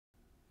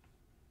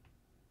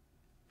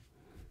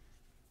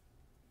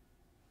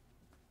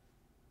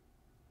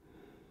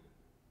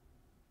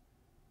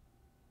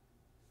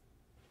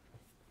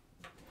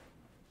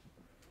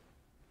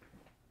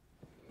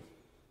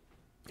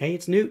Hey,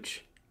 it's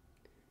Nooch.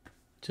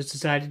 Just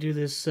decided to do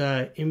this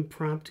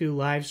impromptu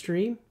live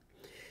stream.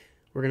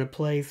 We're going to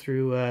play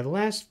through the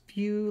last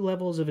few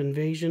levels of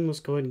Invasion. Let's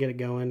go ahead and get it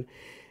going.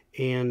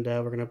 And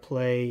we're going to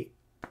play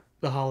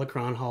the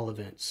Holocron Hall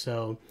event.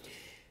 So,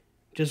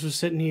 just was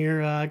sitting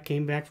here,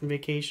 came back from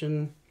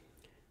vacation.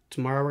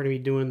 Tomorrow we're going to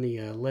be doing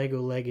the LEGO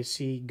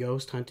Legacy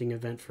Ghost Hunting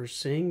event for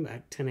Sing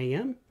at 10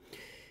 a.m.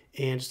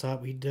 And just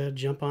thought we'd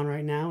jump on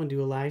right now and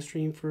do a live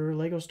stream for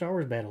LEGO Star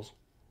Wars battles.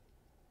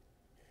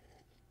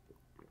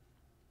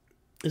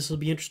 This will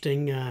be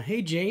interesting.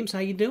 Hey, James, how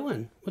you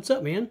doing? What's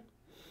up, man?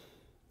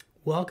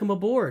 Welcome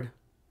aboard.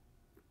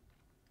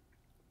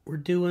 We're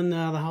doing the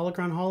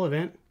Holocron Hall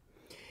event.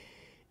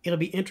 It'll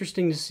be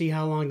interesting to see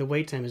how long the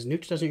wait time is.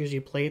 Nooch doesn't usually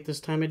play at this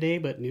time of day,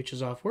 but Nooch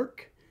is off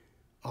work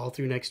all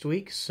through next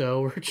week,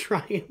 so we're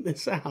trying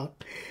this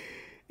out.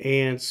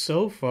 And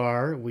so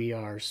far, we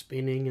are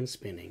spinning and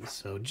spinning.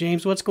 So,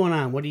 James, what's going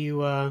on? What have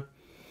you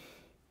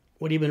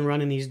been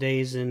running these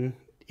days in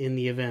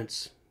the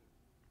events?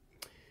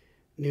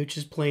 Nooch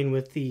is playing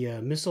with the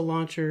missile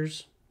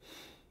launchers.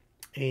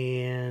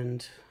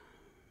 And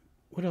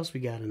what else we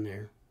got in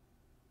there?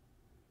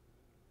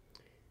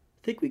 I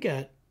think we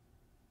got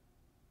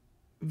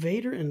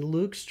Vader and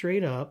Luke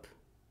straight up.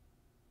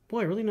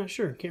 Boy, really not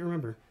sure. Can't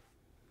remember.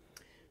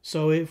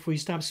 So if we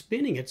stop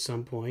spinning at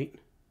some point,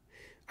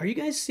 are you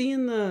guys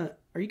seeing the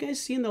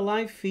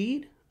live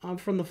feed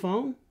from the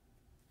phone?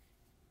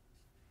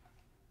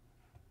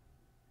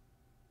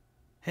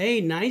 Hey,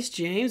 nice,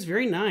 James.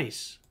 Very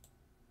nice.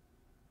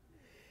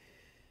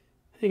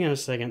 Hang on a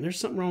second. There's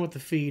something wrong with the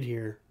feed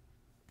here.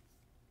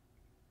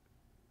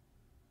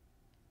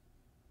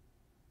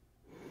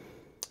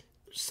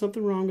 There's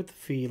something wrong with the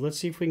feed. Let's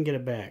see if we can get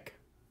it back.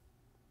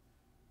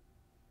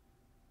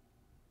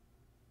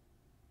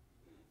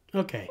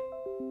 Okay.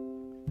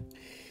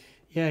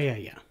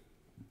 Yeah.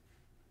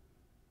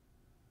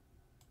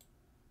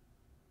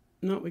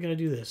 No, we gotta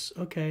do this.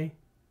 Okay.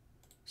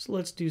 So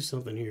let's do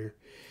something here.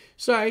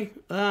 Sorry.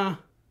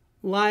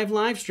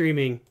 Live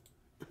streaming.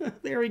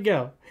 There we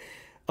go.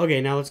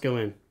 Okay, now let's go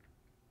in.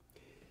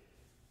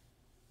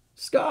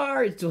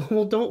 Scar!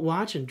 Well, don't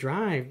watch and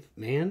drive,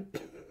 man.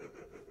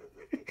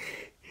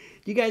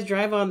 You guys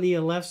drive on the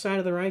left side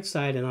or the right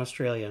side in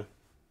Australia?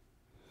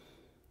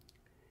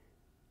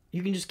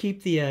 You can just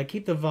keep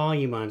the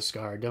volume on,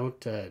 Scar.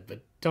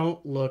 But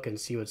don't look and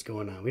see what's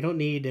going on. We don't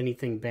need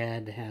anything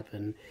bad to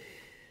happen.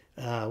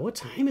 What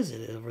time is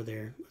it over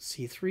there? Let's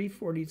see,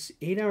 3:40,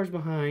 8 hours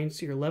behind.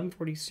 So you're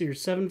 11:40, so you're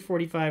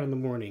 7:45 in the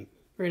morning.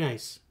 Very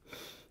nice.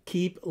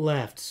 Keep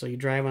left, so you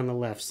drive on the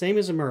left. Same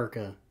as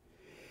America.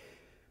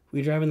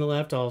 We drive on the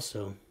left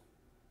also.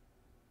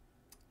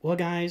 Well,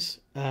 guys,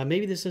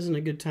 maybe this isn't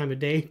a good time of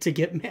day to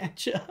get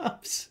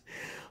matchups.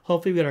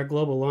 Hopefully we get our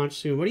global launch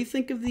soon. What do you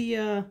think of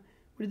the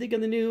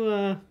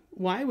new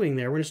Y-Wing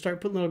there? We're going to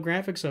start putting little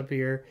graphics up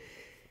here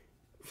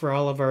for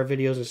all of our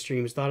videos and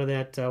streams. Thought of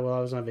that while I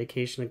was on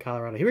vacation in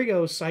Colorado. Here we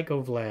go,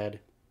 Psycho Vlad.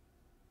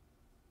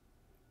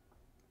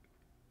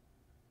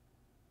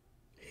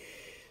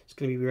 It's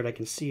going to be weird. I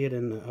can see it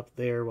up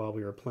there while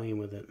we were playing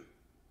with it.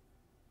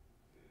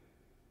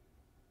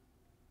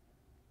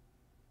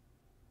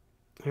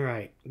 All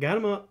right. Got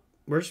him up.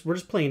 We're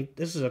just playing.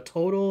 This is a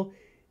total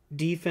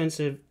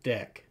defensive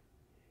deck.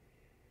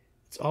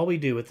 That's all we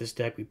do with this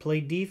deck. We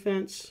play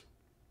defense.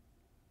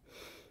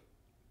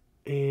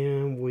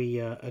 And we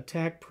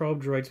attack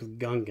probe droids with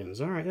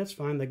Gungans. All right, that's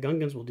fine. The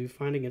Gungans will do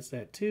fine against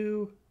that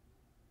too.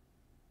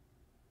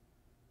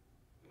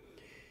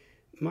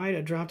 Might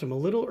have dropped him a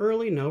little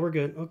early. No, we're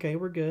good. Okay,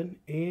 we're good.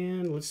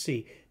 And let's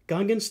see.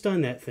 Gungan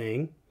stun that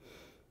thing.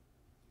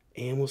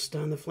 And we'll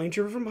stun the flame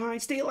trooper from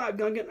behind. Stay alive,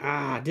 Gungan.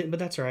 Ah, didn't, but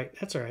that's all right.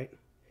 That's all right.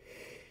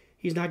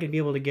 He's not going to be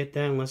able to get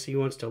that unless he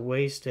wants to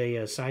waste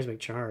a seismic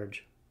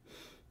charge.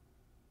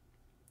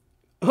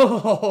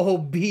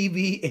 Oh,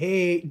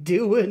 BB-8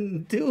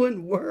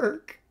 doing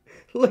work.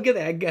 Look at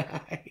that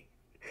guy.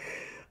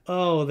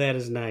 Oh, that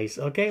is nice.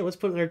 Okay, let's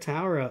put their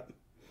tower up.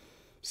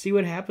 See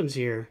what happens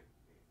here.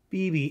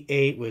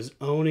 BB-8 was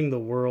owning the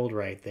world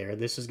right there.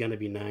 This is going to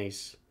be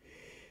nice.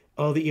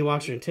 Oh, the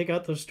Ewoks are going to take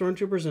out those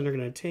stormtroopers, and they're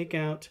going to take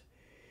out...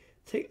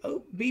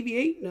 Oh,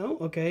 BB-8? No?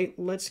 Okay,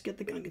 let's get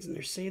the Gungans in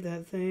there. Save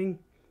that thing.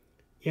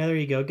 Yeah, there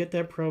you go. Get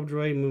that probe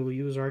droid, and we'll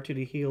use R2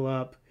 to heal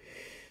up.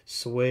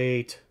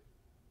 Sweet.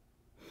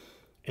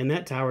 And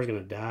that tower's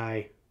going to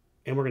die.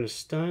 And we're going to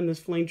stun this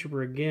flame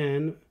trooper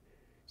again.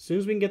 As soon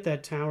as we can get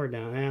that tower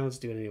down. Let's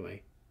do it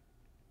anyway.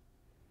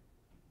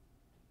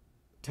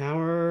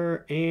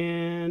 Tower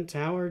and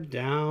tower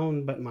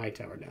down, but my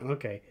tower down.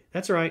 Okay,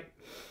 that's all right.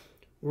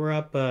 We're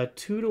up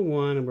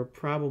 2-1, and we're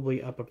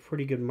probably up a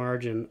pretty good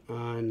margin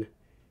on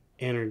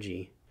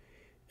energy.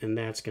 And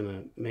that's going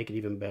to make it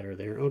even better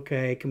there.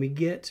 Okay, can we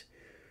get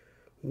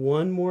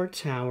one more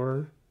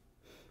tower?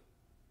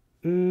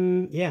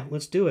 Yeah,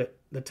 let's do it.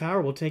 The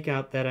tower will take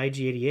out that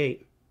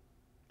IG-88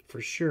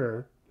 for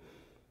sure.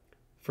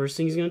 First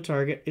thing he's going to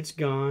target, it's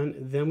gone.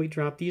 Then we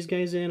drop these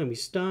guys in, and we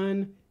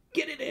stun.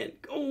 Get it in.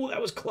 Oh,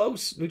 that was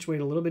close. Nooch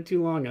waited a little bit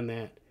too long on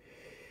that.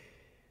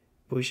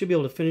 But we should be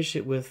able to finish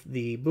it with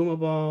the Boomer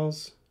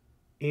Balls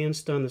and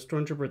stun the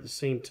Stormtrooper at the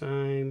same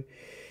time.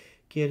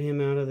 Get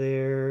him out of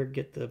there.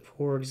 Get the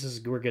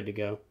Porgs. We're good to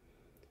go.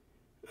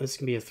 This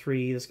can be a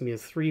 3. This can be a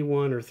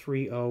 3-1 or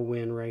 3-0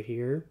 win right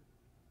here.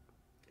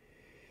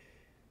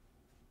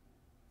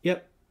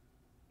 Yep.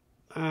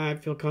 I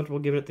feel comfortable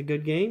giving it the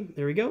good game.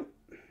 There we go.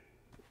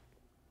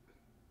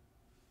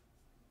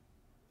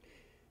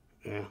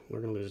 Yeah, we're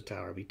going to lose a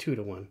tower. It'll be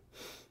 2-1.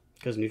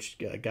 Because Nooch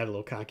got a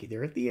little cocky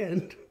there at the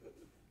end.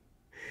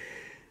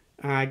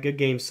 All right, good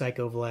game,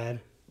 Psycho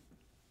Vlad.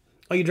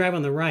 Oh, you drive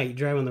on the right. You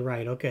drive on the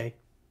right. Okay.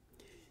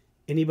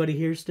 Anybody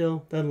here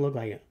still? Doesn't look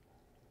like it.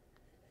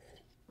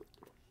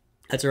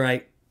 That's all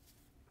right.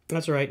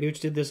 That's all right.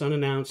 Nooch did this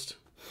unannounced.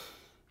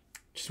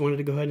 Just wanted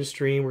to go ahead and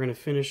stream. We're going to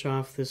finish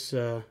off this...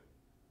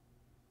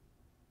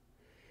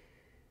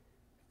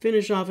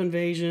 finish off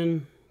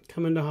Invasion.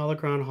 Come into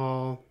Holocron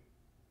Hall.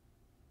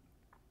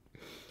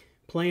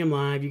 Play them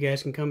live. You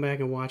guys can come back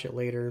and watch it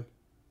later.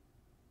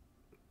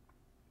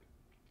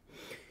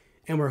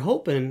 And we're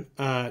hoping,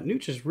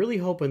 Nooch is really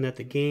hoping that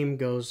the game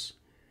goes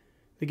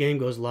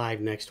live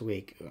next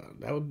week.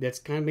 That's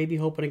kind of maybe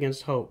hoping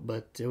against hope,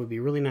 but it would be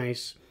really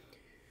nice.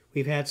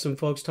 We've had some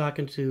folks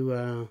talking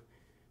to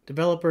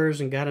developers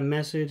and got a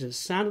message. It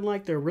sounded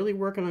like they're really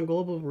working on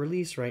global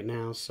release right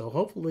now, so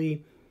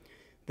hopefully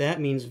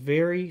that means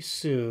very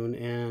soon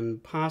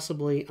and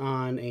possibly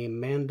on a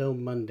Mando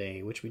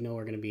Monday, which we know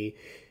are going to be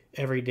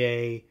every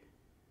day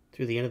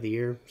through the end of the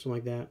year, something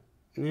like that.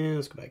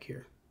 Let's go back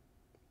here.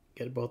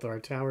 Get both our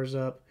towers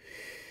up.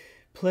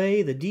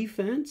 Play the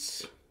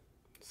defense.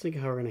 Let's think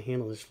how we're going to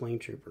handle this flame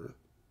trooper.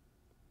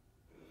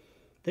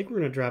 I think we're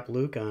going to drop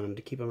Luke on him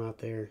to keep him out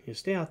there. Yeah,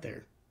 stay out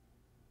there.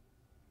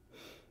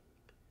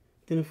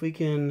 Then if we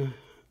can,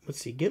 let's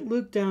see, get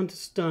Luke down to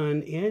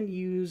stun and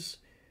use...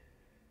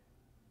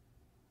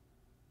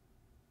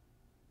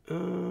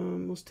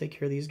 let's take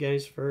care of these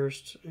guys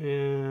first.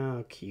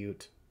 Oh,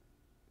 cute.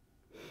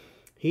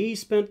 He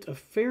spent a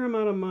fair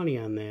amount of money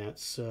on that,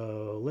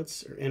 so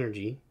let's... or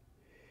energy.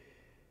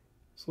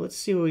 So let's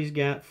see what he's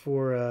got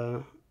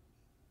for...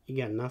 he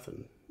got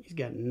nothing. He's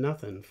got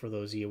nothing for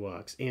those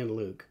Ewoks and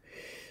Luke.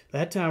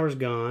 That tower's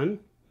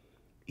gone.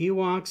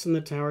 Ewoks in the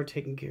tower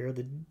taking care of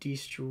the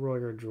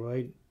destroyer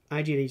droid.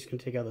 IG-88's going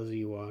to take out those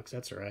Ewoks.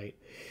 That's all right.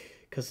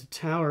 Because the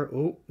tower...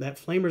 oh, that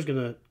flamer's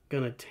gonna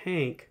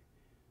tank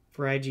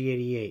for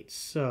IG-88.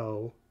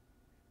 So,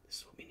 this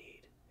is what we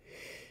need.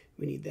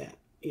 We need that.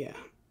 Yeah.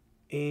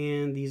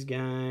 And these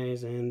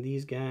guys, I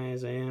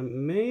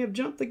may have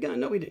jumped the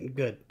gun. No, we didn't.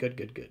 Good.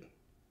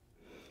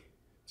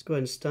 Let's go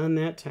ahead and stun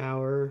that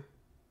tower.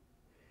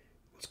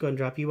 Let's go ahead and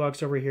drop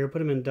Ewoks over here.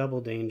 Put him in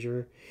double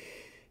danger.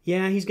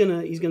 Yeah, he's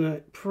gonna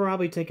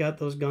probably take out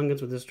those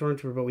Gungans with the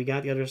Stormtrooper, but we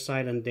got the other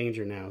side in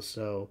danger now,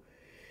 so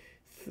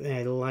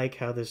I like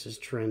how this is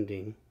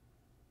trending.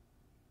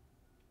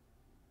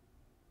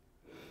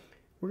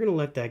 We're gonna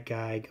let that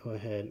guy go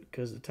ahead,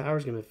 because the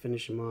tower's gonna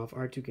finish him off.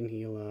 R2 can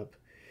heal up.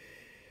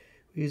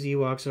 We use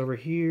Ewoks over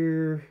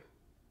here.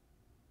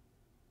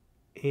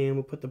 And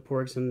we'll put the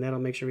porks in. That'll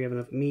make sure we have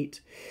enough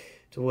meat.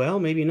 To, well,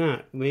 maybe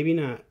not. Maybe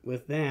not.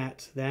 With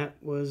that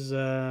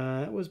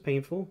was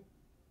painful.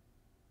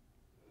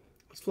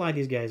 Let's fly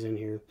these guys in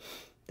here.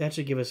 That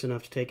should give us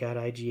enough to take out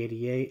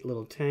IG-88.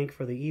 Little tank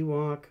for the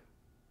Ewok.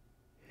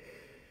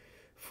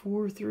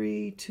 4,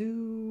 3,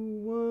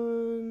 2,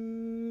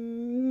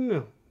 1...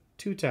 No.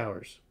 2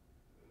 towers.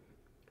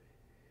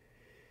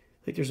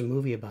 I think there's a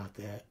movie about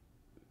that.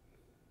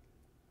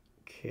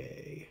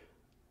 Okay.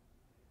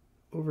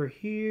 Over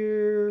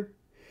here.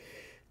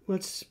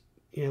 Let's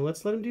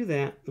let him do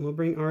that. And we'll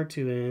bring R2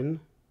 in.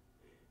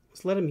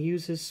 Let's let him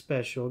use his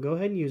special. Go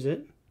ahead and use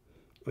it.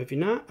 If you're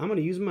not, I'm going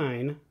to use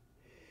mine.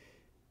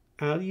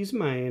 I'll use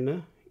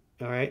mine.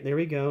 All right, there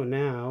we go.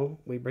 Now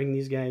we bring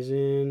these guys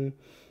in,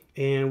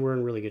 and we're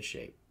in really good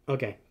shape.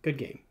 Okay, good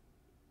game.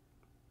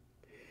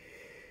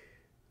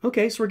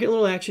 Okay, so we're getting a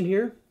little action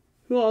here.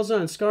 Who all's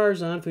on?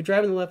 Scar's on. If we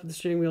drive on the left, the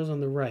steering wheel's on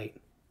the right.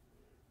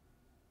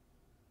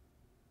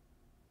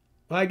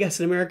 Well, I guess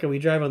in America we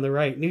drive on the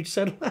right. Nooch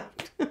said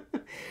left.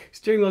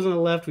 Steering wheel's on the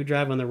left, we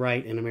drive on the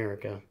right in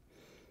America.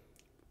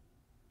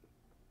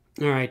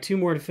 All right, 2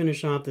 more to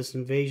finish off this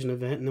invasion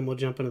event, and then we'll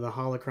jump into the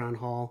Holocron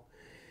Hall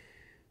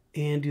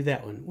and do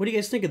that one. What do you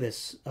guys think of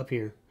this up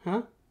here?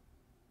 Huh?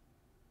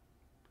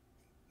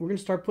 We're going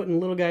to start putting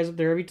little guys up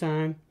there every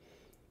time,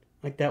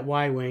 like that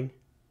Y-Wing.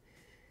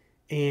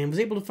 And was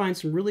able to find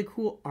some really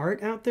cool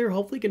art out there.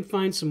 Hopefully can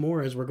find some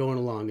more as we're going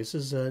along. This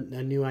is a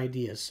new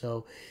idea,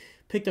 so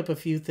picked up a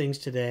few things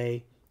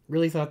today.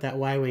 Really thought that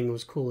Y-Wing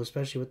was cool,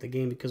 especially with the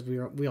game, because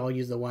we all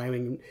use the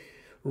Y-Wing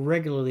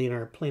regularly in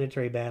our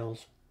planetary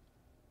battles.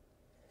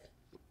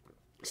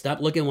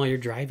 Stop looking while you're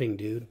driving,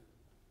 dude.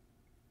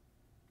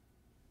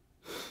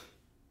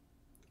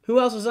 Who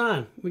else is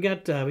on? We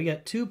got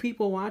 2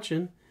 people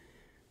watching,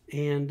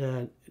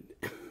 and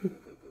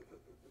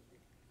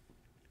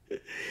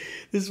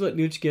this is what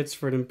Nooch gets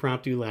for an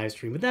impromptu live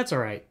stream, but that's all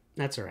right.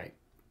 That's all right.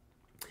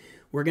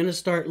 We're gonna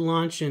start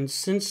launching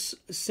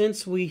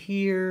since we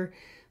hear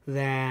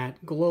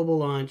that global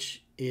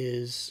launch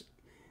is,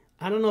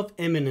 I don't know if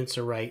imminent's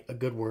a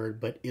good word,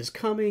 but is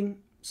coming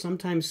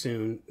sometime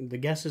soon. The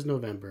guess is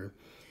November.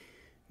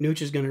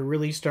 NOOCH is going to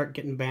really start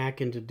getting back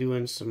into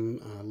doing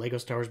some Lego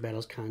Star Wars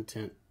Battles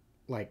content,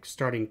 like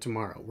starting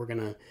tomorrow.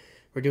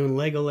 We're doing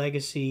Lego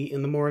Legacy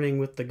in the morning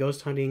with the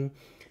ghost hunting.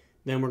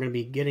 Then we're going to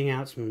be getting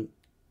out some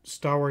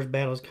Star Wars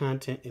Battles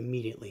content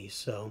immediately.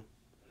 So,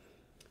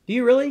 do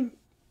you really?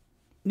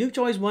 NOOCH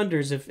always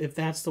wonders if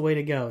that's the way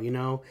to go, you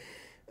know.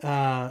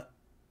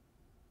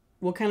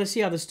 We'll kind of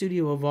see how the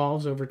studio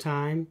evolves over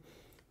time.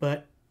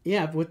 But,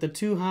 yeah, with the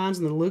two Hans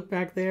and the Luke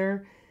back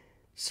there,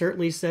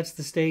 certainly sets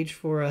the stage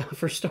for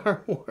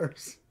Star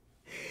Wars.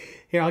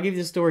 Here, I'll give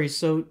you the story.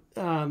 So,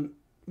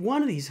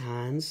 one of these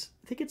Hans,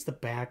 I think it's the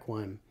back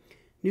one,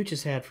 NOOCH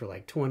has had for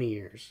like 20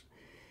 years.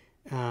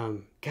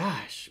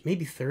 Gosh,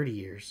 maybe 30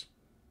 years.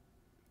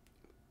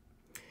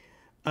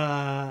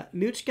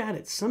 NOOCH got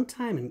it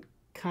sometime in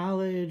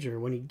college or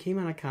when he came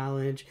out of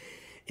college.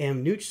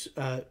 And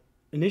NOOCH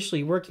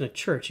initially worked in a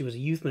church. He was a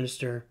youth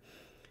minister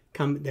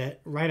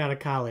right out of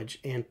college,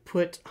 and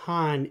put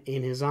Han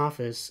in his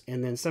office,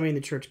 and then somebody in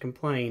the church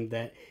complained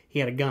that he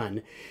had a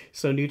gun,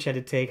 so NOOCH had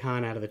to take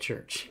Han out of the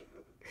church.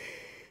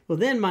 Well,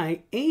 then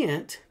my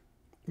aunt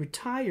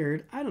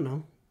retired, I don't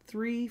know,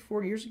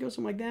 3-4 years ago,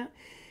 something like that,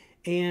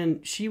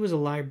 and she was a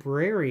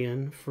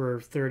librarian for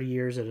 30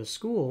 years at a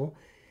school,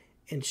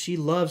 and she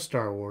loved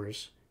Star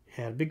Wars,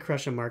 had a big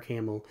crush on Mark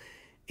Hamill,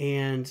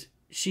 and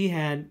she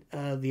had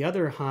the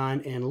other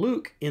Han and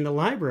Luke in the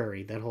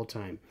library that whole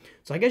time.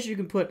 So I guess you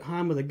can put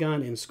Han with a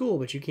gun in school,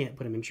 but you can't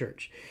put him in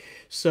church.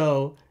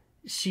 So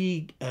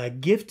she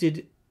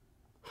gifted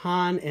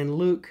Han and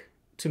Luke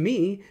to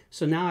me.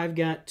 So now I've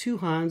got two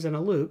Hans and a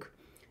Luke.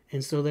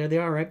 And so there they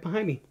are right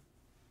behind me.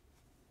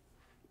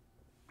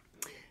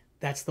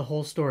 That's the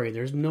whole story.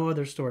 There's no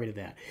other story to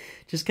that.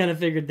 Just kind of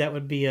figured that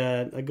would be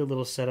a good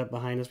little setup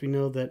behind us. We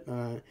know that...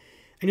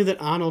 I knew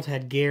that Arnold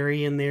had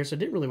Gary in there, so I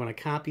didn't really want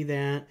to copy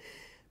that.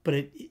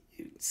 But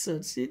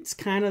it's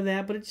kind of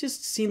that, but it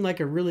just seemed like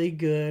a really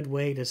good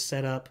way to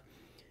set up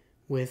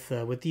with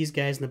these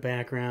guys in the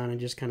background and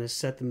just kind of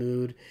set the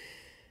mood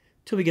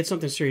till we get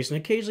something serious. And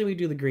occasionally we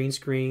do the green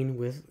screen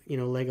with, you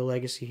know, Lego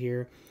Legacy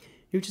here.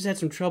 NOOCH has had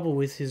some trouble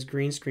with his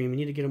green screen. We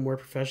need to get a more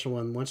professional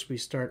one. Once we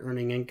start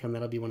earning income,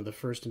 that'll be one of the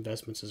first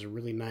investments, is a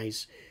really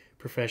nice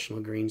professional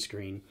green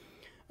screen.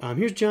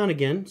 Here's John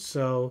again,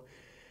 so...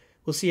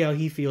 we'll see how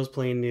he feels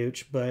playing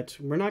NOOCH, but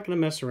we're not going to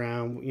mess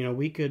around. You know,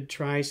 we could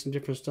try some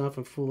different stuff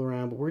and fool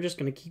around, but we're just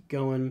going to keep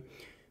going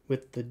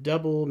with the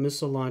double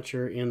missile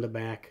launcher in the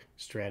back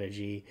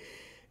strategy.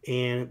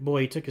 And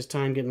boy, he took his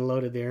time getting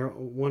loaded there. I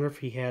wonder if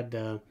he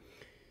had...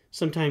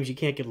 sometimes you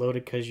can't get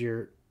loaded because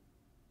your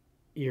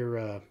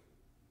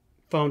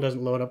phone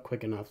doesn't load up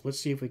quick enough. Let's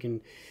see if we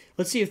can...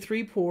 let's see if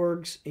 3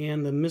 porgs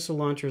and the missile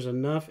launcher is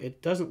enough.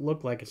 It doesn't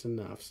look like it's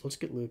enough, so let's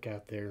get Luke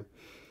out there.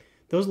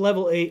 Those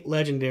level 8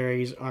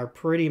 legendaries are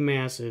pretty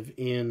massive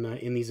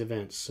in these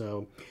events,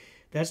 so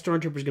that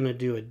Stormtrooper is going to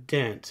do a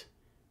dent,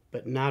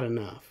 but not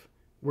enough.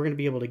 We're going to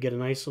be able to get a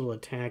nice little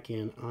attack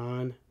in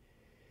on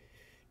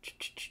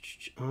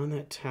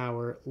that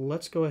tower.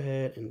 Let's go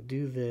ahead and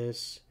do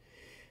this.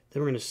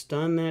 Then we're going to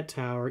stun that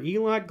tower.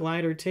 Elok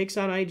Glider takes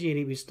out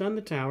IG-80. We stun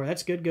the tower.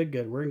 That's good, good,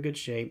 good. We're in good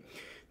shape.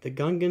 The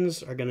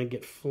Gungans are going to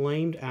get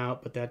flamed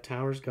out, but that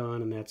tower's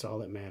gone, and that's all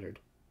that mattered.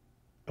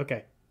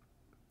 Okay.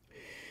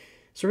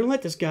 So we're gonna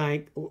let this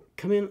guy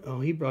come in.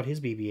 Oh, he brought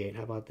his BB-8.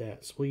 How about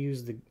that? So we'll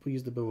use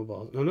the boomer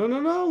balls. No, no, no,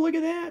 no! Look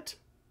at that.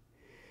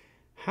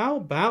 How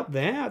about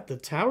that? The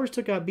towers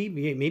took out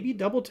BB-8. Maybe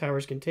double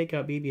towers can take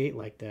out BB-8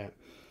 like that.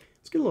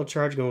 Let's get a little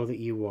charge going with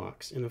the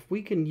Ewoks. And if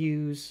we can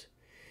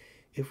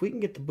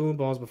get the boomer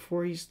balls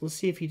before let's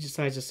see if he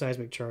decides to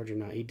seismic charge or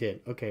not. He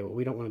did. Okay, well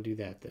we don't want to do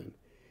that then.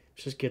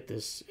 Let's just get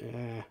this.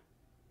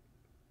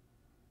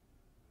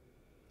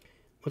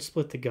 Let's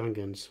split the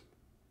Gungans.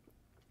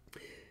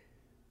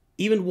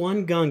 Even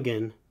one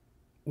Gungan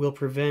will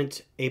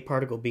prevent a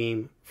particle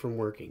beam from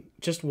working.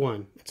 Just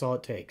one. That's all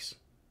it takes.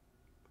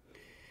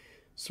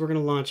 So we're going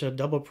to launch a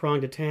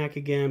double-pronged attack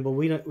again, but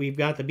we've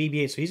got the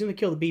BB-8, so he's going to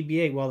kill the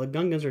BB-8 while the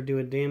Gungans are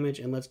doing damage,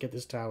 and let's get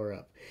this tower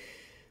up.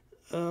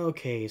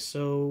 Okay,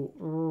 so...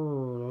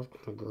 that was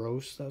kind of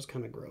gross. That was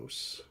kind of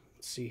gross.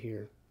 Let's see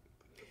here.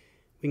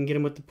 We can get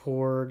him with the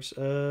porgs.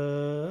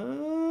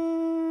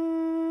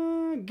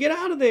 Get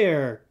out of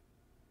there!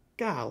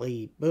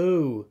 Golly,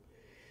 boo.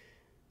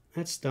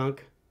 That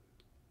stunk.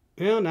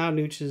 Well, now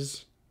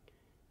NOOCH's...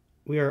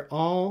 we are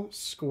all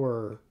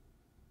squirrel.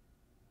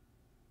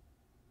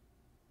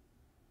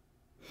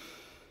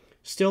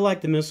 Still like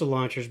the missile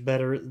launchers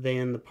better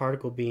than the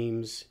particle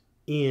beams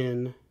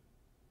in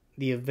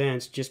the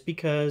events, just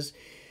because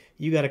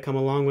you got to come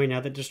a long way.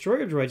 Now, the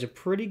destroyer droid's a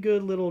pretty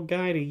good little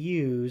guy to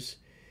use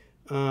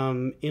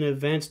in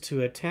events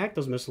to attack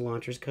those missile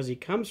launchers, because he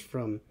comes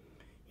from,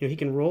 you know, he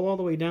can roll all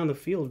the way down the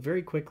field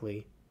very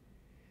quickly.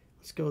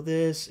 Let's go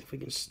this. If we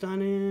can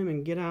stun him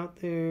and get out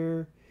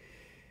there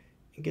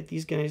and get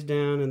these guys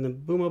down, and the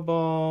boomer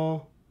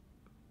ball.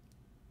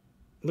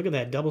 Look at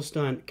that double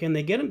stun. Can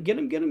they get him? Get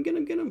him, get him, get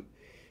him, get him.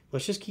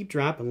 Let's just keep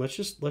dropping. Let's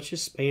just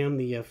spam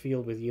the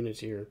field with units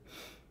here.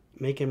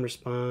 Make him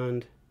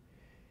respond.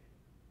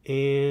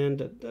 And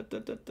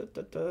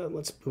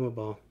let's boom a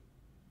ball.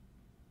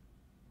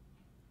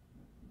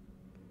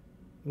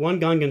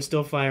 One Gungan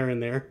still firing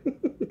there.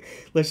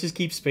 Let's just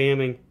keep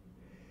spamming.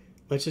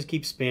 Let's just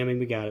keep spamming.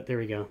 We got it. There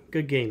we go.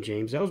 Good game,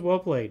 James. That was well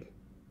played.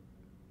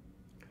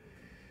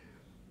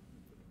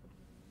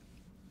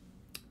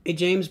 Hey,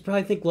 James,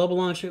 probably think global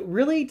launch.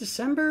 Really?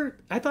 December?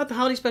 I thought the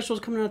holiday special was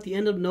coming out at the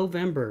end of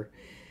November.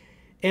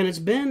 And it's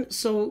been,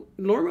 so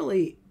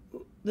normally,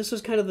 this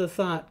was kind of the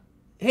thought.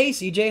 Hey,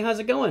 CJ, how's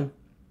it going?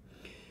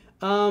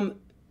 I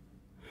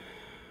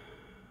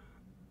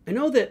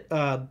know that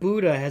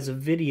Buddha has a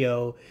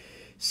video,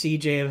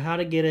 CJ, of how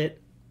to get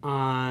it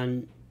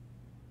on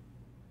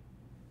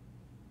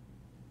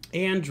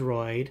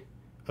Android.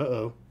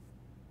 Uh-oh.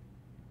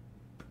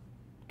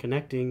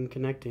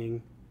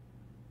 Connecting.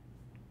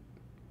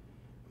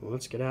 Well,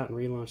 let's get out and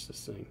relaunch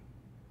this thing.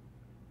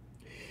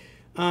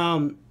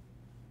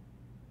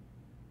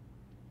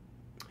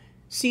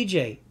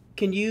 CJ,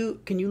 can you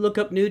look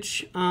up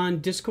NOOCH on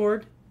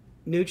Discord?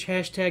 NOOCH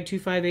hashtag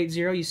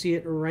 2580. You see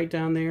it right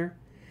down there.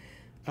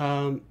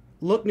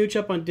 Look NOOCH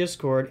up on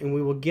Discord, and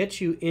we will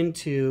get you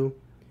into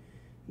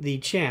the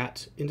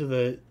chat, into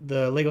the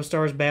Lego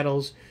Star Wars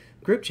Battles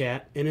group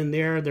chat. And in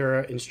there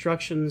are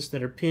instructions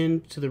that are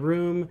pinned to the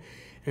room.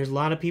 There's a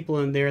lot of people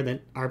in there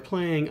that are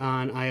playing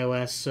on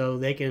iOS, so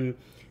they can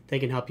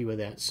help you with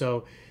that.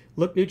 So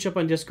look NOOCH up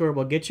on Discord.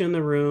 We'll get you in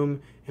the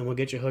room, and we'll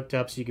get you hooked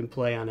up so you can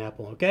play on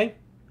Apple, okay?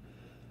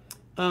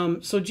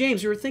 So,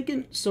 James, we were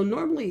thinking, so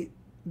normally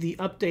the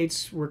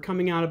updates were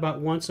coming out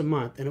about once a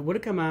month, and it would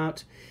have come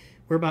out,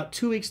 we're about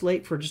 2 weeks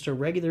late for just a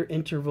regular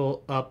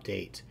interval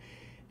update.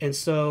 And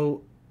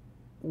so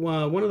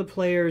one of the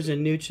players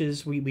in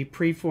NOOCH's, we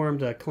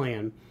pre-formed a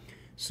clan.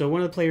 So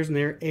one of the players in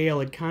there, AL,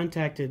 had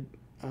contacted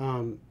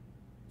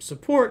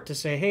support to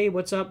say, hey,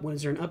 what's up? When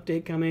is there an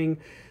update coming?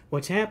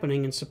 What's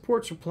happening? And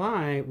support's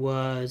reply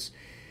was,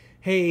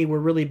 hey, we're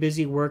really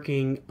busy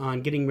working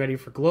on getting ready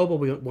for global.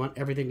 We want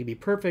everything to be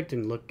perfect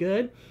and look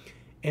good.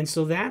 And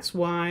so that's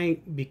why,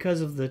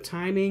 because of the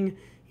timing,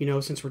 you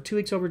know, since we're 2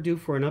 weeks overdue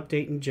for an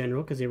update in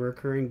general, because they were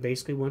occurring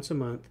basically once a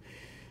month,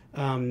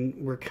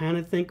 we're kind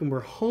of thinking,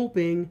 we're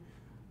hoping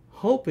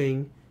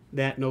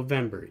that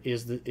November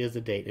is the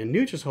date. And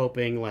NOOCH is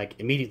hoping like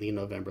immediately in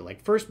November,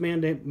 like first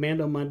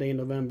Mando Monday in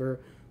November,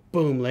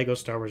 boom, Lego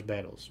Star Wars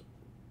Battles.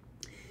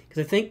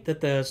 Because I think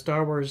that the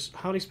Star Wars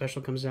Holiday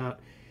Special comes out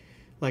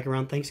like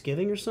around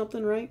Thanksgiving or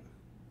something, right?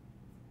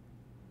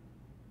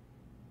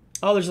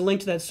 Oh, there's a link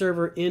to that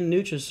server in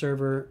NOOCH's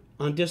server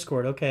on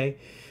Discord. Okay,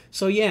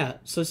 so yeah,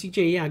 so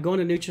CJ, yeah, go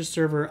into NOOCH's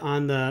server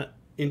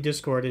in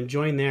Discord and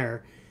join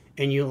there,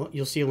 and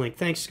you'll see a link.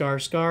 Thanks, Scar.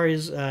 Scar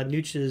is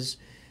NOOCH's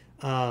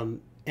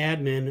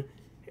admin,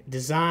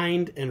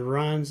 designed and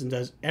runs and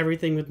does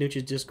everything with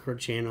NOOCH's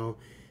Discord channel,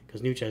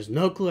 because NOOCH has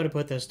no clue how to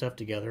put that stuff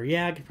together.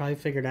 Yeah, I could probably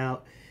figure it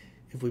out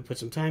if we put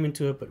some time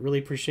into it, but really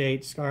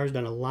appreciate Scar's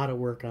done a lot of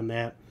work on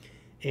that,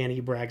 and he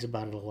brags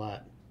about it a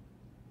lot.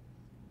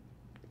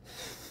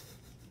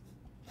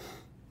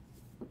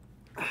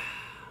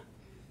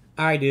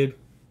 All right, dude.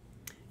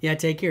 Yeah,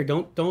 take care.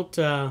 Don't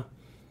do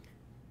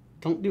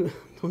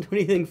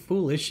anything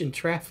foolish in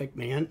traffic,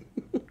 man.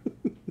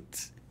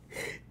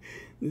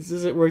 This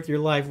isn't worth your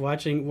life.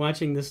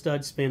 Watching the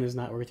stud spin is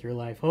not worth your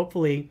life.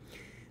 Hopefully,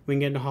 we can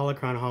get into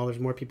Holocron Hall. There's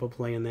more people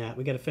playing that.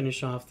 We got to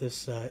finish off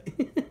this.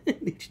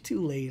 It's too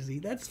lazy.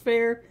 That's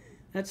fair.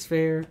 That's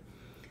fair.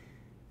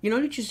 You know,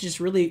 NOOCH is just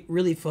really,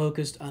 really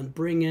focused on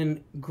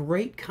bringing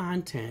great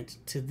content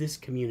to this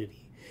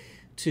community.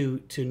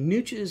 To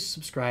NOOCH's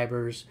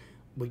subscribers,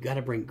 we got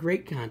to bring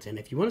great content.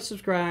 If you want to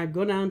subscribe,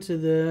 go down to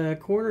the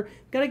corner.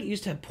 Got to get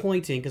used to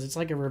pointing because it's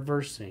like a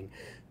reverse thing.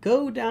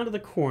 Go down to the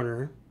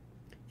corner.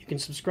 You can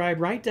subscribe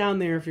right down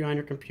there if you're on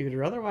your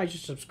computer. Otherwise, you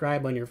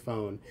subscribe on your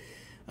phone.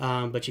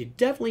 But you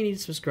definitely need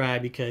to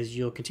subscribe because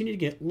you'll continue to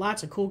get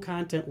lots of cool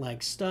content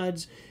like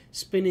studs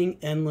spinning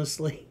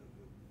endlessly.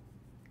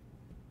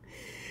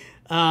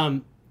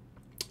 NOOCH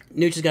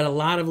has got a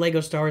lot of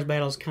Lego Star Wars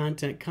Battles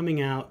content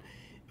coming out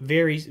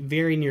very,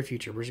 very near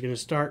future. We're just going to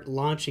start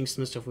launching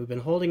some stuff. We've been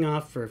holding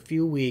off for a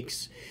few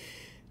weeks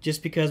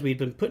just because we've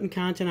been putting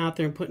content out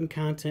there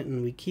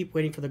and we keep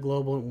waiting for the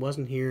global. It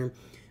wasn't here.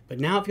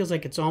 But now it feels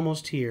like it's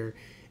almost here,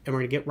 and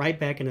we're going to get right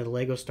back into the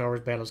Lego Star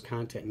Wars Battles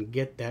content and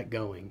get that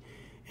going.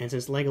 And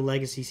since LEGO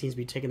Legacy seems to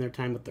be taking their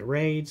time with the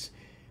raids,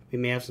 we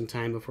may have some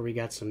time before we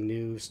got some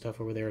new stuff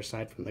over there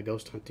aside from the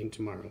ghost hunting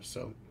tomorrow.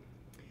 So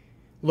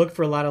look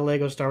for a lot of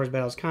LEGO Star Wars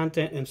Battles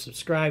content and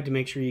subscribe to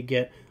make sure you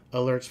get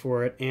alerts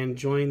for it, and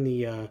join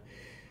the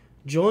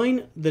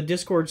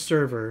Discord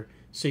server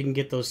so you can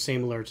get those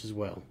same alerts as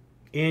well.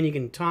 And you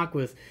can talk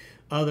with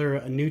other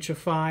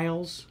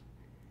NOOCHophiles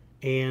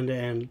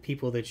and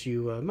people that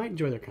you might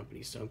enjoy their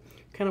company. So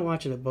kind of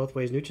watching it both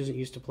ways. NOOCH isn't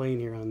used to playing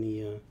here on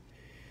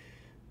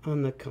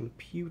the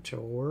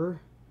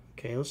computer.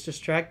 Okay, let's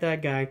distract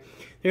that guy.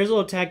 There's a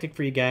little tactic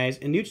for you guys,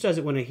 and NOOCH does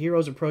it when a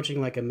hero's approaching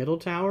like a middle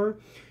tower.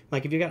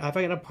 Like if I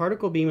got a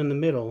particle beam in the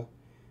middle,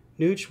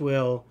 Nooch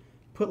will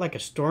put like a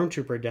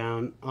stormtrooper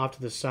down off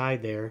to the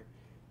side there.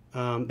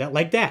 Just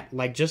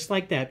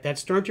like that. That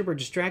stormtrooper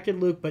distracted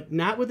Luke, but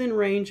not within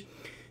range.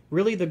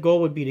 Really, the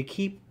goal would be to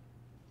keep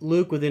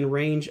Luke within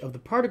range of the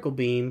particle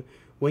beam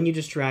when you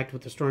distract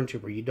with the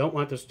stormtrooper. You don't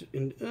want this.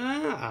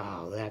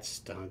 Oh, that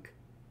stunk.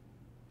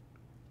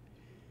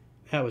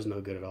 That was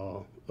no good at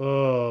all.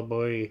 Oh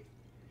boy.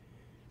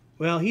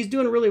 Well, he's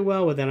doing really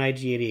well with that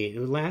IG-88.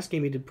 The last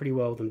game he did pretty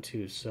well with him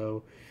too.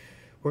 So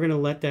we're gonna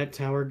let that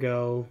tower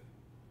go.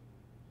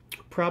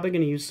 Probably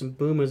gonna use some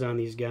boomas on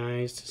these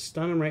guys to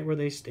stun them right where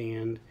they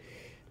stand.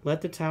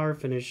 Let the tower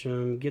finish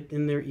them. Get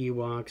in their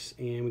Ewoks,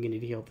 and we're gonna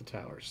need to heal the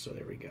towers. So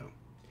there we go.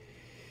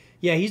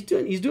 Yeah, he's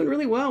doing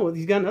really well.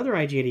 He's got another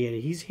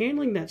IG-88. He's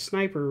handling that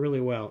sniper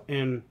really well.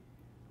 And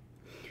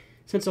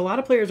since a lot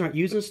of players aren't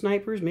using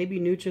snipers, maybe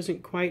NOOCH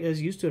isn't quite as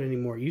used to it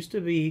anymore. It used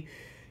to be,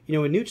 you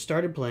know, when NOOCH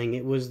started playing,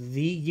 it was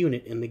the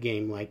unit in the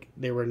game. Like,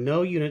 there were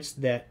no units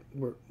that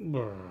were...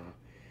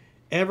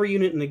 Every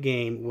unit in the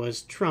game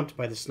was trumped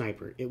by the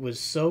sniper. It was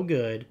so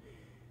good.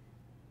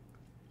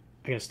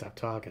 I gotta stop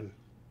talking.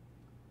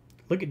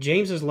 Look at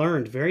James has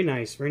learned. Very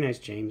nice,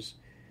 James.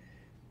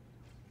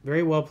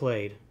 Very well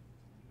played.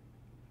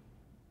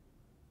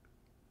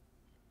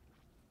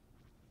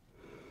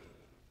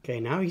 Okay,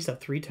 now he's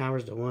up 3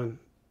 towers to 1.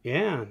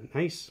 Yeah,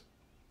 nice.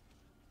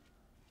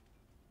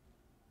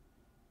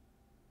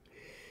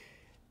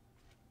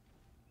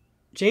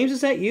 James,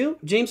 is that you?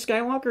 James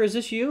Skywalker, is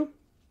this you?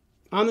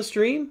 On the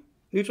stream?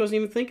 NOOCH wasn't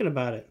even thinking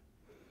about it.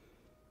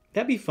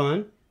 That'd be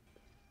fun.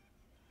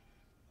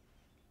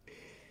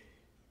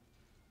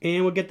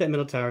 And we'll get that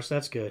middle tower, so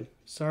that's good.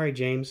 Sorry,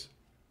 James.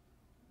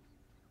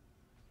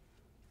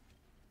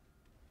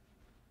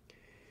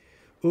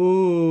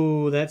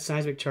 Ooh, that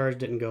seismic charge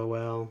didn't go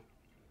well.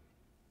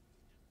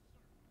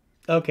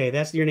 Okay,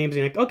 that's your name's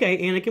Anakin. Okay,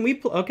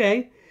 Anakin,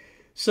 okay.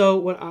 So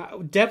what I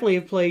definitely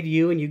have played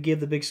you, and you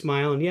give the big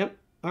smile, and yep.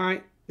 All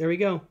right, there we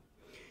go.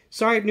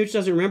 Sorry if NOOCH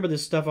doesn't remember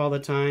this stuff all the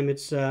time.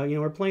 It's you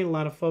know, we're playing a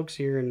lot of folks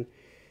here, and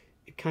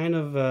it kind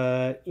of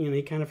you know,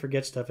 you kind of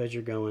forget stuff as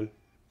you're going.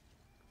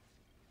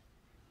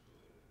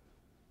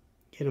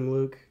 Get him,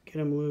 Luke. Get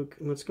him, Luke.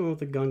 Let's go with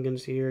the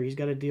Gungans here. He's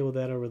got to deal with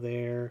that over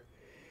there.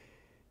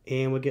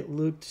 And we'll get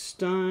Luke to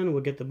stun.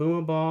 We'll get the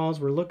Boomer Balls.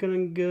 We're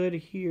looking good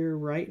here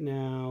right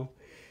now.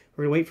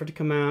 We're going to wait for it to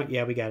come out.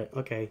 Yeah, we got it.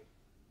 Okay.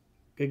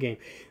 Good game.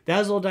 That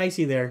was a little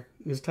dicey there.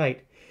 It was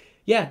tight.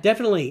 Yeah,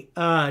 definitely.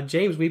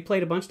 James, we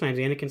played a bunch of times.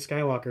 Anakin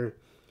Skywalker.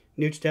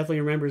 NOOCH definitely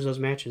remembers those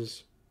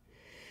matches.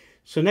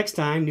 So next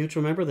time, NOOCH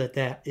remember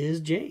that is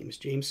James.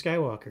 James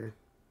Skywalker.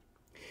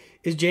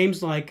 Is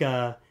James like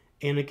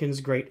Anakin's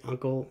great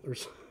uncle or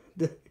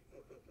something?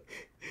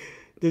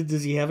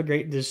 Does he have a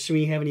great... Does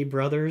Shmi have any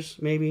brothers,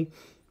 maybe?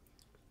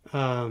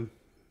 There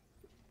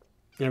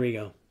we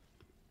go.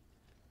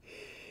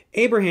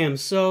 Abraham,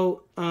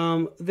 so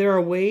there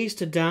are ways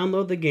to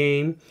download the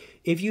game.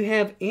 If you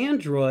have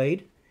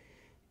Android...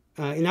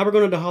 and now we're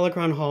going to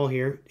Holocron Hall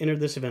here. Enter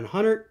this event.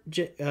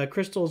 100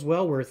 crystal is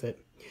well worth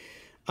it.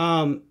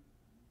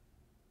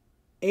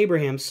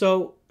 Abraham,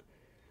 so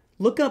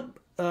look up...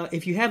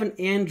 if you have an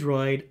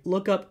Android,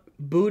 look up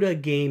Buddha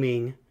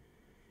Gaming...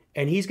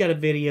 And he's got a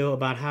video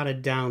about how to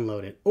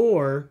download it.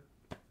 Or,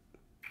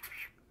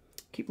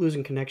 keep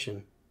losing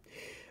connection.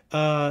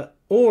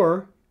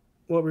 Or,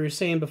 what we were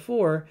saying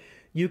before,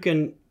 you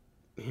can,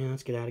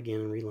 let's get out again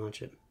and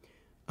relaunch it.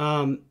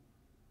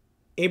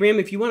 Abraham,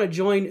 if you want to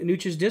join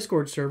NOOCH's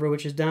Discord server,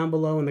 which is down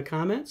below in the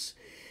comments,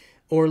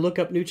 or look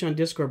up NOOCH on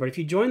Discord. But if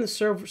you join the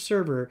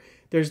server,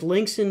 there's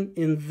links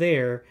in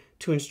there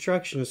to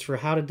instructions for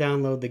how to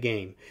download the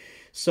game.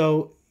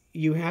 So,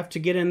 you have to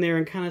get in there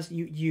and kind of,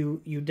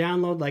 you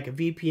download like a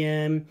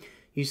VPN.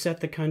 You set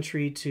the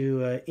country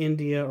to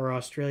India or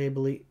Australia.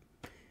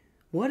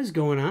 What is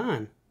going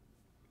on?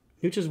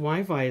 NOOCH's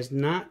Wi-Fi is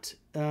not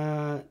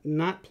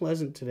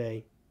pleasant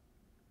today.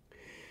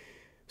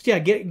 So yeah,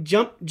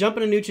 jump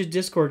into NOOCH's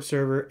Discord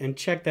server and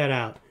check that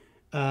out.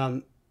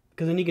 Because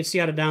then you can see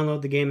how to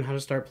download the game and how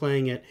to start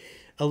playing it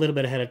a little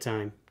bit ahead of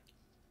time.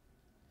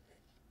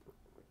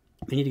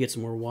 I need to get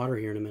some more water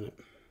here in a minute.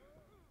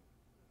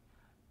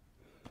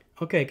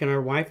 Okay, can our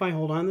Wi-Fi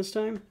hold on this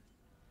time?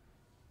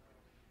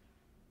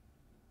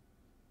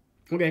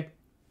 Okay.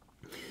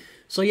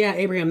 So yeah,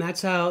 Abraham,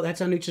 that's how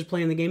NOOCH is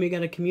playing the game. You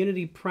got a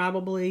community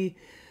probably.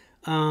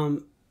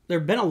 There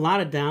have been a lot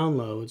of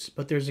downloads,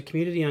 but there's a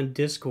community on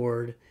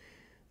Discord,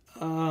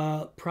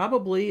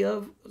 probably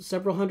of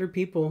several hundred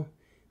people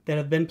that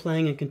have been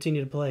playing and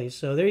continue to play.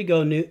 So there you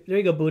go, there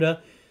you go,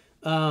 Buddha.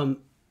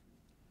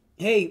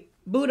 Hey,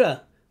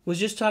 Buddha was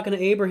just talking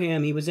to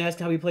Abraham. He was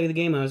asked how he played the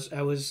game.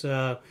 I was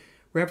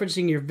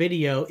referencing your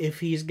video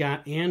if he's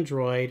got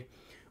Android,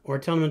 or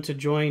telling him to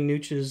join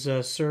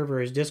NOOCH's server,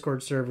 his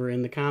Discord server,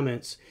 in the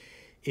comments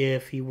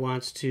if he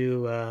wants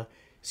to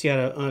see how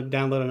to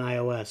download an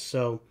iOS.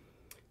 So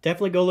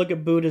definitely go look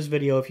at Buddha's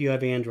video if you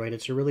have Android.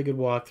 It's a really good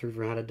walkthrough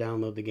for how to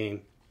download the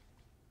game.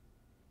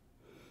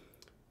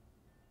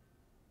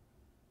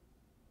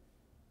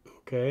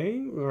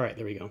 Okay, all right,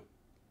 there we go.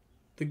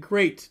 The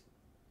Great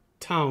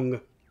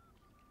Tongue.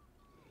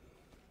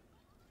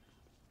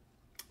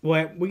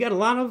 Well, we got a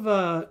lot of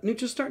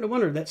Nooch is starting to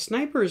wonder. That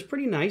sniper is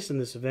pretty nice in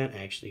this event,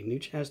 actually.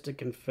 Nooch has to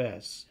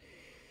confess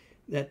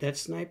that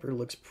sniper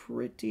looks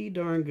pretty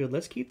darn good.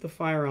 Let's keep the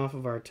fire off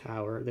of our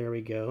tower. There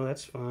we go.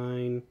 That's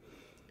fine.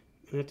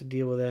 I have to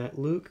deal with that.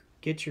 Luke,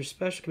 get your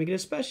special. Can we get a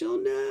special?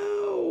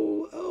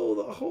 No. Oh,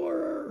 the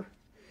horror.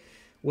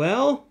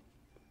 Well,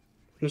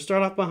 I'm gonna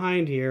start off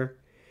behind here.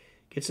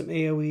 Get some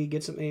AoE.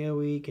 Get some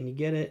AoE. Can you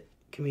get it?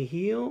 Can we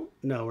heal?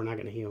 No, we're not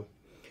gonna heal.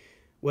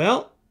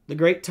 Well. The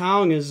Great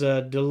Tong is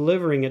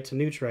delivering it to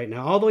Nooch right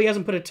now. Although he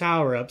hasn't put a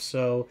tower up,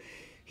 so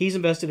he's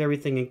invested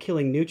everything in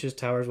killing Nooch's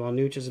towers while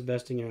Nooch is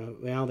investing in...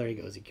 Well, there he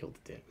goes. He killed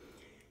it dead.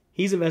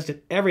 He's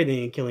invested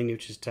everything in killing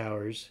Nooch's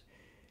towers.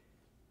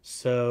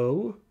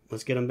 So,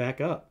 let's get him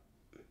back up.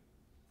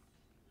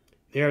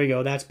 There we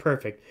go. That's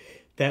perfect.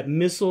 That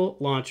missile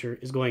launcher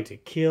is going to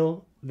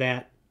kill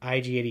that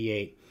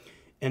IG-88.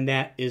 And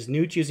that is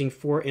Nooch using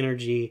 4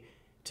 energy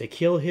to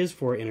kill his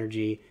 4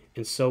 energy.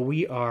 And so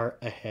we are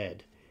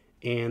ahead.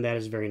 And that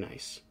is very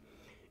nice.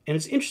 And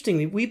it's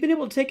interesting. We've been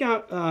able to take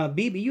out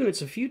BB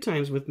units a few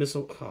times with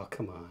missile... Oh,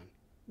 come on.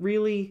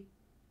 Really?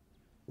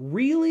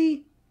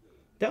 Really?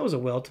 That was a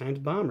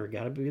well-timed bomber.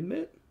 Gotta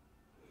admit.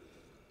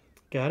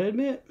 Gotta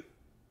admit.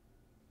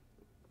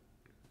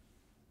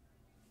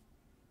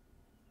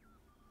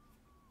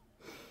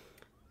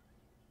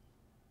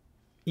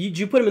 Did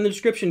you put them in the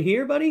description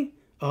here, buddy?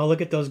 Oh,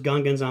 look at those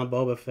Gungans on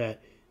Boba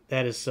Fett.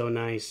 That is so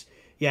nice.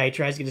 Yeah, he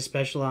tries to get his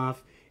special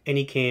off, and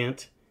he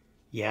can't.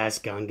 Yes,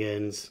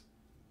 Gungans.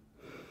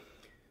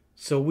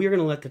 So we're going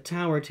to let the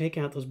tower take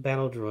out those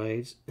battle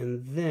droids,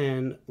 and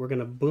then we're going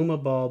to boom a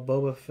ball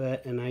Boba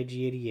Fett and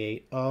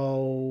IG-88.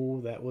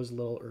 Oh, that was a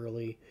little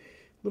early.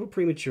 A little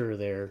premature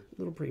there. A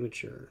little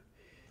premature.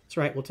 That's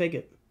right, we'll take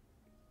it.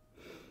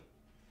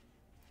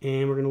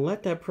 And we're going to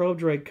let that probe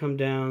droid come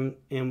down,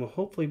 and we'll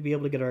hopefully be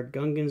able to get our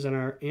Gungans and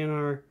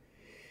our...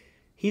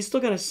 He's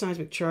still got a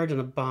seismic charge on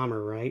the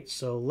bomber, right?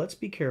 So let's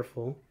be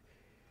careful.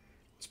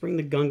 Let's bring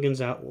the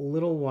Gungans out a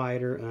little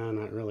wider.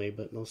 Not really,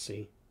 but we'll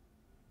see.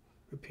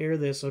 Repair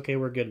this. Okay,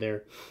 we're good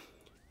there.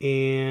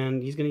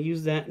 And he's going to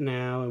use that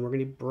now, and we're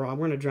going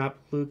to drop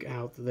Luke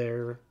out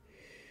there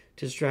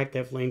to distract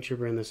that flame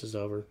trooper, and this is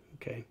over.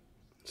 Okay,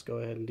 let's go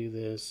ahead and do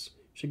this.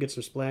 Should get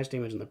some splash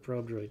damage on the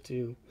probe droid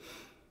too.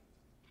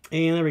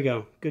 And there we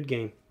go. Good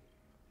game.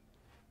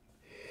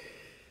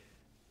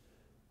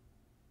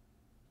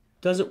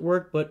 Doesn't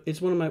work, but it's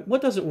one of my...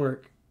 What doesn't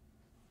work?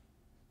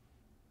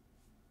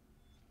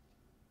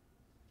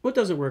 What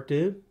doesn't work,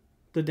 dude?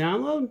 The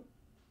download?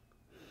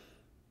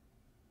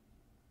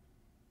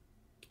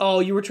 Oh,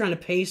 you were trying to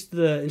paste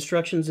the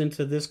instructions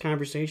into this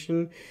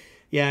conversation?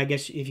 Yeah, I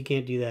guess if you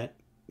can't do that.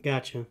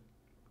 Gotcha.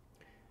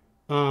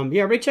 Yeah,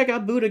 everybody check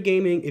out Buddha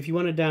Gaming if you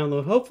want to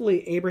download.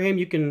 Hopefully, Abraham,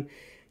 you can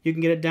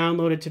get it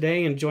downloaded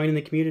today and join in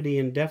the community,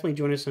 and definitely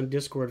join us on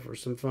Discord for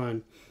some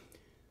fun.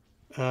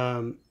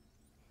 Because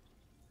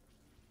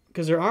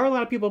there are a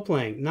lot of people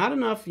playing. Not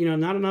enough,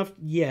 not enough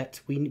yet.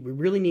 We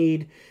really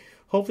need...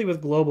 Hopefully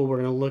with Global, we're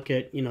going to look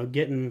at,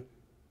 getting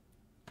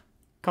a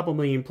couple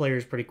million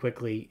players pretty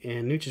quickly.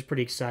 And Nooch is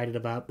pretty excited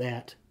about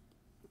that.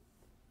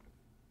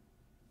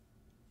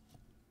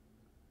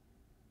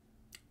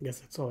 I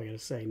guess that's all I got to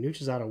say. Nooch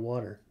is out of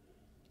water.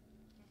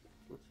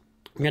 I'm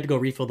going to have to go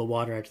refill the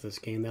water after this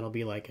game. That'll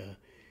be like a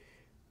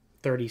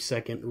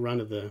 30-second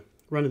run of the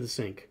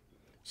sink.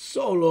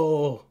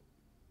 Solo!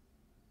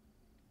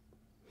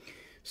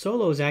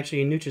 Solo is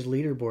actually in Nooch's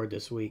leaderboard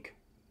this week.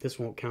 This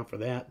won't count for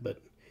that,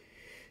 but...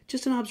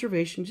 Just an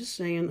observation, just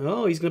saying.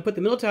 Oh, he's going to put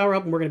the middle tower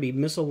up, and we're going to be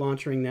missile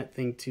launchering that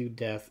thing to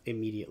death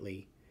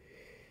immediately.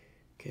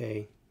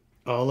 Okay.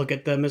 Oh, look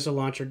at the missile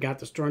launcher. Got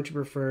the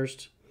stormtrooper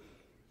first.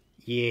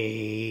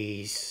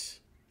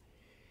 Yes.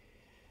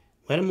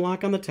 Let him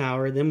lock on the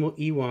tower, then we'll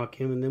Ewok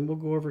him, and then we'll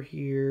go over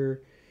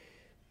here.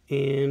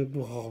 And,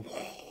 whoa.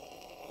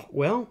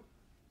 Well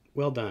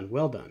done,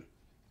 well done.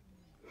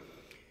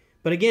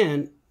 But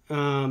again,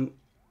 one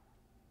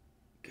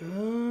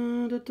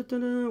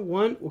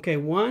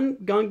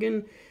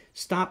Gungan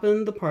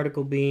stopping the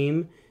particle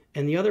beam,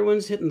 and the other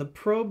one's hitting the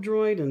probe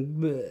droid,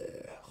 and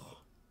bleh.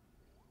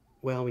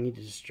 Well, we need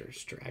to just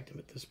distract him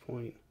at this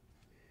point.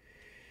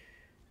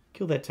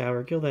 Kill that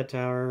tower, kill that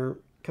tower.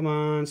 Come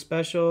on,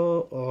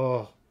 special.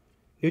 Oh,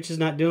 Nooch is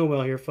not doing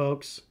well here,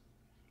 folks.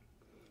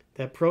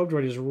 That probe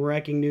droid is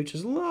wrecking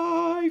Nooch's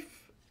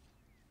life.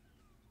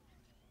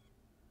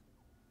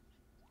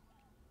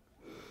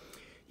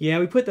 Yeah,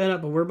 we put that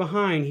up, but we're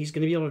behind. He's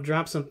going to be able to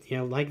drop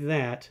something like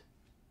that.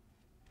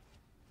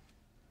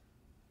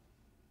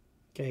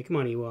 Okay, come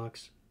on,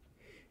 Ewoks.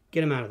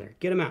 Get him out of there.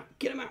 Get him out.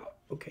 Get him out.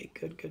 Okay,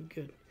 good, good,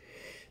 good.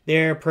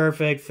 There,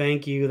 perfect.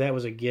 Thank you. That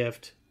was a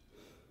gift.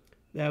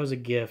 That was a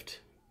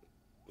gift.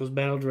 Those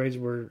battle droids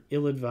were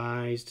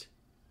ill-advised.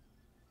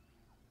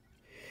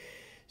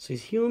 So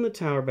he's healing the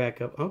tower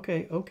back up.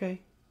 Okay, okay.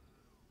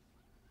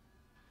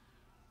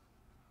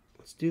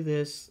 Let's do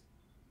this.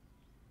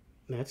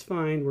 That's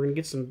fine. We're going to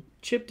get some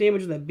chip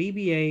damage with that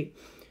BB-8.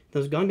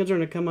 Those Gungans are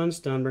going to come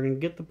unstunned. We're going to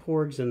get the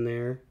Porgs in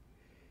there.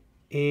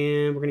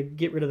 And we're going to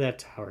get rid of that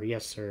tower.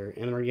 Yes, sir.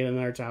 And then we're going to get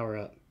another tower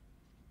up.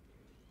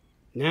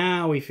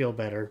 Now we feel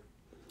better.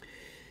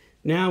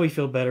 Now we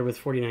feel better with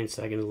 49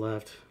 seconds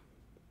left.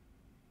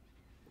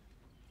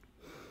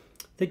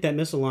 I think that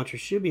missile launcher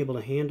should be able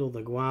to handle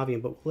the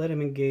Guavian, but we'll let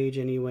him engage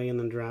anyway and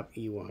then drop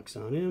Ewoks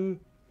on him.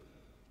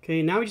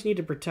 Okay, now we just need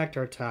to protect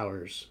our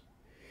towers.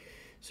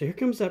 So here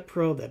comes that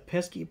probe, that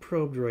pesky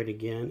probe droid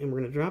again, and we're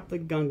going to drop the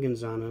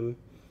Gungans on him.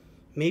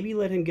 Maybe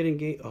let him get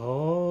engaged.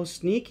 Oh,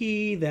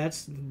 sneaky.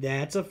 That's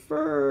a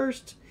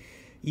first.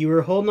 You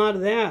were holding on to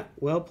that.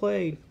 Well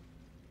played.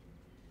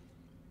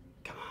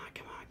 Come on,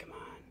 come on, come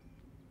on.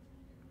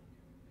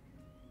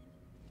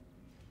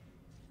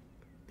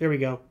 There we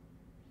go.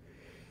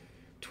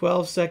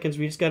 12 seconds.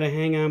 We just got to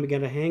hang on. We got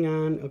to hang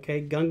on.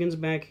 Okay, Gungan's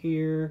back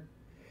here.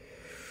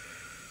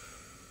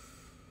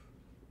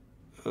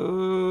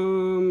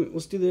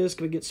 Let's do this.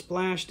 Can we get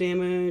splash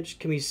damage?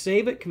 Can we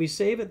save it? Can we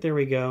save it? There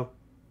we go.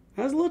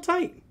 That was a little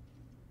tight.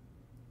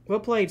 Well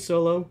played,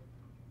 Solo.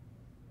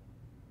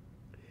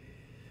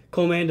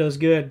 Comando's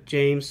good,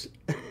 James.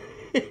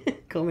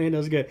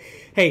 Comando's good.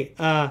 Hey,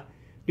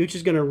 Nooch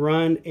is going to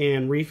run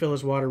and refill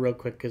his water real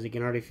quick because he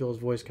can already feel his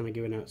voice kind of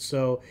giving out.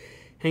 So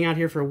hang out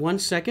here for 1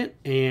 second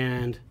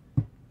and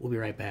we'll be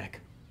right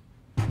back.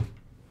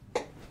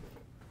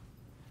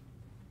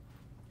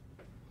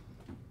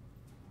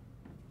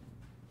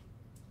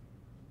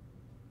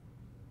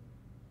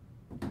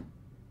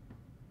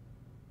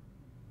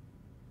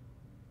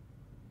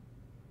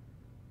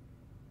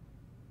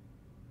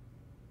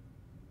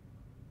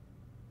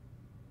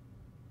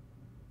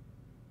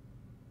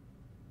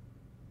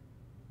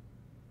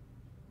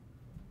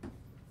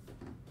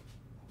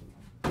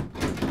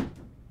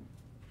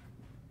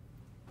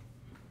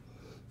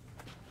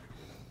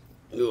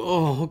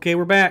 Oh, okay,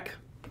 we're back.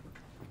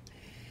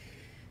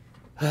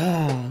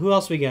 Who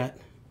else we got?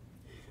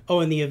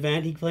 Oh, in the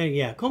event he played.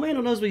 Yeah,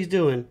 Commando knows what he's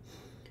doing,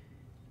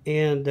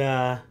 and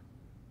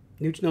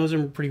Nooch knows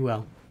him pretty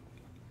well.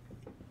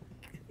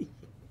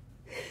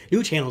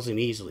 Nooch handles him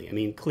easily. I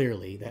mean,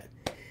 clearly that.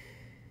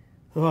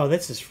 Oh,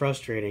 this is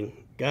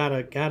frustrating.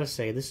 Gotta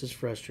say, this is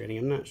frustrating.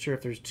 I'm not sure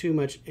if there's too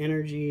much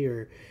energy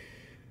or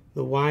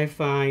the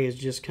Wi-Fi is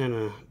just kind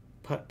of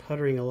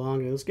puttering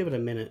along. Let's give it a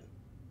minute.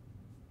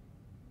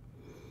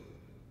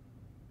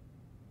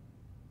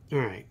 All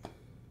right.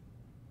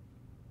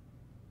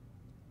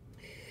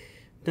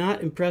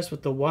 Not impressed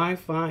with the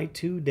Wi-Fi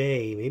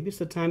today. Maybe it's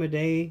the time of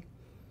day.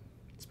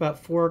 It's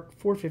about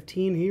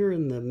 4:15 here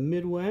in the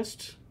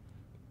Midwest.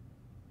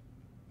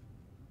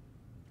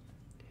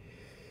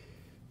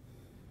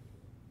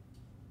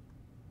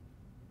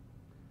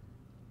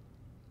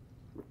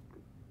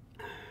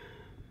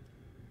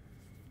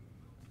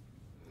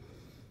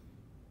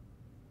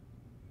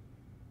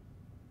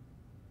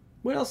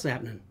 What else is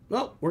happening?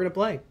 Well, we're going to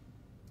play.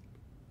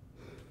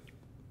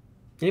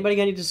 Anybody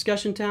got any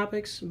discussion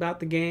topics about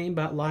the game,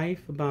 about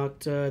life, about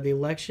the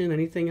election,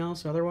 anything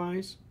else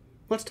otherwise?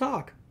 Let's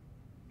talk.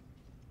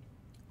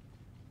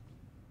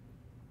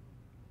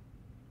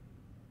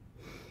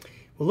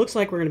 Well, looks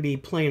like we're going to be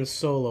playing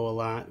solo a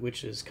lot,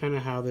 which is kind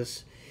of how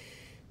this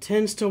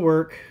tends to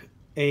work.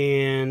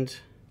 And,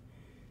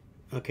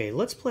 okay,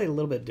 let's play it a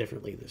little bit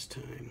differently this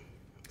time.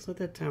 Let's let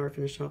that tower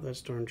finish off that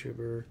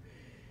stormtrooper.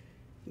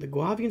 The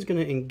Guavian's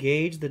going to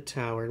engage the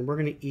tower, and we're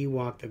going to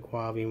Ewok the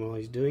Guavian while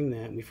he's doing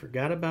that. We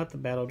forgot about the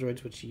battle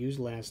droids, which he used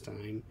last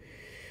time.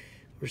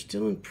 We're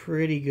still in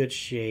pretty good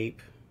shape.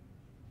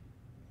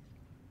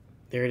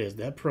 There it is,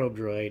 that probe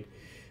droid.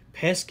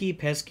 Pesky,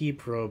 pesky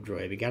probe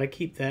droid. We got to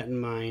keep that in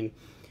mind.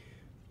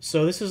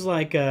 So this is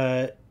like,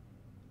 don't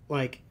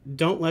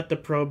let the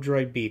probe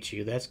droid beat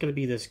you. That's going to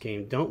be this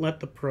game. Don't let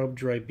the probe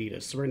droid beat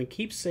us. So we're going to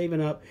keep saving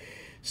up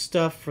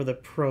stuff for the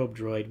probe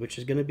droid, which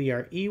is going to be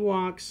our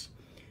Ewoks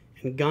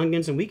and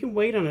Gungans, and we can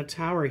wait on a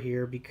tower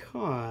here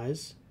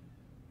because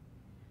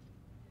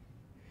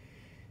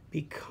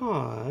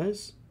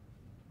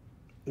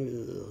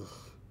ugh.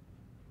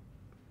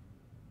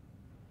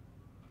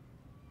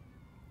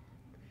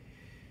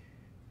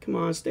 Come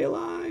on, stay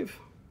alive.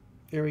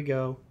 There we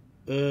go.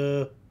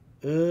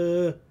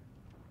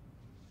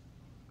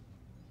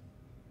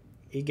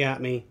 He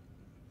got me.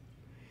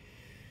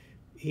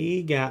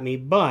 He got me,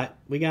 but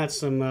we got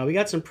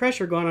some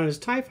pressure going on his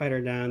TIE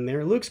fighter down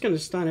there. Luke's going to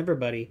stun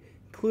everybody,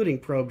 including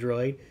probe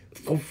droid.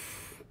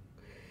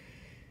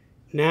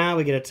 Now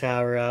we get a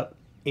tower up,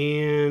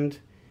 and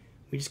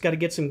we just got to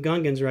get some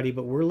Gungans ready,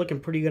 but we're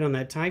looking pretty good on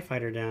that TIE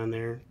fighter down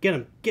there. Get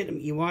him,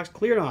 Ewoks,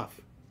 cleared off.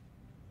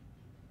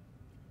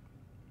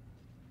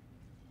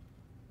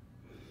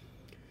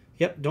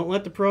 Yep, don't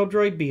let the probe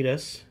droid beat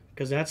us,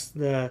 because that's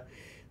the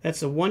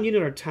one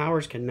unit our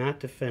towers cannot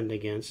defend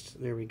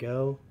against. There we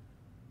go.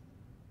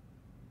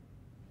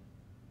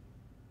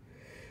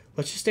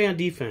 Let's just stay on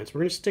defense.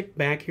 We're going to stick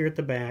back here at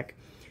the back.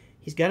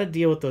 He's got to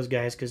deal with those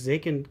guys because they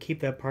can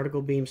keep that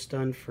particle beam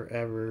stunned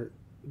forever.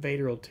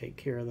 Vader will take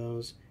care of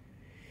those.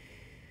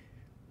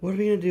 What are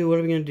we going to do? What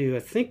are we going to do? I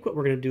think what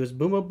we're going to do is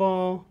Booma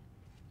Ball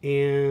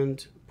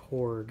and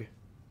Porg.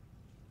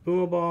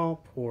 Booma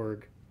Ball,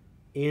 Porg,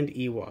 and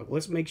Ewok.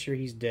 Let's make sure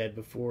he's dead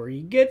before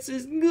he gets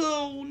his...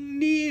 Oh,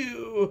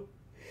 no!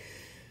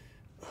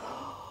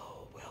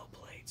 Oh,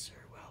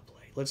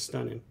 let's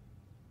stun him.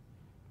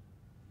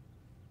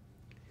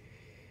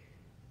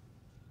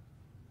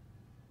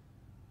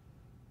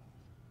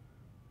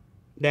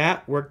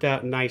 That worked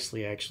out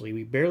nicely, actually.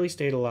 We barely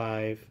stayed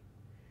alive.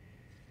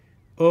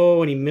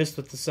 Oh, and he missed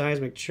with the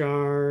seismic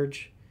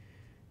charge.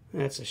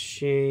 That's a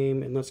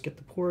shame. And let's get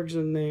the Porgs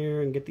in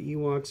there and get the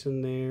Ewoks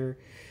in there.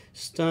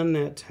 Stun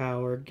that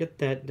tower. Get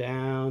that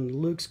down.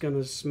 Luke's going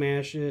to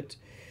smash it.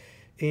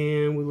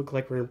 And we look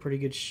like we're in pretty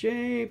good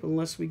shape.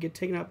 Unless we get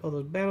taken out by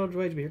those battle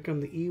droids. But here come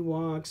the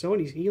Ewoks. Oh,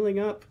 and he's healing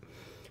up.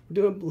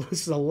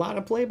 This is a lot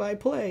of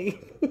play-by-play.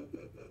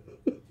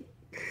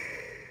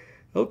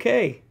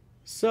 Okay.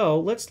 So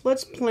let's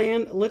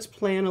plan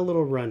a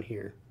little run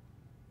here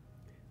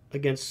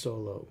against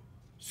Solo.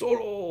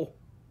 Solo.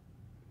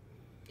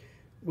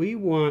 We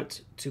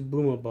want to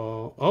boom a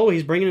ball. Oh,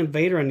 he's bringing in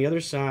Vader on the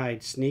other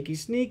side. Sneaky,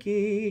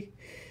 sneaky.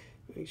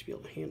 We should be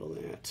able to handle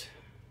that.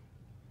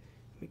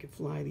 We can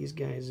fly these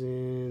guys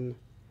in.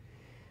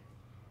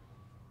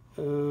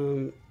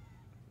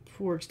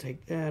 Forks,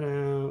 take that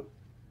out.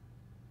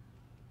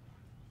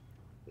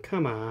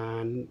 Come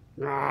on.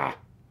 Ah.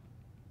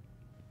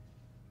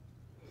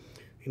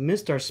 We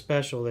missed our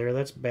special there.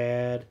 That's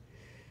bad.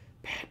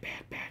 Bad,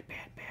 bad, bad,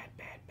 bad, bad,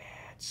 bad,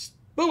 bad.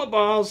 Boom it,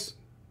 balls.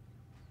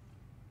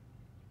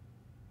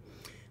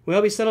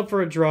 Well, we settled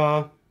for a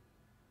draw.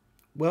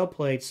 Well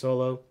played,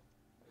 Solo.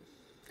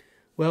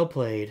 Well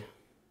played.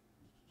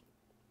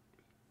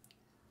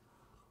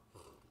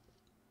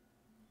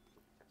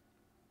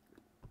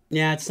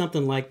 Yeah, it's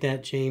something like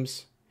that,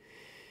 James.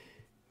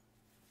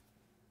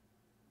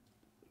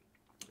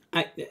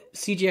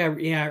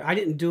 CGI, yeah, I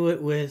didn't do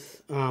it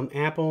with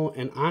Apple,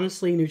 and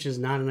honestly, Nooch is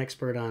not an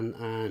expert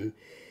on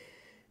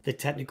the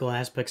technical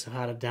aspects of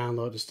how to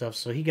download and stuff,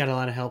 so he got a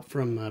lot of help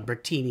from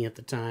Bertini at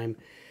the time.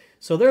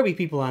 So there'll be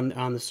people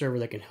on the server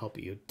that can help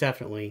you,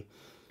 definitely,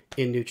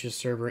 in Nooch's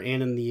server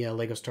and in the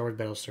Lego Star Wars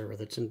Battle server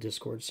that's in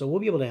Discord. So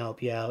we'll be able to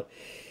help you out.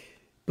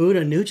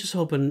 Buddha, Nooch is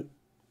hoping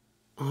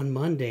on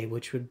Monday,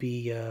 which would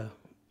be,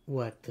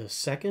 what, the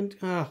 2nd?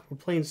 Ah, we're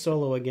playing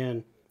Solo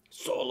again.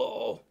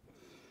 Solo!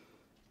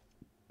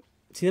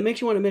 See, that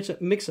makes you want to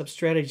mix up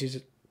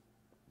strategies,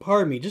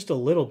 pardon me, just a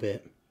little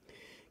bit.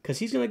 Because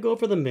he's going to go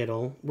for the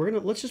middle.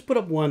 Let's just put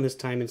up 1 this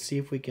time and see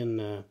if we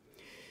can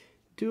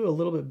do a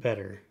little bit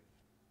better.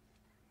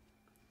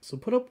 So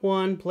put up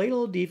 1, play a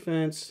little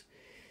defense,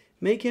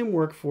 make him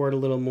work for it a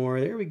little more.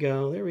 There we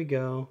go, there we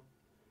go.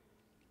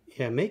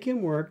 Yeah, make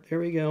him work. There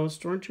we go,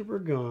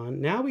 Stormtrooper gone.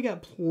 Now we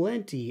got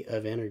plenty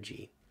of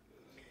energy.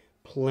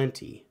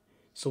 Plenty.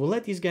 So we'll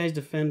let these guys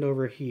defend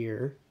over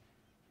here.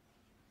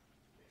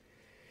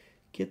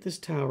 Get this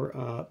tower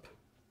up.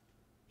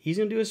 He's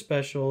going to do his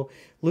special.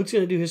 Luke's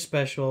going to do his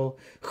special.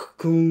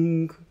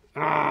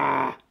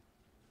 Ah!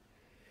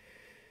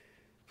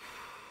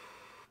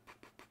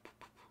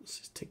 Let's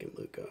just taking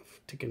Luke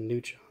off. Taking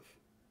Nooch off.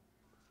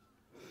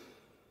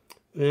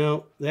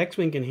 Well, the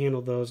X-Wing can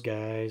handle those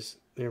guys.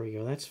 There we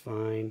go. That's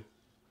fine.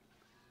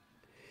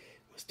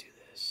 Let's do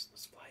this.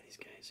 Let's fly these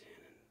guys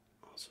in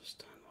and also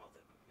stun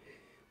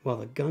while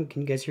the gun.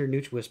 Can you guys hear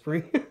Nooch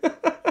whispering?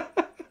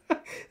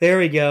 There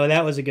we go.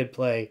 That was a good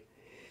play.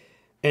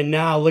 And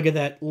now look at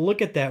that.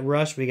 Look at that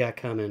rush we got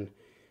coming.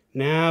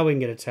 Now we can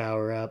get a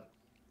tower up.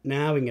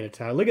 Now we can get a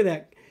tower. Look at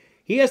that.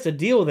 He has to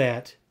deal with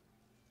that.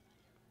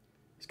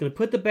 He's going to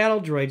put the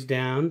battle droids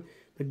down.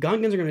 The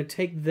Gungans are going to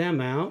take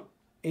them out.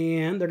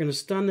 And they're going to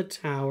stun the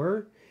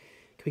tower.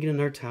 Can we get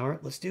another tower?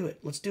 Let's do it.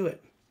 Let's do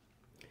it.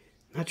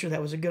 Not sure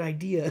that was a good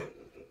idea.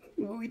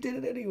 Well, we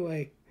did it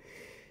anyway.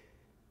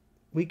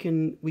 We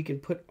can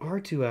put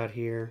R2 out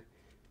here.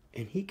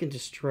 And he can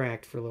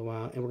distract for a little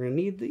while. And we're going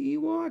to need the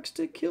Ewoks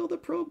to kill the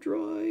probe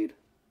droid.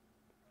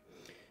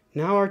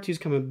 Now R2's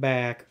coming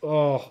back.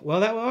 Oh,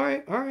 well, all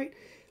right, all right.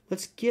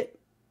 Let's get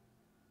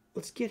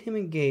him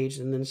engaged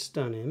and then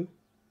stun him.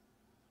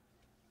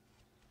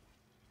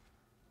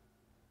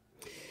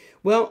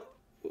 Well,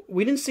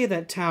 we didn't save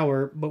that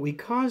tower, but we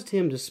caused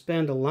him to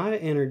spend a lot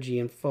of energy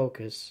and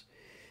focus.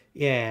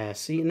 Yeah,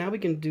 see, now we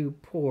can do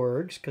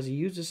Porgs because he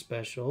used a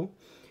special.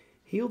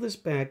 Heal this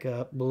back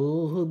up.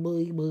 Boo,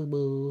 boo, boo,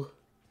 boo.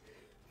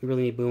 We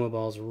really need Boomer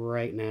Balls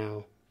right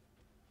now.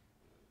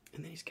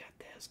 And then he's got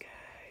those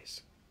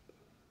guys.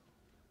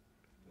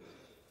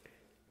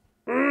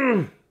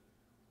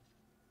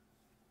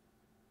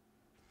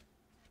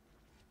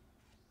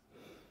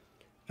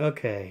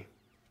 Okay.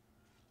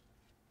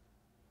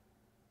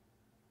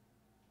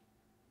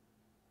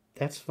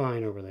 That's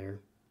fine over there.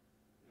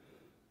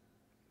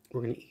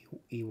 We're going to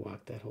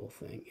Ewok that whole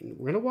thing. And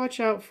we're going to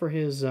watch out for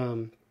his...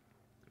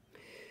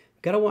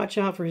 Got to watch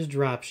out for his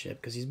dropship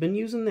because he's been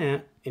using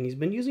that and he's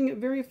been using it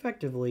very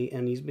effectively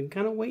and he's been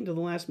kind of waiting to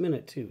the last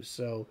minute too.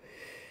 So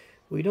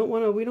we don't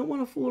want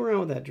to fool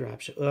around with that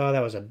dropship. Oh,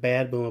 that was a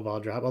bad Boomer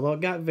Ball drop. Although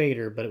it got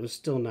Vader, but it was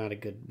still not a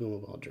good Boomer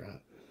Ball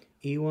drop.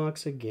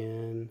 Ewoks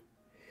again.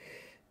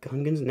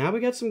 Gungans. Now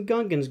we got some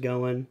Gungans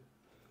going.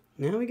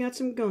 Now we got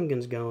some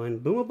Gungans going.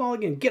 Boomer Ball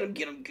again. Get him,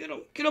 get him, get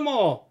him, get them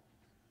all.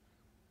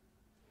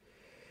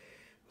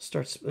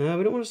 We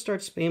don't want to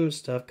start spamming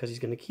stuff because he's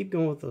going to keep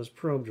going with those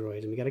probe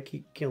droids, and we got to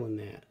keep killing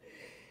that.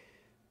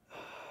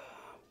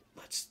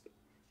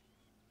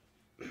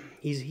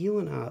 He's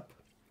healing up.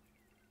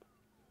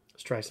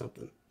 Let's try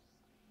something.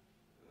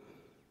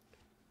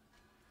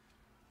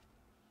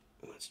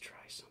 Let's try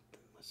something.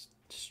 Let's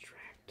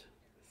distract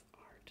with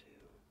R2.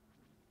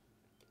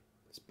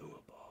 Let's boom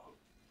a ball.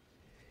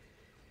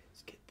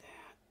 Let's get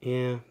that.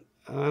 Yeah,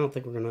 I don't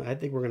think we're gonna. I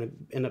think we're gonna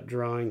end up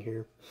drawing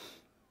here.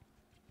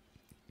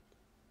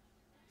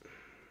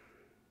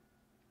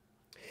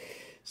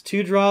 It's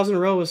 2 draws in a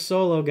row with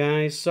Solo,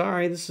 guys.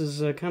 Sorry, this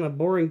is kind of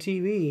boring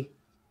TV.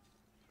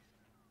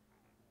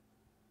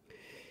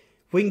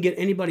 If we can get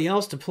anybody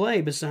else to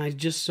play besides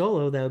just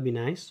Solo, that would be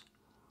nice.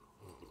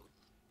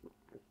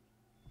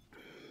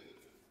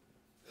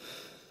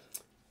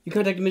 You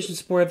contact mission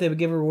support if they would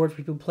give a reward for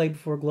people who played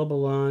before global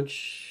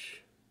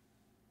launch.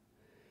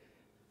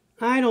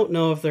 I don't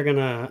know if they're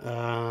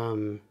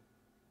gonna.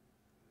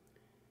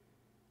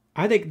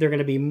 I think they're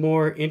gonna be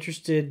more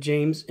interested,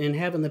 James, in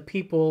having the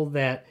people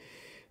that,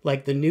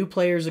 like the new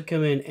players that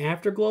come in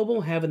after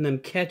global, having them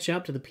catch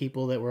up to the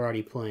people that were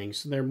already playing.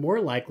 So they're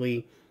more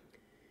likely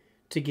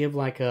to give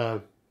like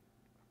a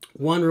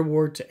one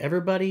reward to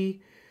everybody,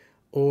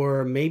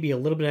 or maybe a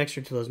little bit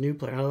extra to those new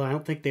players. Although I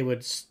don't think they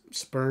would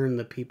spurn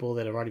the people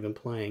that have already been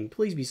playing.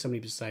 Please be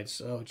somebody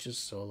besides. Oh, it's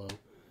just Solo.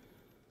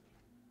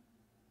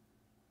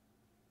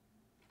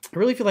 I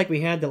really feel like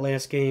we had that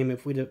last game.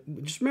 If we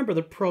just remember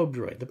the probe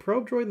droid, and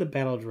the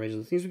battle droids are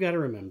the things we got to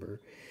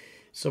remember.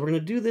 So we're going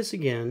to do this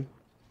again.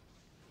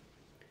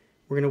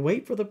 We're going to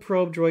wait for the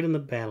probe droid and the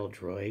battle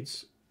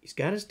droids. He's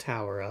got his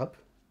tower up.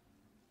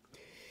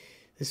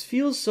 This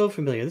feels so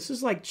familiar. This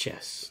is like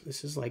chess.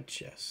 This is like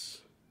chess.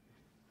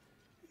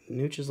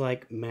 NOOCH is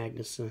like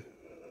Magnuson.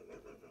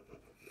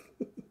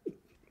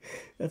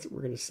 That's what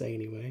we're going to say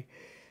anyway.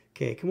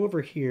 Okay, come over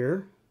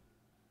here.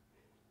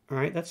 All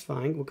right, that's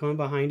fine. We'll come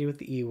behind you with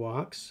the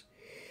Ewoks.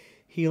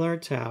 Heal our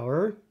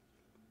tower.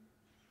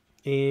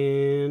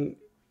 And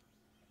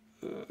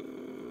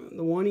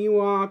the one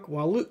Ewok.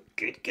 While Luke,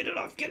 get it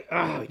off. Get it.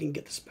 Oh, we didn't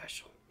get the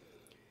special.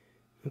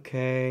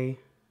 Okay.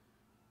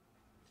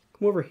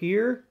 Come over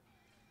here.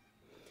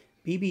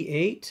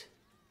 BB-8.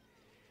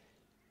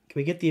 Can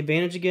we get the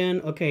advantage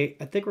again? Okay,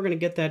 I think we're going to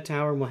get that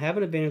tower, and we'll have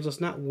an advantage.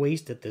 Let's not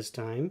waste it this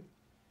time.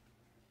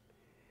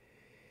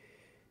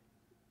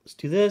 Let's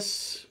do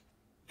this.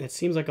 It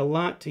seems like a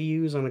lot to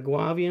use on a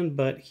Guavian,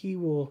 but he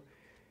will...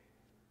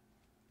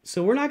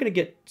 So we're not going to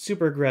get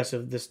super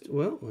aggressive.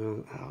 Well,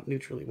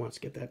 NOOCH really wants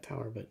to get that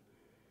tower, but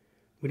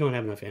we don't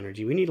have enough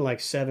energy. We need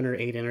like 7 or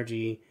 8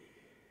 energy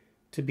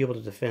to be able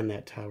to defend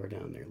that tower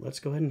down there. Let's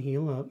go ahead and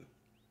heal up.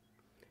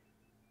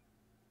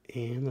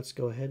 And let's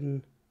go ahead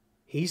and...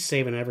 He's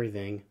saving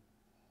everything.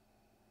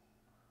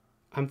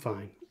 I'm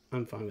fine.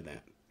 I'm fine with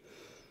that.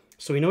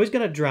 So we know he's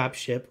got a drop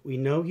ship. We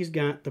know he's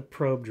got the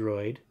probe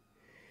droid.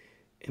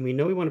 And we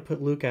know we want to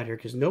put Luke out here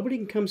because nobody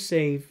can come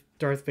save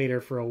Darth Vader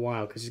for a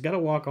while because he's got to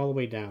walk all the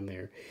way down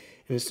there.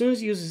 And as soon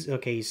as he uses...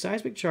 Okay, he's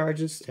seismic charge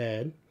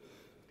instead.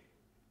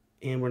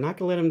 And we're not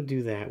going to let him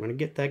do that. We're going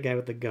to get that guy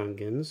with the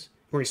Gungans.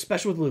 We're going to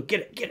special with Luke.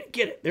 Get it, get it,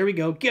 get it. There we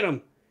go. Get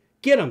him.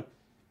 Get him.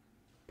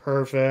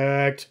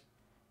 Perfect.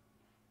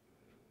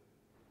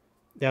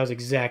 That was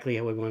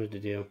exactly what we wanted to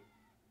do.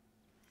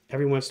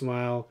 Every once in a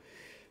while,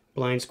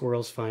 blind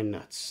squirrels find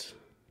nuts.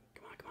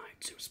 Come on, come on.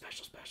 Super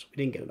special, special.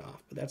 We didn't get it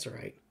off, but that's all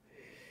right.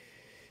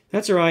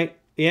 That's all right.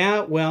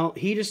 Yeah, well,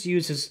 he just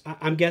used his...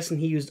 I'm guessing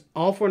he used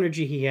all 4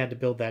 energy he had to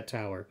build that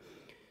tower.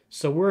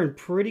 So we're in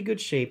pretty good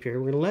shape here.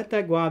 We're going to let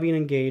that Guavian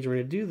engage. We're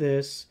going to do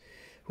this.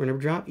 We're going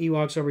to drop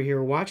Ewoks over here.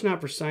 We're watching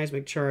out for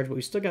seismic charge, but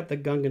we still got the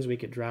Gungans we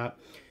could drop.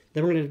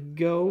 Then we're going to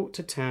go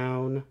to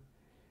town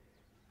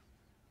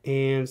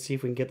and see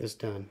if we can get this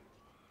done.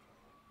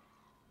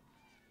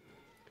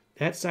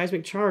 That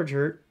seismic charge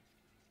hurt.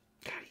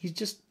 God, he's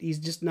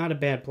just not a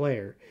bad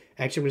player.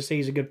 Actually, I'm going to say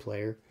he's a good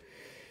player.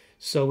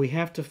 So we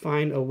have to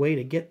find a way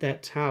to get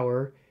that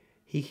tower.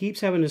 He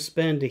keeps having to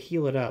spend to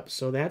heal it up,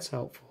 so that's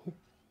helpful.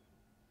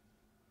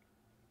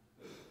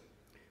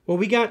 Well,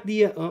 we got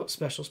the...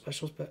 special.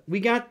 We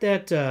got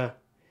that...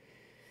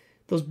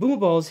 those boomer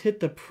balls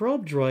hit the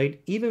probe droid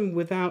even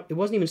without... It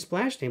wasn't even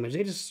splash damage.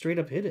 They just straight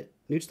up hit it.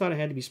 NOOCH thought it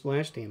had to be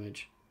splash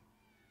damage.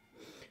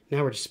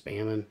 Now we're just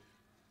spamming.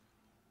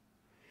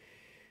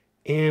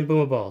 And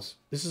boomer balls.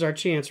 This is our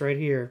chance right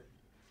here.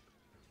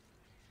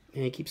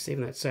 And he keeps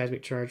saving that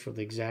seismic charge for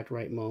the exact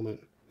right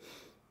moment.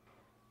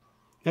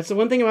 That's the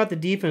one thing about the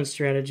defense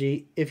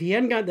strategy. If he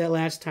hadn't got that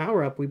last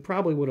tower up, we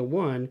probably would have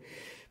won.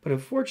 But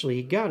unfortunately,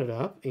 he got it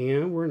up,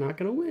 and we're not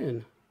going to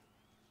win.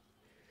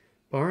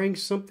 Barring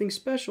something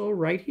special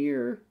right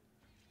here.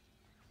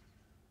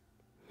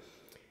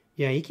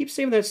 Yeah, he keeps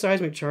saving that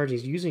seismic charge.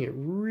 He's using it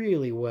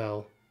really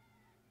well.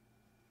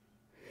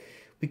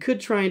 We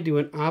could try and do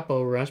an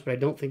Oppo rush, but I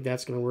don't think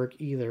that's going to work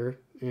either.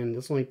 And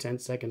there's only 10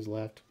 seconds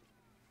left.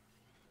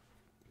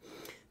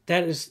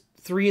 That is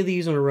 3 of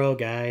these in a row,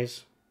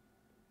 guys.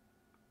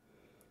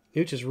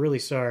 NOOCH is really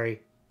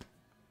sorry.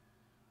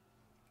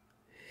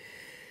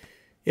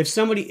 If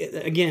somebody,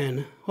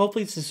 again,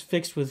 hopefully this is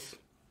fixed with...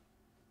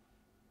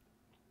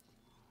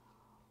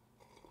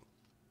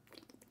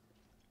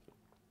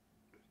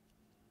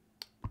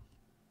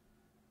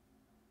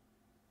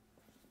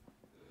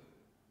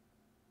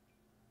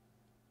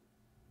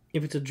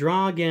 If it's a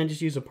draw, again,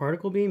 just use a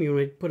particle beam. You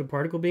want to put a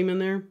particle beam in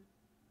there?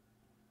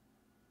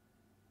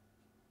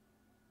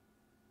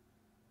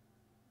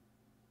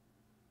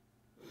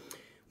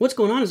 What's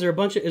going on? Is there a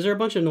bunch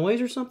of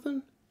noise or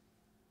something?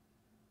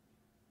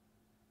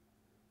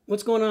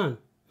 What's going on?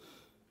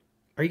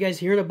 Are you guys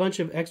hearing a bunch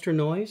of extra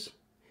noise?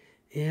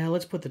 Yeah,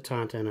 let's put the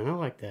taunt in. I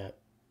like that.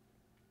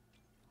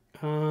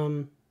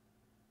 Let's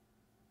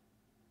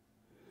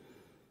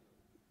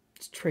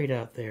trade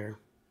out there.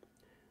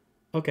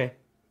 Okay,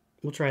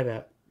 we'll try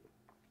that.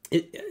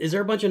 Is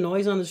there a bunch of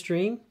noise on the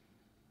stream?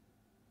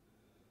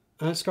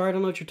 Scar, I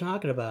don't know what you're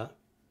talking about.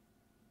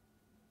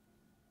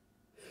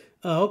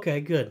 Oh, okay,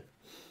 good.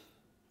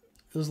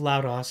 Those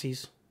loud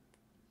Aussies.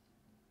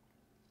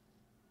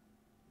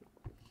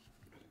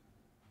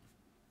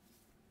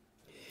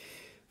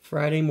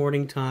 Friday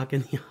morning talk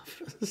in the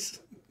office.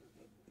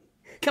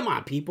 Come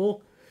on,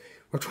 people.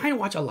 We're trying to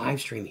watch a live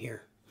stream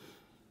here.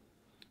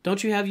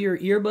 Don't you have your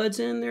earbuds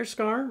in there,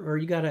 Scar? Or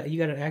you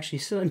gotta actually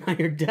sit on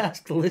your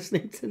desk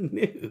listening to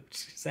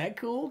NOOCH. Is that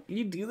cool? Can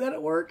you do that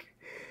at work?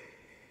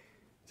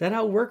 Is that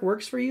how work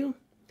works for you?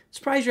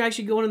 Surprised you're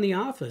actually going in the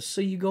office.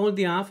 So you go into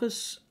the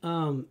office.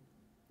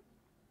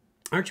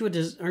 Aren't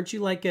you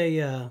like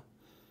a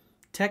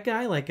tech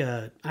guy, like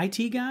a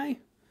IT guy,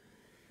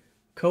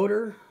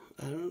 coder?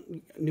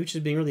 NOOCH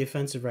is being really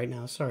offensive right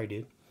now. Sorry,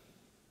 dude.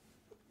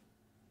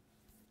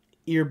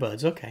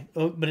 Earbuds, okay.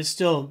 Oh, but it's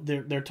still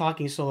they're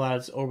talking so loud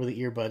it's over the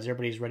earbuds.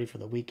 Everybody's ready for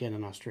the weekend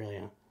in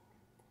Australia.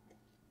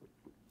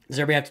 Does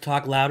everybody have to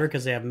talk louder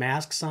because they have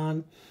masks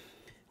on?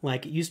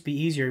 Like, it used to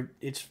be easier.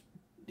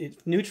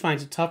 NOOCH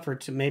finds it tougher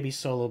to maybe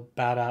solo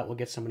bout out. We'll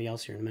get somebody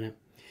else here in a minute.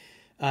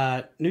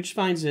 NOOCH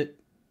finds it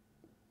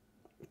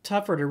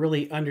tougher to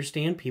really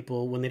understand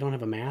people when they don't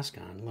have a mask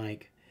on.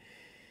 Like,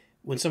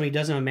 when somebody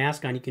doesn't have a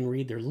mask on, you can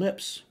read their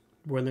lips.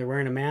 When they're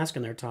wearing a mask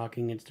and they're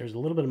talking, there's a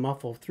little bit of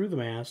muffle through the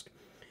mask,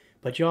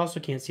 but you also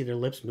can't see their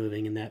lips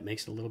moving, and that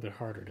makes it a little bit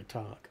harder to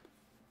talk.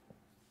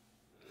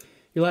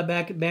 You're allowed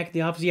back at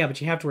the office? Yeah, but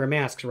you have to wear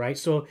masks, right?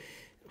 So,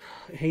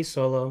 hey,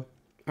 Solo.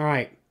 All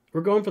right,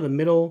 we're going for the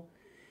middle.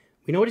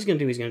 We know what he's going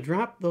to do. He's going to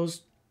drop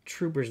those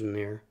troopers in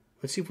there.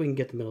 Let's see if we can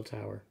get the middle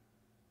tower.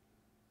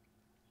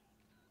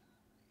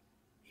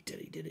 He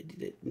did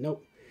it.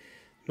 Nope.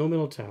 No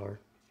middle tower.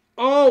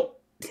 Oh!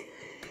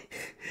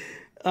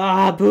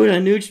 Buddha,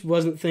 NOOCH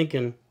wasn't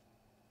thinking.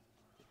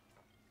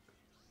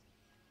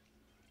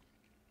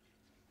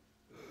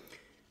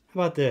 How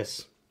about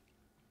this?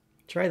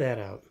 Try that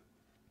out.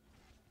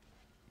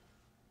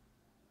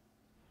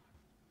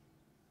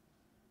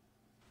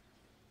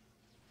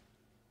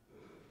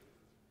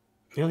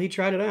 Well, he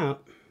tried it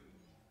out.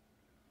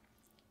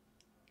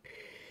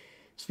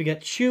 So we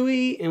got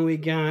Chewie and we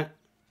got...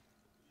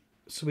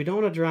 So we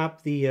don't want to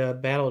drop the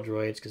battle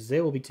droids because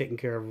they will be taken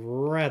care of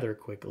rather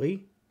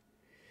quickly.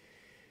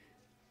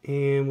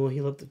 And we'll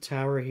heal up the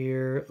tower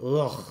here.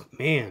 Ugh,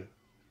 man.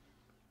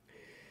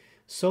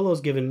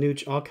 Solo's giving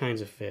NOOCH all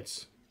kinds of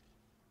fits.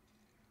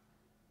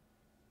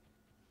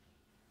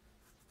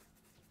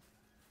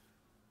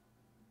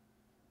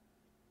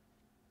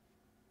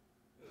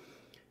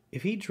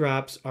 If he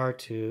drops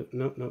R2...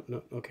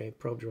 No. Okay,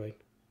 probe droid.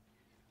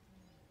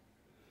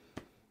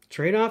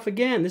 Trade off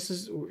again. This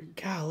is...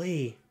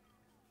 Golly.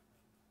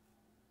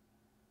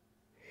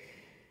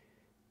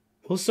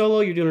 Well, Solo,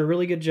 you're doing a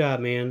really good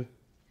job, man.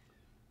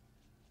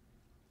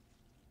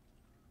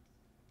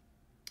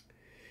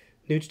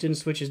 NOOCH didn't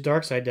switch his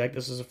dark side deck.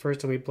 This is the first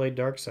time we played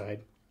dark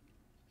side.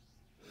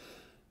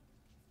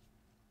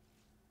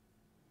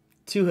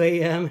 2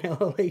 a.m.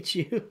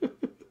 LLHU.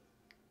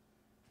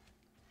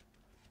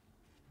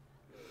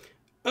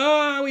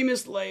 Oh, we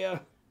missed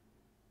Leia.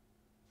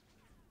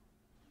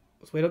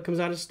 Let's wait till it comes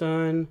out of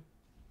stun.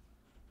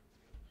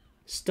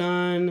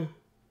 Stun.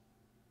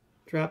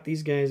 Drop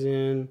these guys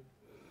in.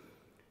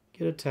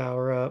 Get a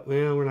tower up.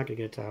 Well, we're not going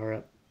to get a tower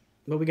up.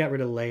 But we got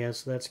rid of Leia,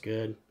 so that's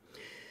good.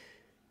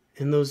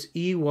 And those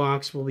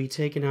Ewoks will be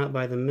taken out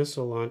by the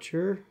missile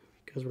launcher.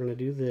 Because we're going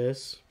to do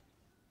this.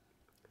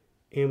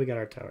 And we got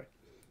our tower.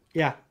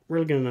 Yeah, we're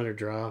going to get another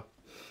draw.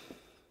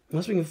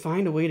 Unless we can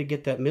find a way to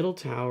get that middle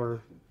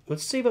tower.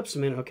 Let's save up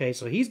some minutes. Okay,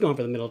 so he's going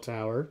for the middle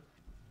tower.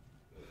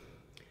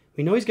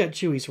 We know he's got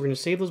Chewie, so we're going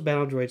to save those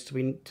battle droids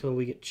till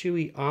we get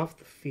Chewie off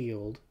the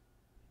field.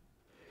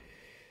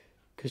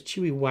 Because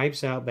Chewie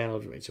wipes out battle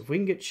droids. So if we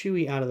can get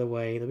Chewie out of the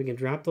way, then we can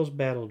drop those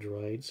battle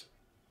droids.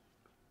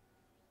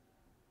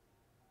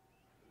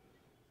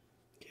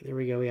 Okay, there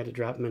we go. We had to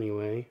drop them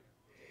anyway.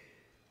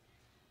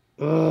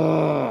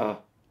 Ugh!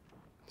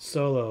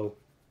 Solo.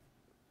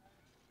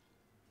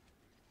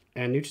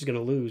 And NOOCH is going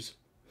to lose.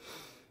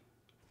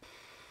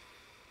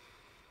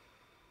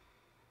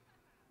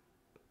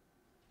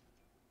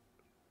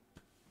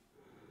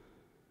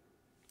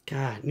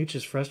 God, NOOCH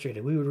is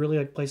frustrated. We would really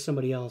like to play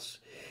somebody else.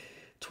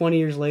 20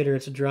 years later,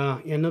 it's a draw.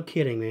 Yeah, no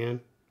kidding,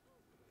 man.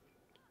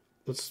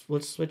 Let's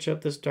switch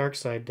up this dark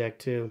side deck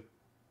too.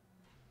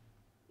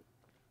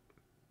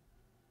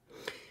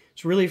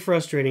 It's really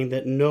frustrating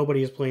that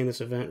nobody is playing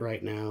this event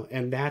right now,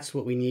 and that's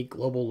what we need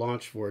global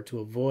launch for, to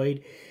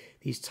avoid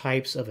these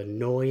types of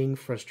annoying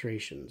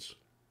frustrations.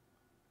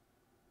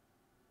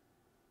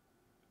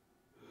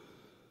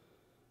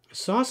 I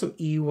saw some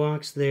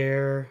Ewoks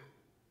there.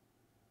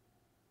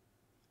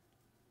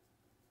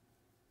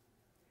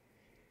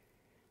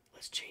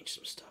 Let's change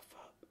some stuff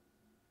up.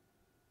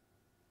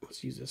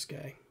 Let's use this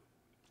guy.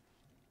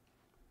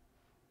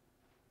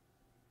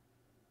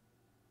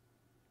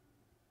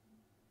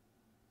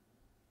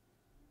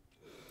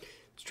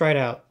 Let's try it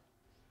out.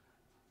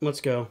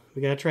 Let's go.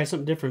 We gotta try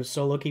something different.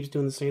 Solo keeps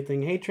doing the same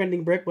thing. Hey,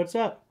 Trending Brick, what's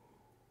up?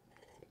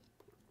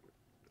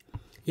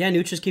 Yeah,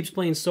 NOOCH just keeps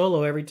playing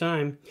solo every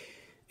time.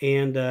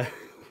 And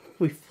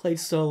we've played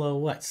solo,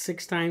 what,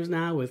 6 times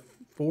now with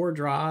 4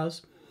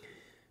 draws.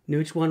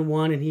 NOOCH won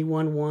 1 and he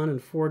won 1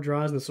 and 4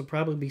 draws. And this will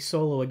probably be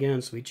solo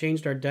again. So we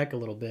changed our deck a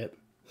little bit.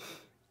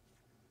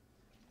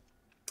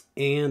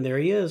 And there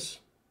he is.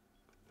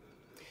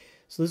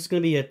 So this is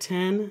going to be a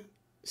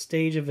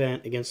 10-stage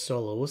event against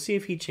solo. We'll see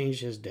if he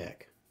changed his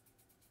deck.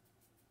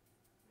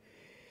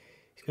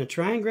 He's going to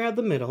try and grab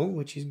the middle,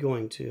 which he's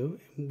going to.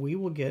 And we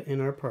will get in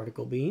our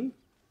particle beam.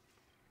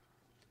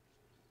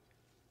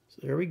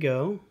 So there we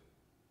go.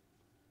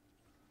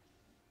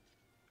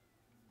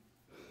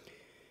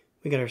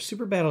 We got our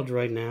Super Battle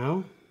Droid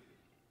now.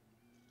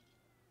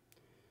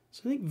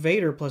 So I think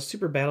Vader plus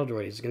Super Battle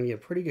Droid is going to be a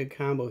pretty good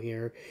combo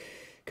here,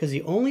 because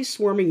the only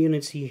swarming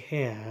units he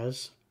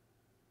has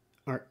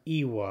are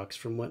Ewoks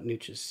from what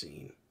NOOCH has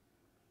seen.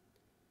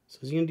 So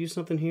is he going to do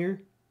something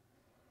here?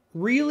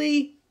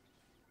 Really?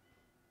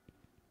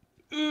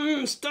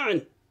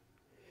 Stun!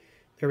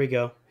 There we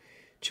go.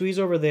 Chewie's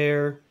over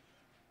there.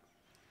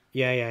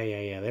 Yeah.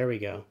 There we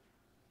go.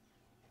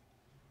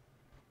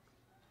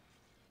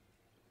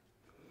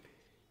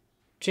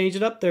 Change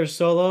it up there,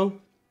 Solo.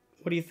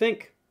 What do you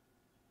think?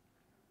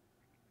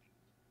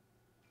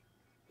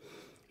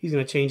 He's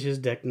going to change his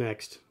deck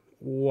next.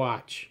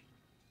 Watch.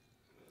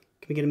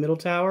 Can we get a middle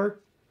tower?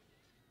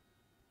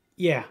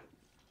 Yeah.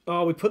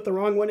 Oh, we put the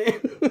wrong one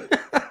in.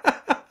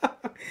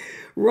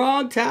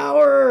 Wrong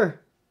tower.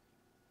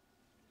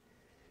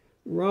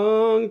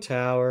 Wrong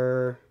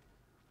tower.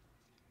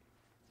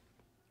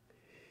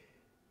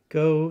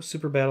 Go,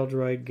 Super Battle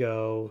Droid,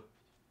 go.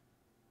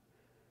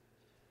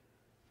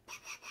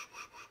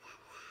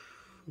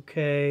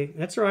 Okay,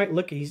 that's all right.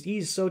 Look,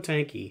 he's so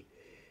tanky.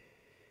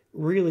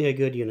 Really a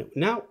good unit.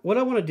 Now, what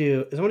I want to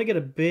do is I want to get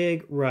a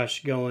big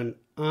rush going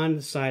on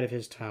the side of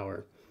his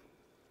tower.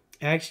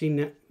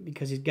 Actually,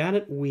 because he's got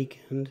it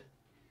weakened.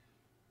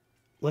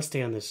 Let's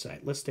stay on this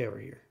side. Let's stay over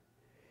here.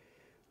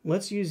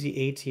 Let's use the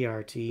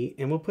ATRT,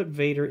 and we'll put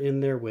Vader in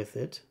there with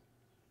it.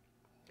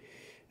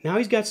 Now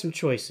he's got some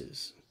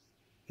choices.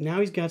 And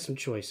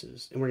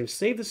we're going to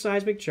save the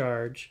seismic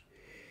charge.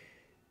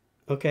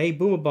 Okay,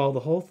 boom a ball, the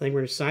whole thing.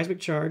 We're going to seismic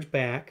charge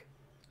back.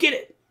 Get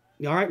it!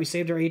 All right, we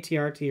saved our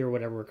ATRT or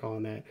whatever we're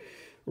calling that.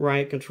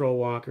 Riot Control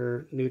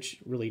Walker. NOOCH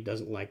really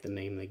doesn't like the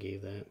name they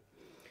gave that.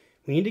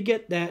 We need to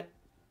get that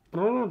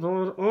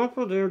off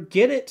of there.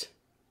 Get it!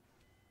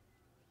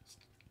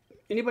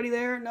 Anybody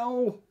there?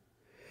 No.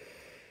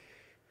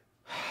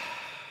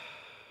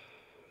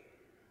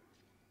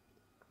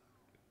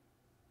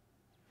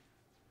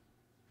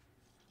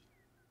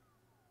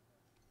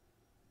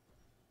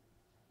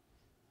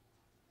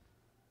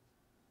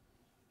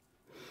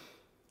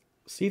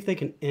 See if they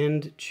can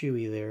end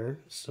Chewie there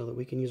so that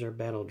we can use our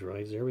battle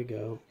droids. There we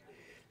go.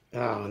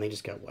 Oh, and they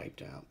just got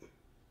wiped out.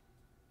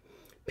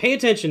 Pay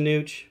attention,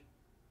 NOOCH.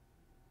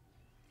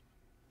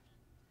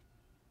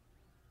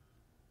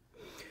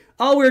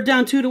 Oh, we're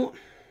down 2-1.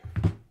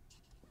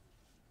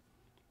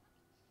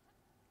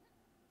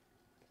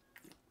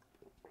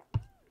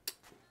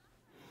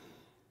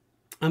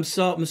 I'm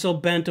so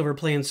bent over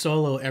playing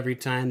solo every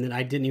time that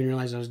I didn't even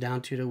realize I was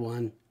down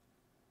 2-1.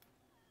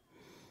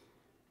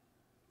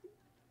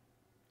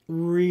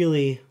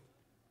 Really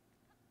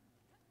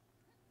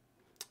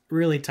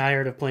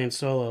tired of playing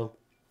solo.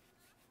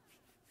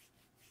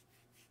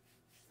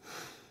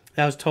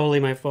 That was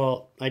totally my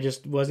fault. I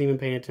just wasn't even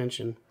paying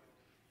attention.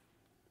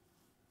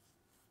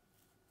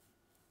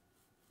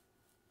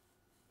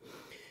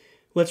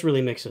 Let's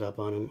really mix it up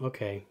on him.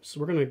 Okay, so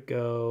we're going to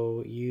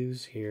go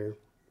use here.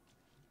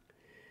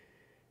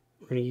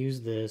 We're going to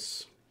use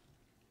this.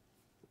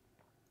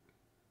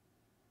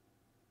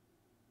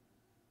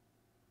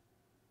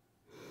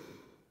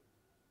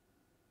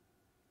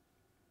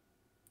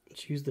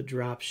 Let's use the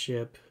drop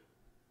ship.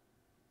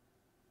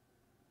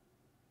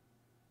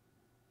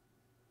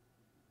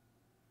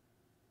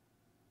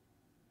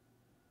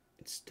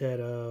 Instead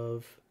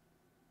of...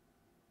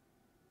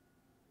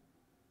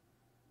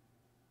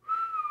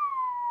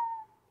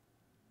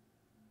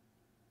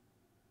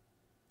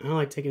 I don't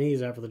like taking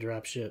these out for the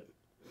drop ship.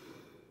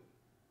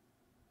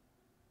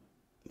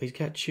 But he's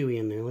got Chewie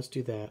in there. Let's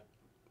do that.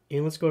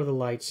 And let's go to the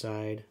light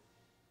side.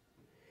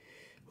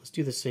 Let's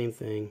do the same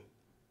thing.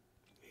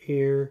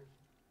 here,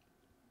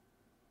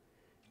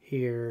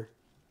 here.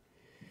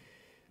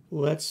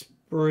 Let's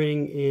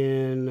bring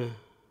in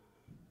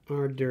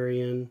our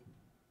durian.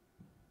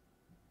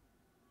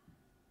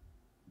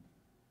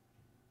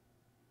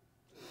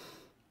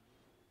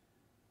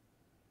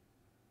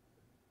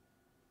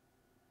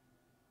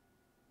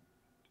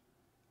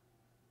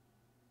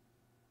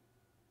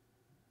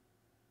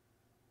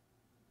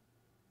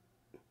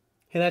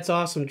 Hey, that's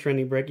awesome,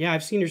 Trendy Brick. Yeah,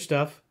 I've seen your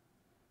stuff.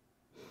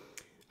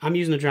 I'm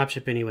using the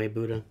dropship anyway,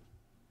 Buddha.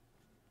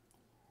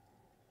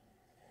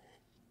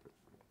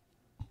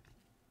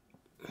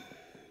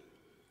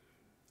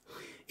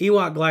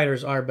 Ewok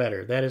gliders are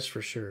better, that is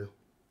for sure.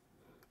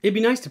 It'd be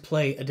nice to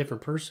play a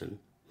different person.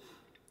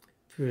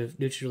 If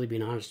Nooch is really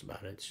being honest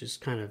about it. It's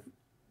just kind of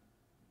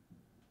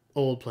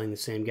old playing the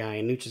same guy,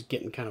 and Nooch is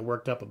getting kind of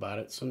worked up about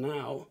it. So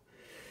now,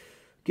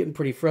 getting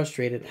pretty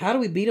frustrated. How do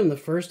we beat him the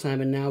first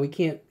time, and now we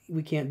can't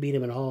beat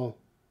him at all?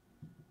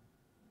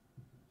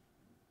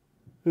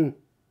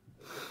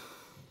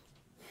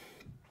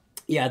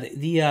 Yeah,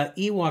 the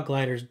Ewok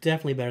glider is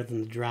definitely better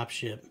than the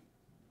dropship.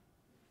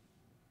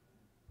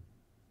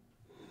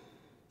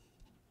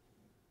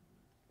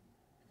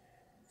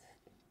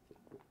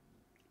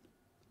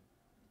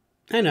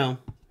 I know.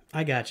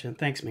 I gotcha.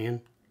 Thanks,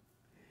 man.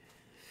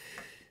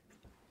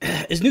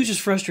 Is Nooch's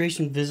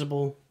frustration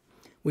visible?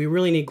 We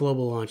really need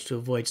global launch to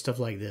avoid stuff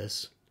like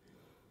this.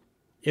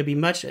 It'd be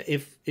much...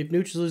 If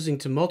Nooch is losing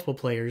to multiple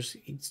players,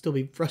 he'd still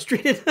be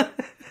frustrated.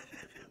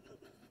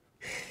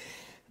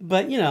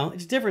 But, you know,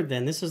 it's different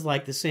then. This is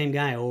like the same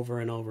guy over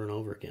and over and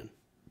over again.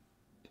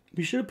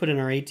 We should have put in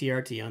our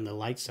ATRT on the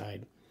light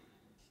side.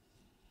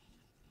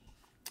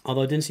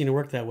 Although it didn't seem to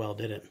work that well,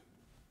 did it?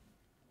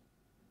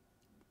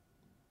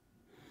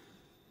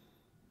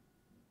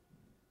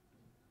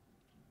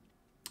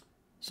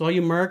 So all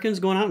you Americans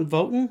going out and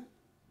voting?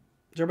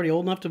 Is everybody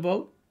old enough to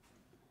vote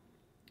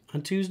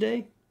on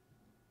Tuesday?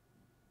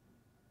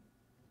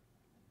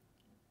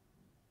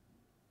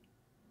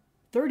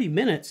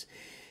 $30.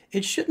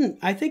 It shouldn't.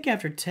 I think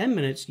after 10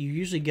 minutes, you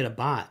usually get a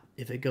bot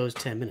if it goes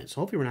 10 minutes.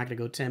 Hopefully we're not going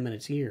to go 10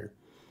 minutes here.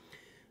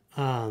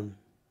 Yeah,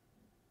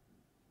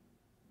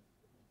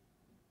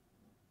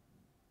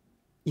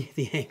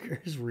 the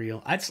anger is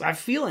real. I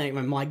feel it.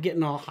 I'm like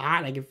getting all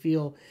hot. I can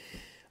feel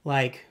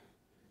like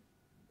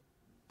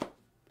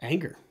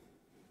anger.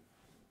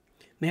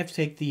 May have to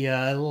take the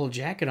little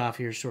jacket off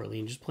here shortly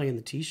and just play in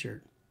the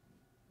t-shirt.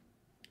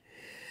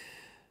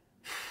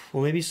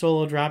 Well, maybe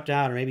Solo dropped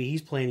out, or maybe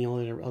he's playing the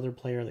only other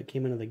player that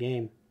came into the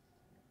game.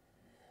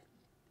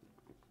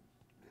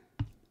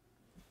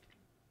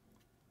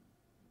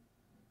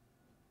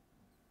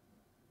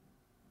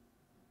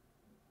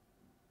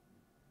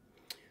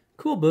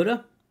 Cool,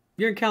 Buddha.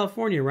 You're in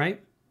California,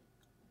 right?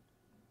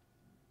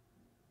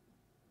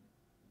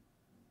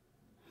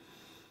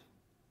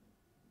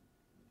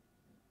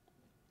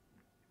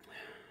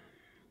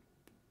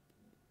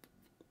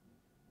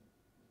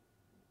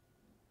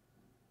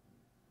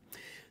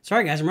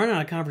 Sorry, guys, I'm running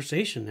out of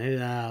conversation.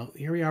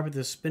 Here we are with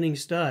this spinning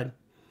stud.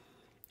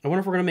 I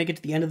wonder if we're going to make it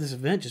to the end of this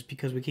event just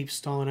because we keep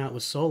stalling out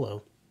with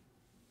Solo.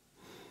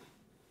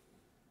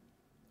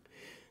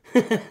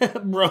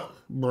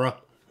 Bro.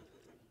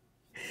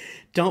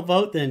 Don't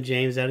vote then,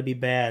 James. That'd be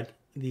bad.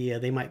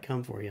 They might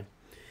come for you.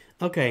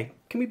 Okay,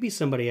 can we be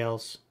somebody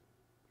else?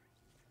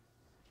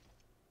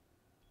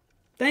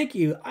 Thank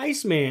you,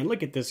 Iceman.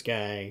 Look at this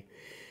guy.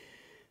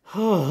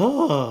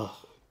 Oh.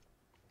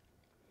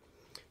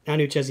 Now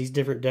Nooch has these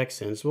different deck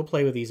sends. We'll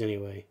play with these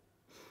anyway.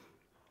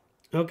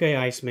 Okay,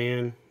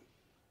 Iceman.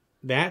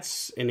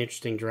 That's an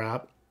interesting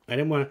drop. I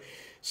didn't want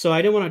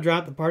to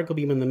drop the particle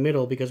beam in the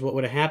middle because what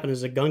would have happened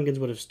is the Gungans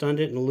would have stunned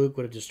it and Luke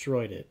would have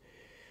destroyed it.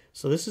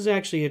 So this is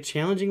actually a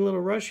challenging little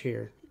rush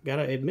here.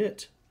 Gotta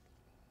admit.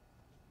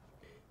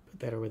 Put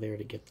that over there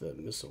to get the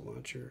missile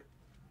launcher.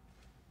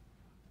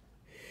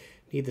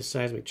 Need the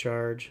seismic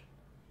charge.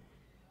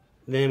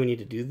 Then we need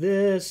to do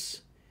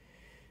this.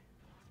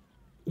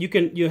 You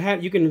can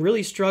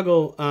really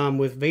struggle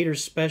with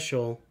Vader's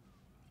special.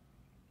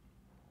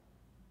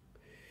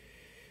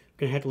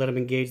 Gonna have to let him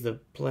engage the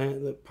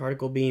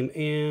particle beam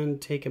and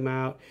take him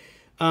out.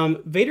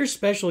 Vader's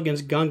special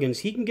against Gungans,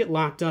 he can get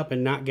locked up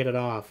and not get it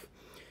off.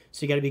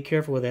 So you got to be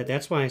careful with that.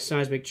 That's why I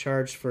seismic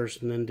charged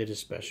first and then did his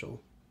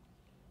special.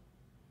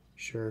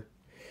 Sure.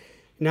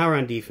 Now we're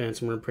on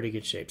defense and we're in pretty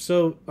good shape.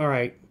 So, all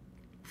right.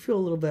 Feel a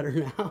little better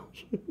now.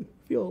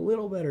 Feel a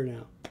little better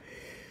now.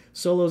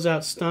 Solo's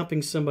out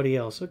stomping somebody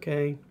else.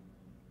 Okay.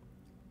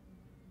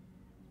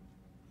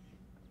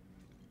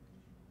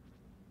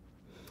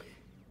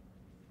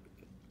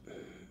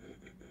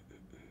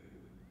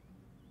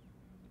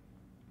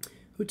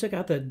 Who took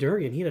out that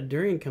Durian? He had a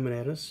Durian coming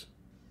at us.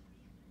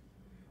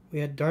 We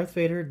had Darth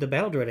Vader. The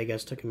battle droid, I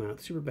guess, took him out.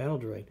 The super battle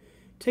droid.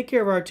 Take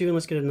care of R2 and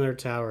let's get another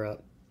tower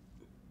up.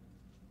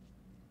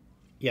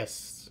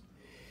 Yes.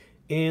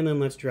 And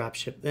then let's drop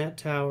ship that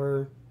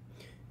tower.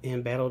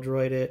 And battle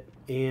droid it.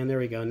 And there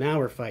we go. Now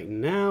we're fighting.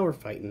 Now we're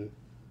fighting.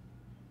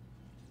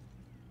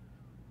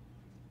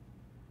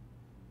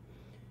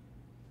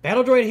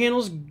 Battle droid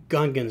handles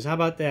Gungans. How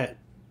about that?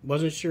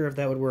 Wasn't sure if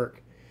that would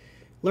work.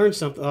 Learn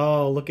something.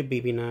 Oh, look at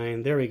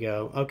BB9. There we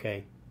go.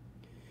 Okay.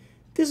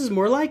 This is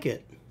more like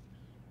it.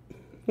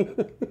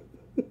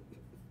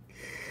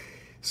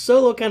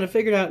 Solo kind of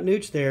figured out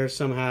Nooch there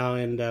somehow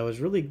and was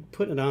really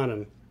putting it on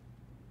him.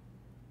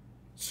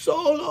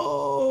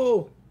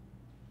 Solo!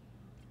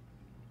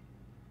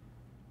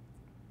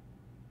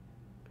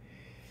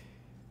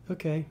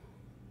 Okay.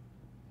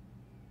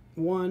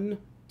 1,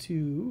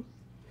 2.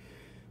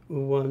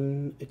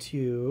 1,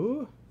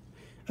 2.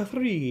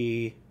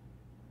 3.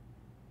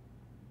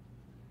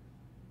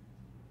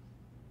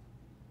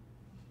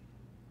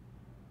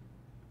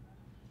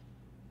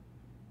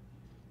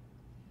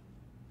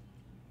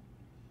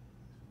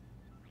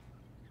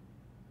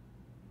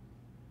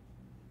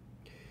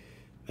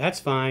 That's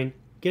fine.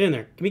 Get in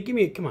there. Give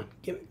me, come on.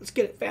 Let's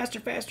get it faster,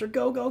 faster.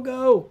 Go, go,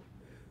 go.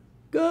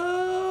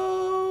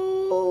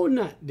 Go.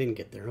 Didn't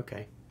get there.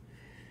 Okay.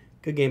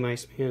 Good game,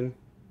 Iceman.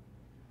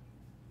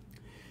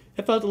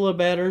 That felt a little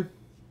better.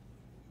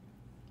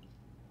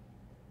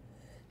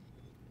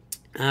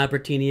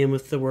 Bertinium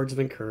with the words of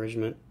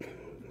encouragement.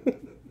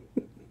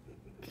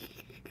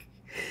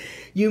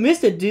 You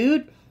missed it,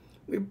 dude.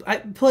 I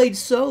played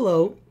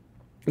solo.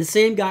 The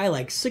same guy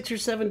like 6 or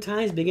 7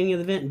 times beginning of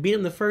the event and beat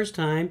him the first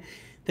time.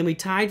 Then we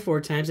tied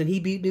 4 times and he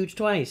beat Nooch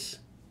twice.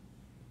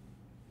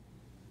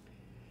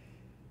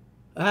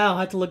 I'll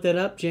have to look that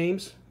up,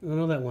 James. I don't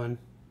know that one.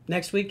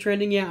 Next week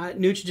trending, yeah.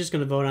 Nooch is just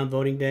going to vote on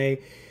voting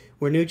day.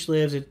 Where Nooch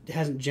lives, it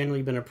hasn't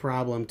generally been a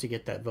problem to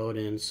get that vote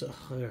in. So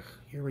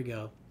here we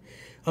go.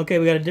 Okay,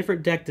 we got a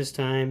different deck this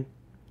time.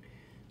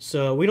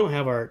 So we don't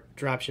have our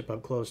dropship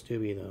up close, do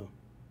we, though?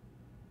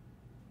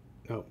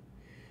 No.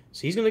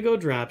 So he's going to go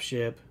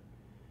dropship.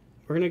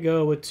 We're going to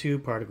go with 2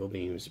 particle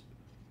beams.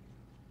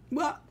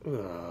 What?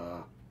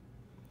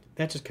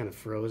 That just kind of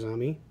froze on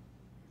me.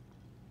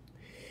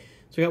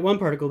 So we got 1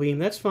 particle beam.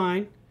 That's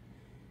fine.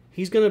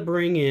 He's going to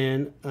bring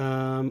in...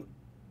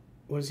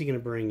 what is he going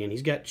to bring in?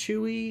 He's got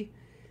Chewie.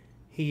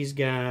 He's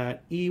got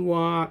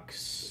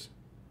Ewoks.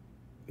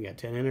 We got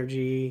 10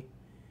 energy.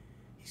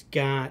 He's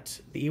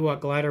got the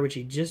Ewok glider, which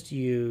he just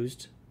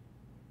used.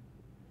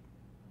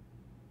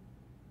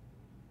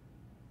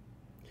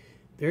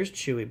 There's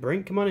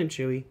Chewie. Come on in,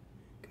 Chewie.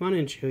 Come on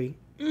in, Chewie.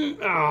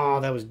 Oh,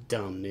 that was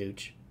dumb,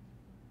 Nooch.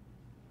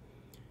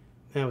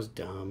 That was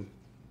dumb.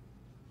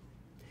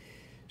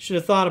 Should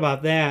have thought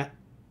about that.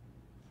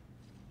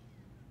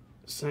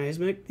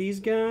 Seismic, these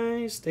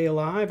guys, stay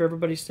alive.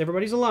 Everybody's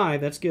alive.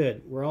 That's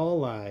good. We're all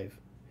alive.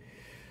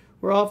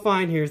 We're all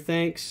fine here,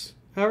 thanks.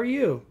 How are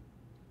you?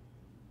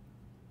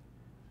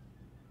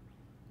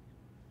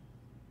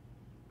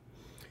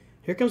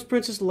 Here comes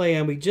Princess Leia,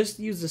 and we just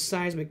used the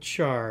seismic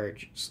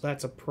charge, so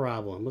that's a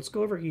problem. Let's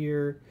go over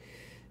here,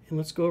 and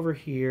let's go over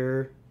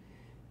here,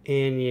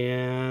 and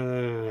yeah,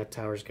 that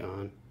tower's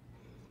gone.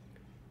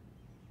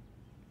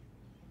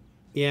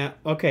 Yeah,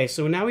 okay,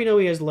 so now we know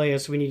he has Leia,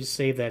 so we need to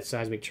save that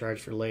seismic charge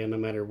for Leia no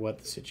matter what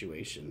the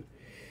situation.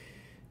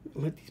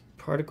 Let these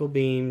particle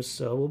beams,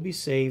 so we'll be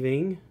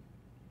saving.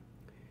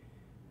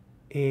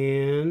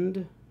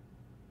 And...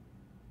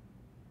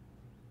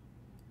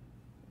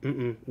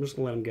 I'm just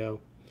going to let him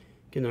go.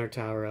 Get our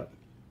tower up.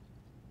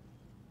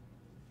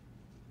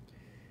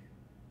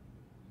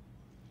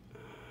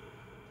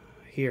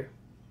 Here.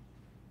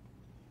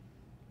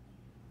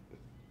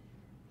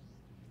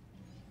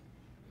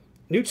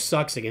 Nooch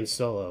sucks against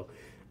Solo.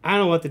 I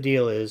don't know what the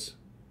deal is.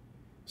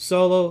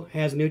 Solo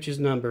has Nooch's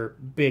number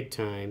big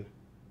time.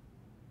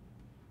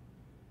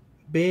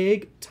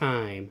 Big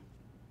time.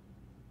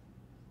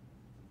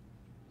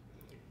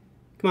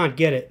 Come on,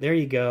 get it. There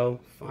you go.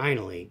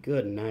 Finally.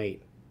 Good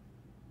night.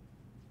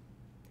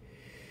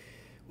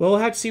 Well, we'll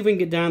have to see if we can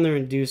get down there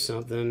and do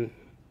something.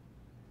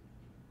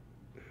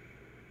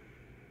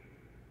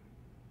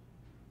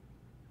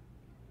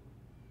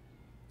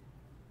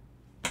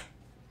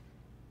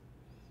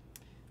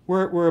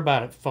 We're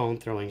about at phone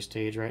throwing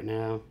stage right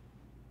now.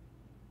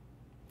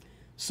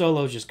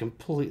 Solo's just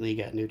completely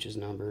got Nooch's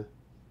number.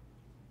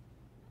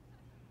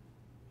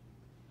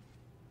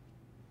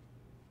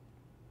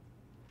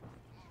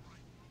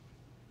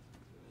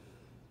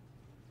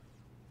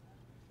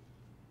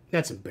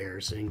 That's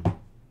embarrassing.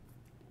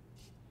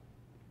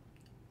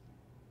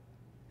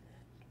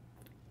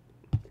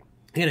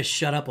 I gotta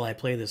shut up while I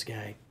play this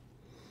guy.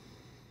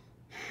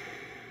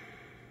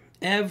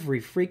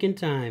 Every freaking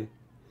time.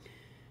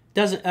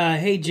 Doesn't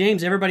hey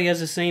James, everybody has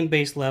the same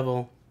base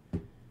level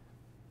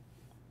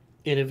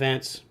in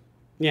events.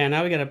 Yeah,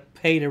 now we gotta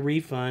pay to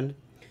refund.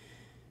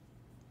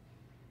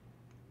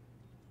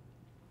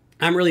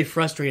 I'm really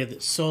frustrated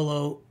that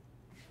Solo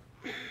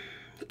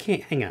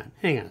can't. Hang on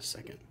a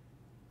second.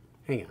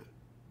 Hang on.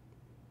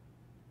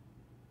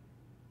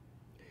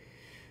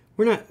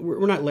 We're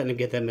not letting him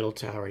get that middle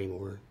tower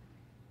anymore.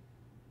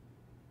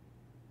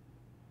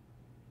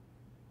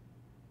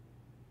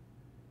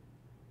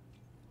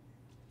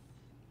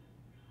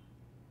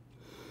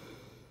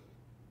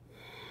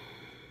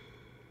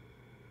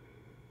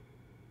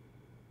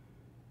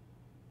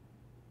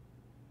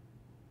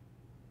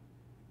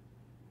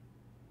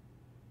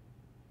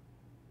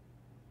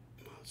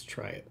 Let's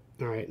try it.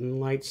 All right, and the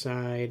light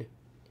side,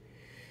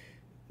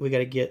 we got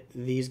to get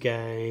these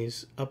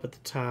guys up at the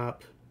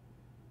top.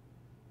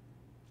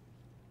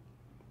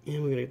 And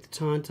we're going to get the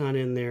Tauntaun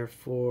in there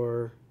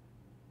for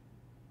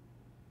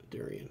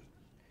Durian.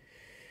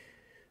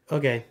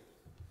 Okay.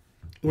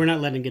 We're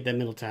not letting him get that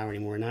middle tower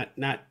anymore.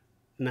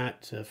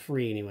 Not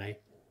free anyway.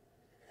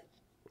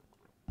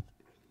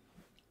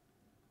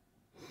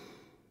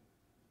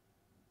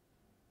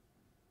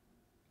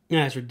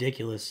 Yeah, that's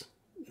ridiculous.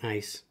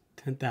 Nice.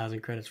 10,000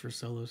 credits for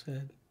Solo's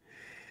head.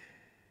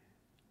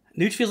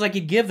 Nooch feels like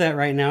he'd give that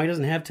right now. He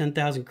doesn't have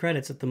 10,000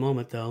 credits at the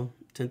moment, though.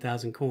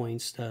 10,000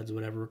 coins, studs,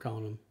 whatever we're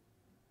calling them.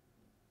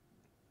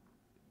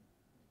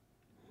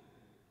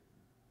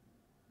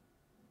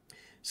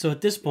 So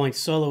at this point,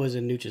 Solo is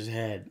in Nooch's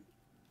head.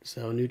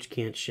 So Nooch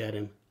can't shed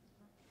him.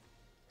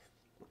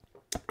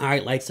 All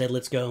right, light side,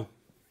 let's go.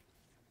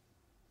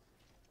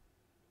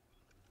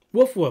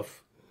 Woof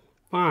woof.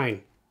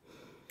 Fine.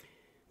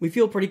 We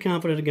feel pretty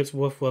confident against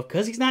Woof Woof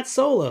because he's not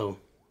Solo.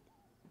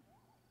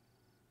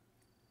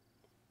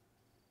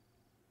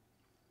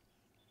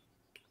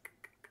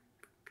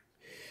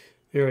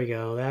 There we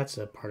go. That's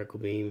a particle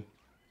beam.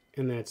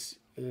 And that's...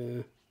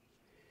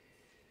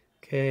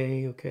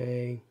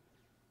 okay.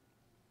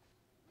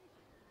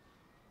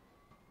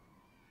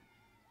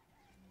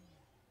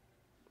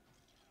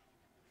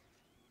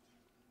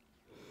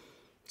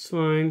 It's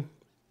fine.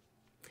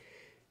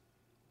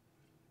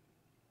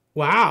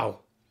 Wow.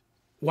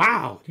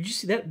 Wow. Did you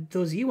see that?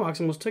 Those Ewoks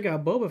almost took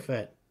out Boba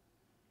Fett.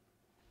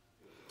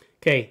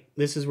 Okay,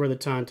 this is where the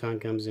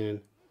Tauntaun comes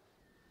in.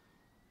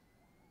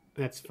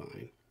 That's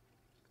fine.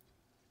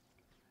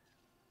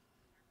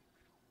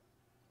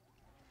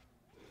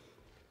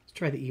 Let's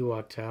try the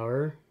Ewok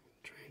Tower.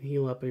 Try and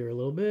heal up here a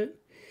little bit.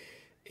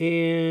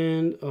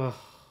 And...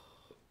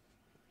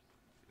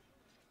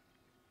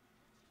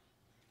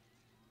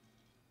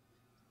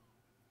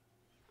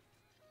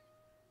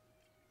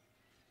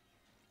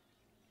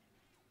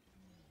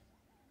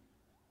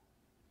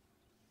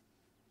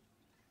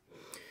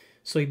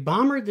 So he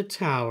bombered the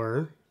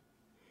tower.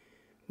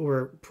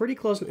 We're pretty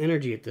close in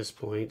energy at this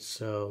point,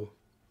 so...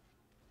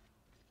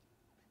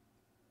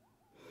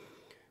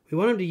 We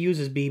want him to use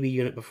his BB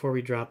unit before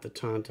we drop the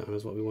Tauntaun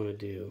is what we want to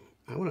do.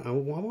 I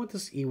want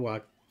this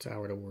Ewok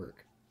tower to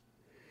work.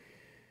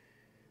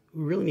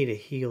 We really need a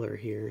healer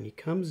here. And he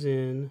comes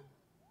in...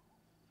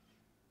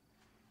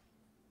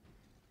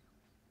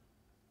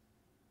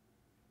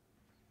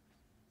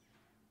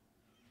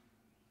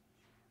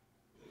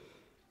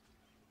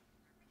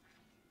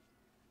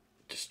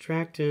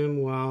 Distract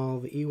him while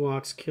the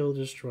Ewoks kill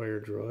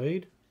Destroyer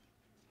Droid.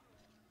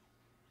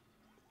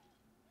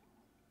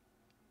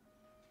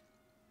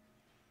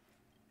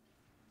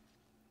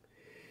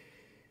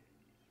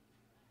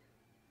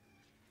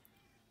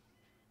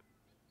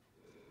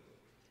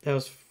 That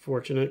was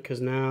fortunate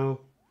because now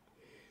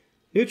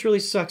Nooch really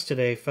sucks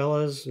today,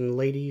 fellas and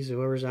ladies,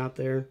 whoever's out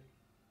there.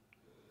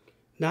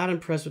 Not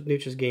impressed with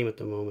Nooch's game at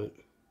the moment.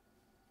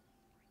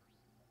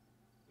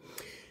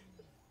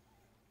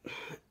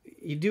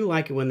 You do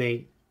like it when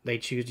they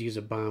choose to use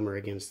a bomber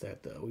against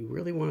that, though. We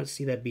really want to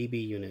see that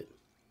BB unit.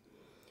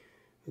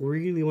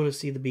 Really want to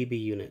see the BB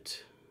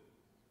unit.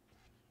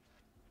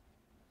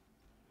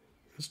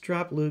 Let's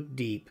drop Luke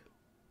deep.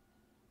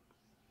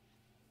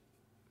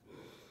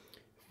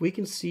 If we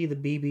can see the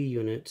BB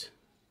unit,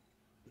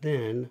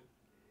 then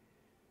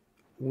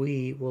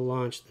we will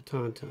launch the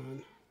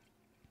Tauntaun.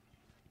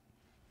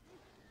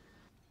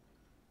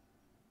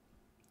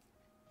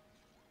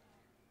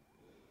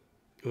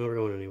 Well, we're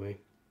going anyway.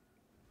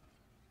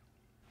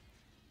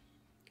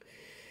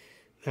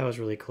 That was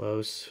really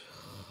close.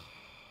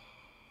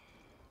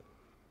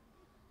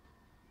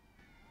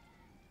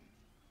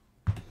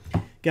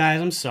 Guys,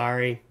 I'm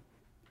sorry.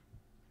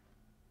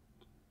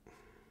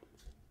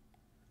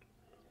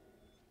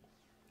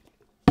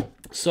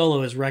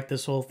 Solo has wrecked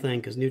this whole thing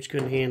because Nooch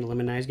couldn't handle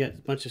him, and now he's got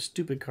a bunch of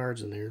stupid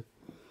cards in there.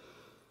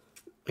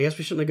 I guess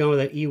we shouldn't have gone with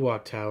that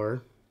Ewok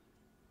tower.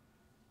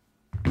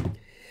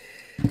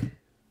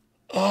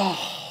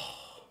 Oh.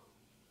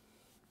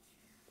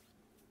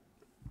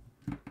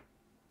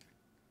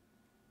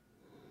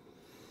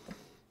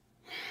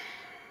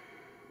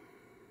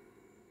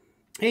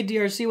 Hey,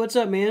 DRC, what's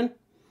up, man?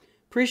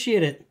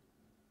 Appreciate it.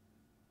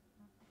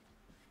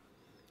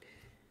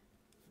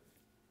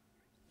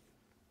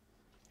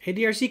 Hey,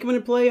 DRC, come in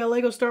and play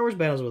Lego Star Wars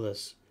Battles with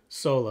us.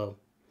 Solo.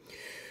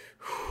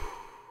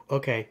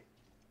 Okay.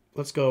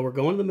 Let's go. We're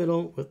going to the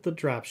middle with the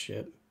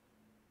dropship.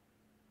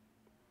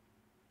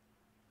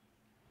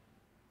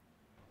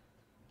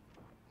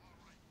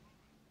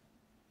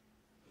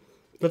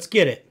 Let's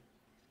get it.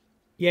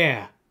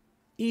 Yeah.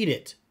 Eat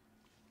it.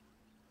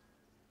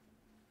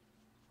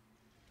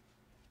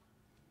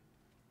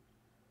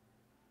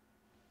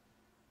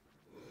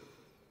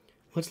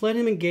 Let's let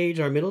him engage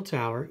our middle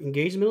tower.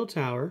 Engage the middle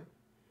tower.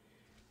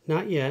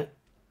 Not yet.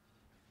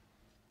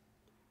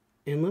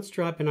 And let's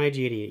drop an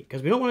IG-88.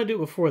 Because we don't want to do it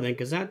before then,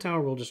 because that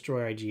tower will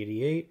destroy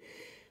IG-88.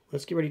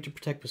 Let's get ready to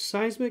protect with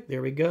seismic.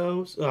 There we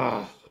go.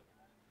 Ugh.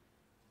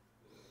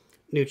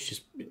 NOOCH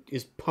just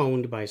is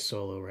pwned by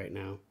Solo right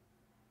now.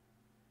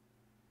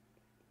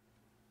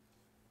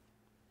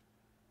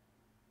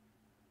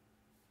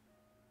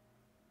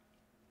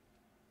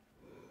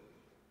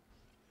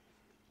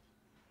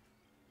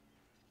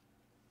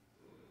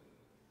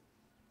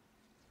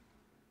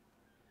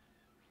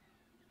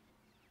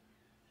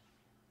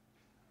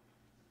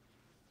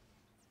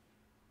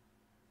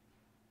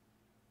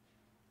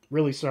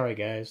 Really sorry,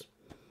 guys.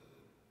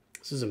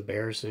 This is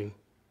embarrassing.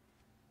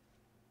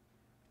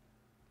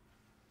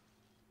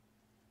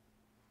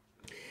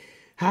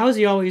 How is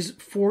he always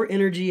 4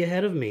 energy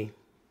ahead of me?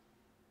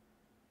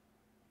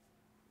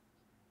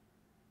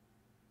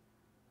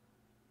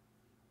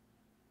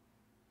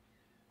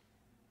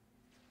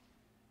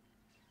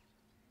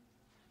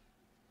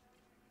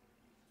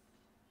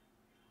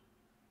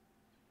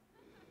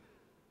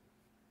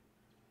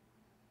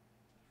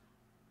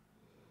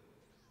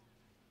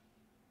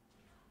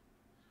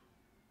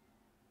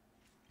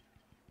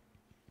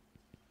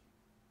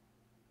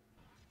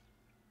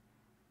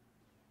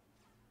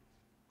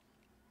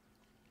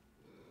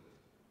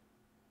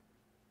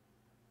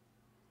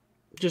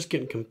 Just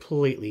getting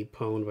completely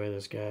pwned by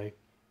this guy.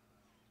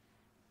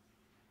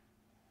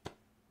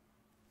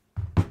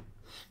 I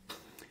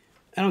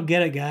don't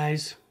get it,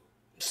 guys.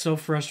 I'm so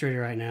frustrated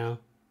right now.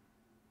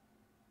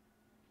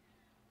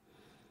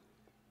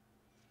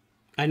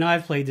 I know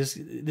I've played this.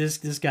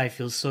 This guy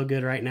feels so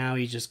good right now.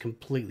 He's just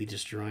completely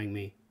destroying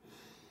me.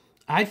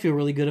 I'd feel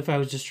really good if I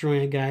was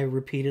destroying a guy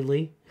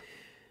repeatedly.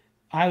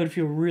 I would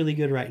feel really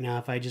good right now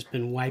if I'd just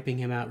been wiping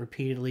him out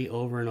repeatedly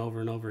over and over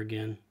and over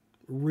again.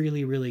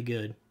 Really, really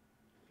good.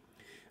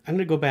 I'm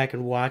going to go back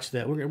and watch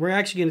that. We're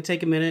actually going to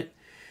take a minute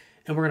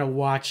and we're going to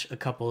watch a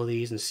couple of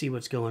these and see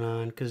what's going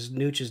on, because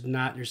NOOCH is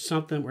not, there's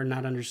something we're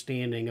not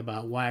understanding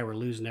about why we're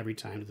losing every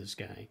time to this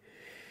guy.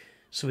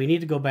 So we need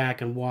to go back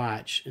and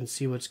watch and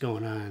see what's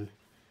going on,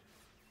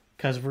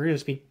 because if we're going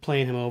to be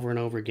playing him over and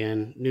over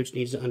again, NOOCH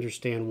needs to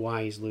understand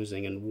why he's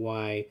losing and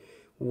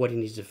what he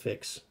needs to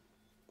fix.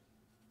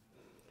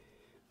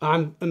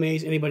 I'm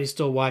amazed anybody's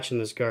still watching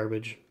this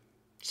garbage.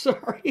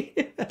 Sorry.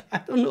 I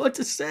don't know what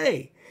to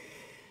say.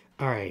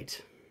 All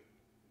right.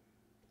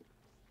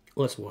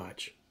 Let's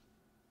watch.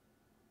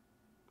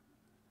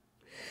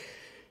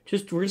 We're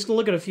just going to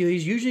look at a few of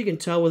these. Usually you can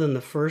tell within the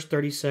first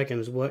 30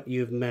 seconds what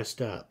you've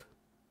messed up.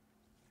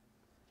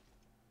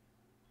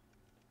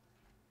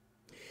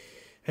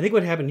 I think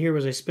what happened here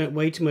was I spent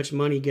way too much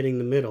money getting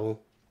the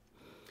middle.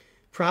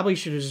 Probably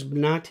should have just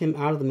knocked him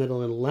out of the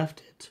middle and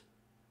left it.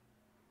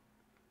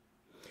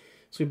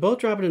 So we both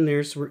drop it in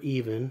there, so we're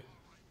even.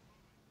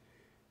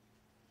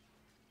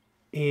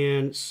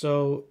 And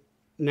so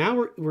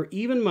now we're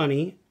even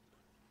money.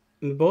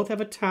 We both have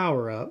a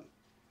tower up.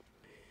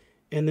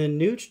 And then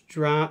NOOCH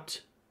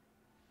dropped...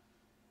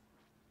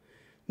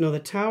 No, the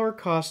tower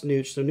cost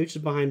NOOCH, so NOOCH is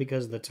behind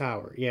because of the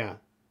tower. Yeah.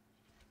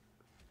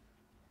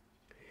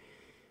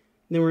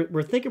 And then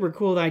we're thinking we're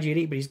cool with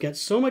IG8, but he's got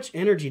so much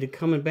energy to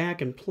coming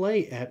back and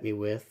play at me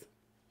with.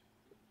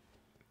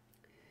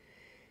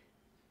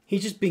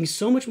 He's just being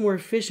so much more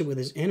efficient with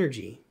his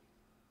energy.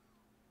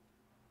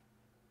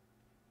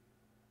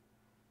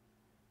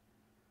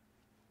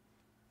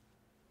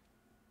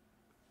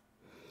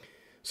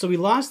 So we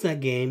lost that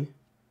game.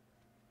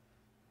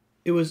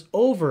 It was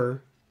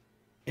over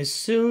as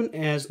soon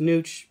as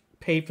NOOCH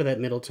paid for that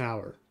middle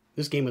tower.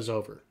 This game was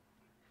over.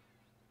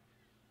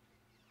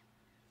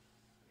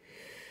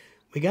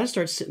 We got to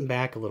start sitting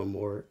back a little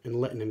more and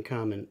letting him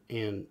come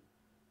and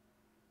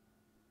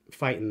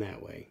fighting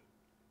that way.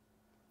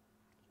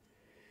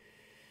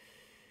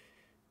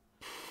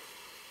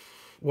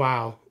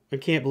 Wow. I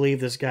can't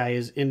believe this guy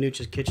is in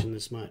NOOCH's kitchen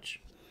this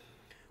much.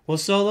 Well,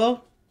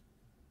 Solo,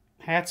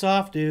 hats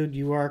off, dude.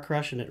 You are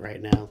crushing it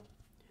right now.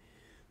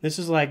 This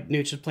is like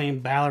NOOCH is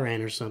playing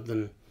Valorant or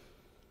something.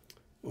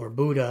 Or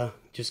Buddha.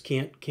 Just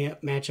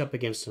can't match up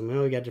against him.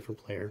 Oh, we got a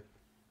different player.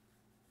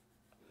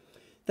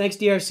 Thanks,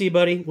 DRC,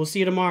 buddy. We'll see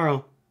you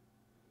tomorrow.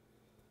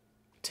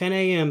 10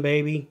 a.m.,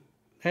 baby.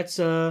 That's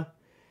not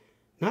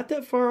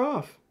that far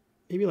off.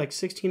 Maybe like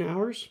 16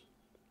 hours.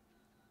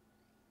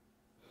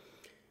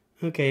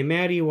 Okay,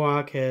 Maddie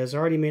Walk has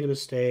already made a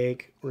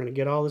mistake. We're going to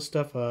get all this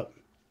stuff up.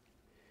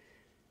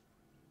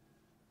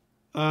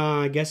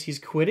 I guess he's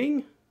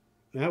quitting?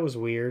 That was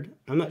weird.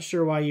 I'm not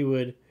sure why you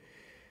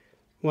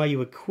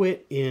would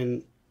quit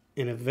in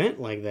an event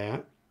like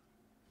that.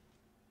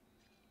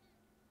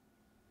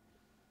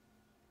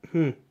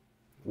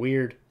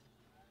 Weird.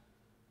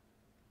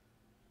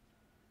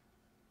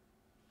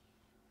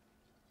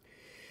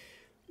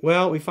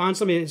 Well, we found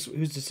somebody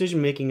whose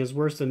decision making is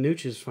worse than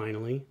NOOCH's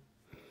finally.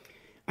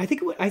 I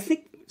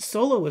think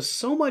Solo was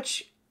so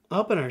much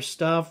up in our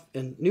stuff,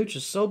 and NOOCH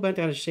is so bent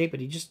out of shape, but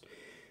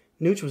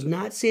NOOCH was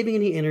not saving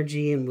any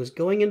energy and was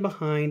going in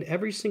behind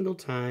every single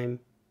time.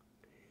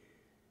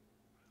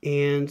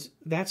 And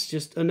that's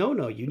just a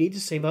no-no. You need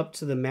to save up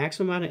to the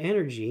maximum amount of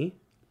energy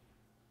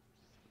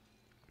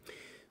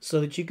so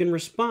that you can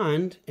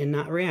respond and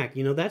not react.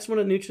 You know, that's one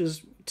of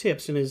NOOCH's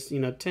tips in his,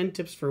 10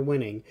 tips for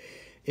winning,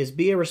 is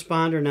be a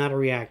responder, not a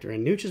reactor.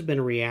 And NOOCH has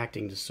been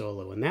reacting to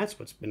Solo, and that's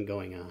what's been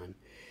going on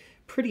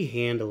pretty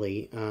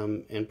handily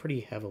and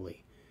pretty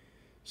heavily.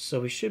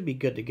 So we should be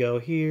good to go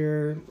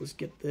here. Let's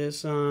get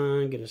this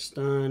on, get a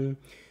stun.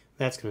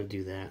 That's going to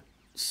do that.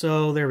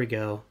 So there we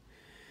go.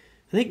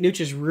 I think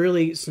NOOCH is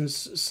really,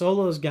 since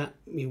Solo's got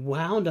me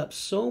wound up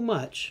so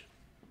much,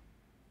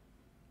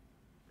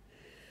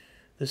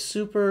 the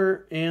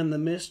super and the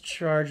missed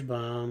charge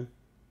bomb.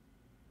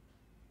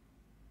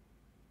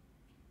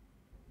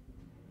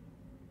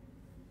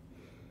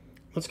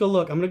 Let's go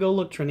look. I'm going to go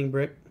look, Trending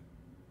Brick.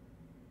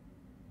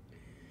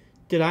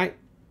 Did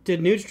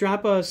NOOCH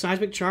drop a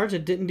seismic charge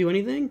that didn't do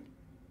anything?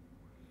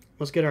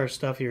 Let's get our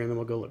stuff here and then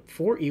we'll go look.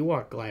 4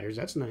 Ewok gliders.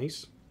 That's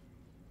nice.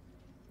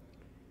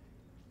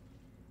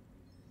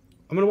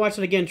 I'm going to watch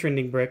it again,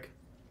 Trending Brick.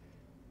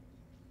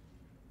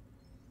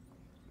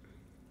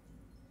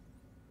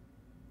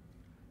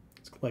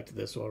 Let's collect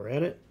this while we're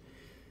at it.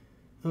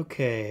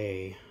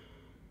 Okay.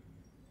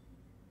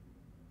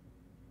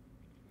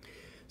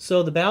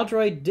 So the battle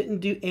droid didn't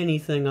do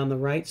anything on the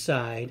right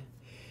side.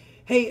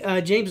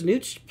 Hey, James,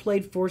 NOOCH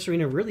played Force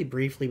Arena really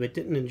briefly, but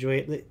didn't enjoy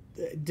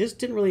it. Just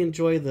didn't really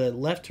enjoy the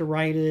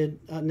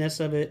left-to-rightedness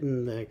of it,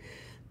 and the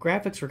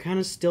graphics were kind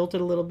of stilted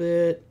a little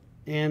bit.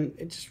 And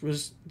it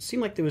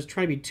seemed like it was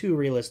trying to be too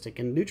realistic.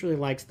 And NOOCH really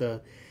likes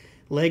the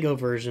Lego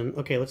version.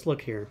 Okay, let's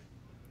look here.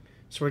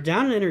 So we're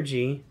down in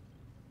energy.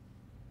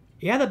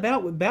 Yeah, the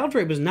battle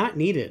droid was not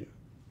needed.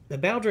 The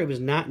battle droid was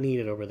not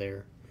needed over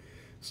there.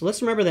 So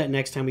let's remember that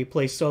next time we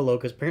play Solo,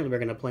 because apparently we're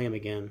going to play him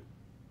again.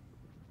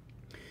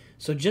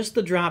 So just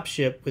the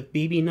dropship with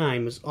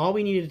BB-9 was all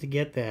we needed to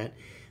get that.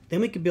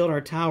 Then we could build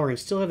our tower and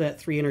still have that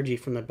 3 energy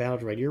from the battle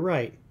droid. You're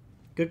right.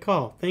 Good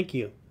call. Thank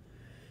you.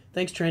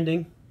 Thanks,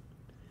 Trending.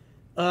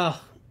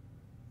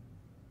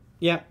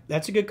 Yeah,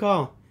 that's a good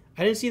call.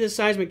 I didn't see the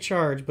seismic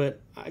charge,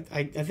 but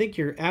I think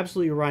you're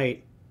absolutely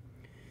right.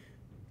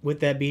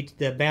 With that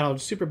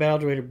super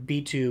battle droid,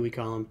 B2 we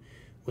call him,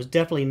 was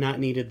definitely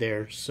not needed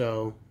there.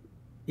 So,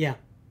 yeah. Are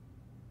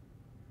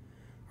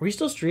we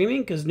still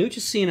streaming? Because NOOCH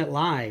is seeing it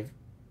live.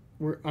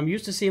 I'm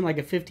used to seeing like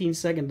a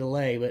 15-second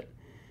delay, but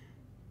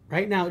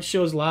right now it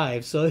shows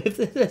live. So if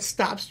it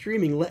stops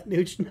streaming, let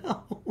NOOCH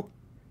know.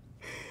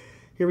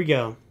 Here we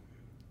go.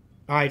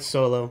 All right,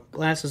 Solo.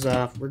 Glasses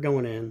off. We're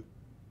going in.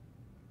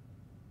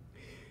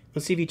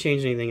 Let's see if he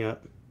changed anything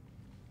up.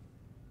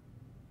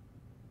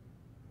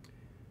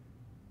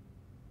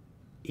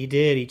 He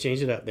did. He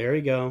changed it up. There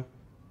we go.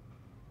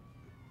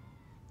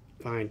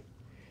 Fine.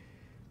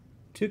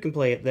 2 can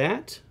play at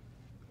that.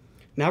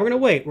 Now we're going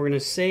to wait. We're going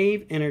to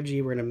save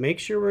energy. We're going to make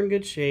sure we're in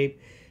good shape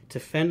to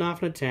fend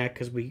off an attack,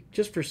 because we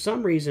just, for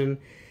some reason,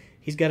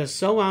 he's got us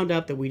so wound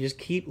up that we just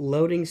keep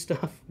loading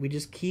stuff. We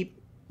just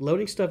keep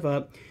loading stuff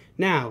up.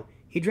 Now,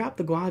 he dropped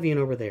the Guavian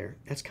over there.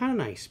 That's kind of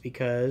nice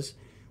because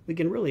we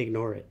can really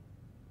ignore it.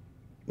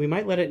 We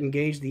might let it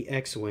engage the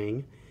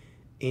X-Wing,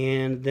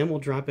 and then we'll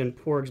drop in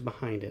Porgs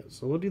behind it.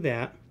 So we'll do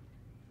that.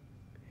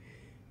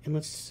 And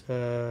let's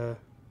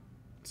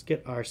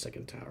get our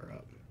second tower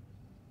up.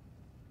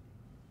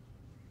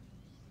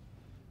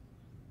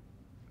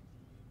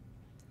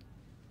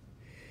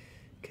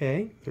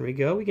 Okay, there we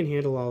go. We can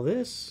handle all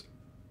this.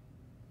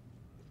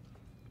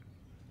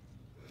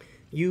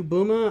 You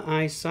Booma,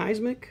 I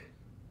Seismic.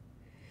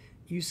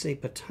 You say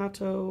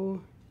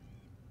Potato.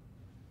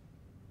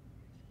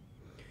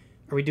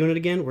 Are we doing it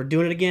again? We're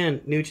doing it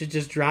again. NOOCH is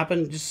just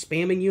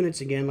spamming units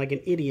again like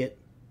an idiot.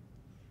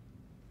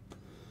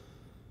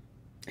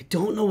 I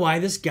don't know why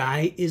this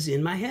guy is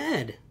in my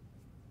head.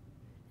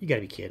 You gotta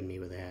be kidding me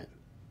with that.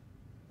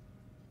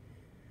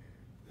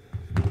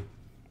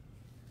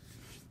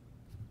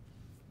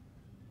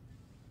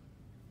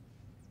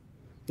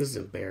 This is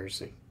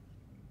embarrassing.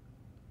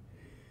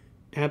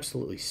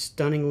 Absolutely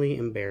stunningly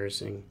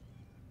embarrassing.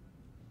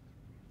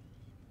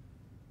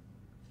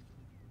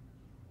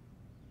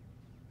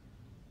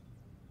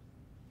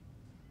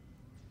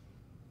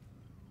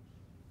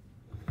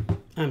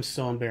 I'm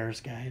so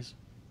embarrassed, guys.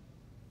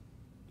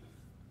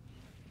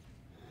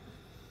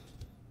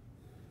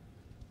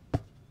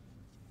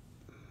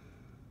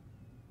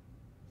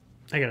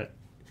 I'm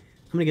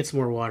gonna get some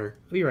more water.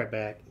 I'll be right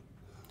back.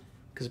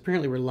 Because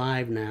apparently we're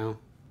live now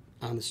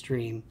on the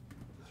stream.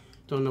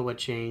 Don't know what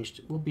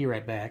changed. We'll be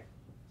right back.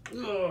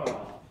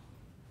 Ugh.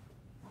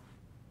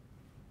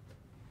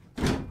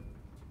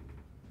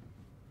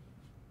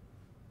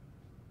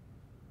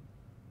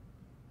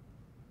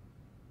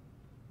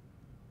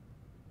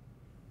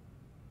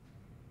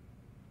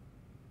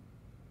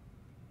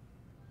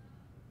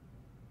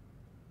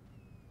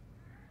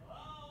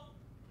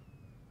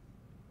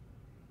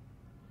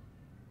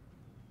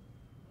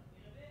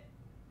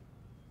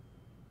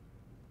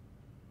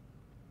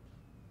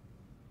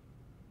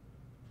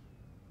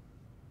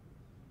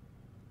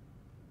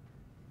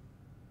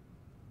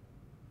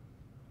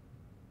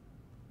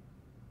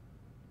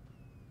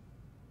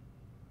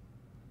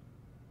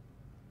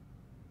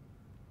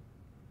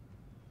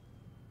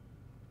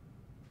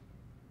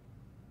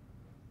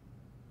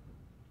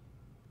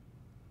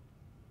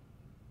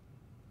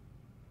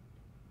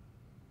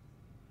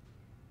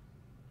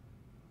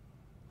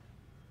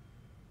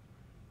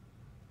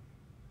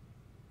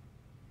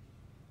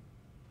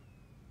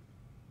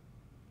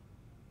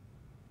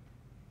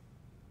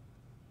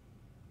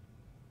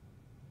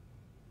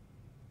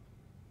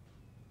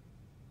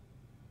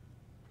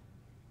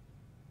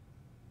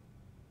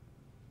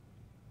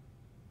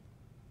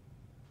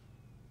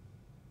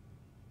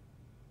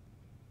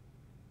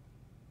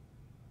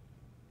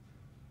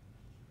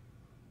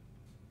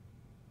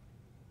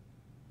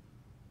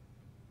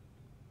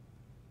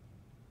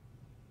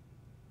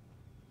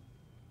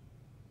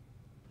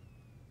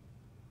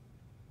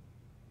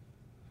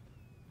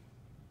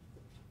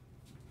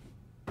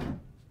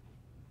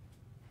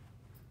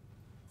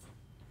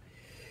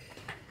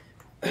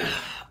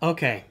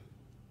 Okay.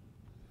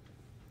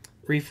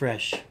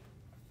 Refresh.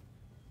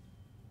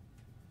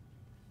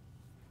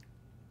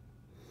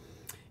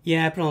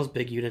 Yeah, I put all those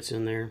big units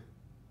in there.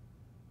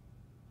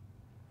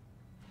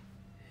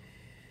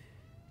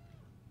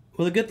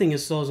 Well, the good thing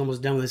is Solo's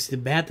almost done with this. The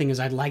bad thing is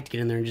I'd like to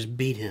get in there and just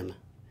beat him.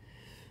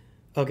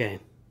 Okay.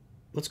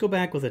 Let's go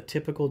back with a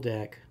typical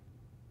deck.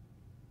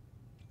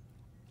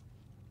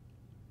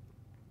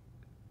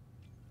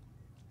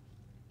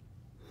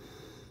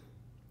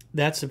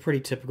 That's a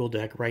pretty typical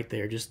deck right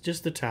there.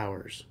 Just the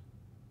towers.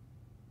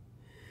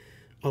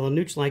 Although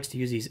NOOCH likes to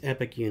use these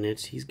epic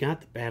units, he's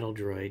got the battle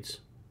droids.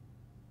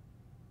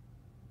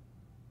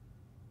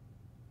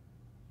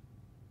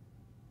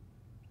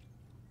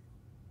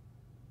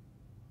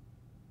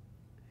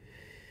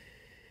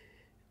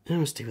 I'm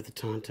going to stay with the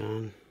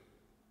Tauntaun.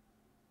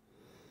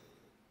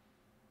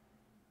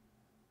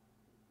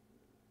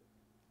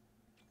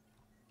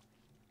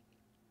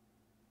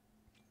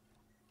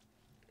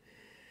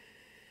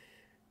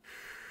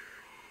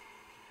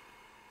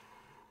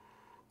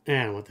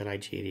 I don't want that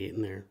IG-88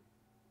 in there.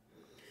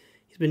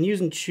 He's been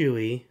using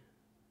Chewie.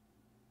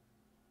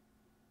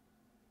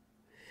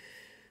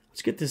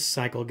 Let's get this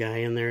cycle guy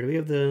in there. Do we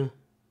have the...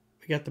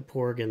 We got the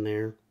Porg in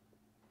there.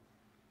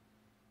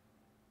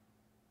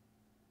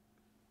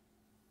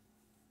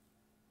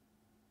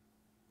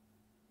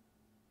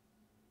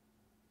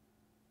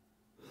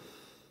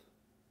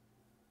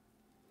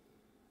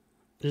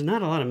 There's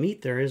not a lot of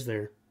meat there, is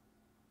there?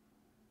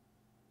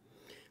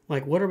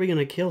 Like, what are we going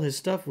to kill his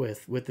stuff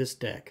with this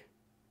deck?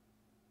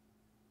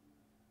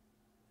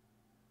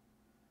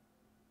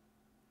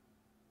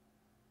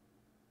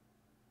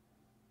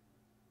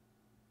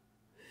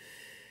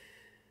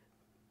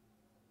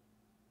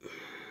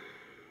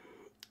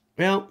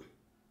 Well,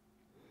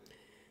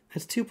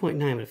 that's 2.9,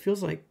 but it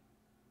feels like...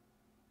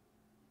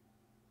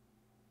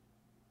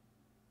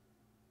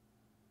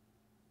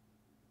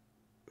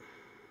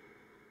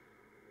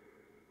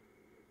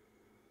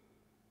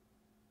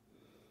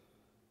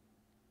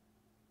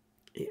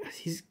 Yeah,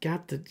 he's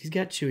got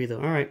Chewie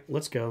though. All right,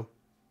 let's go.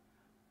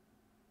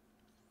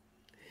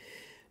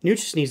 NOOCH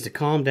just needs to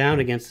calm down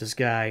against this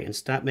guy and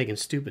stop making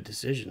stupid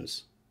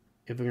decisions.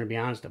 If we're going to be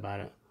honest about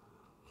it.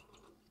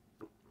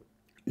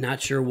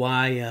 Not sure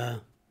why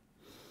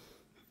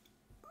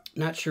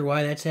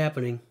that's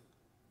happening.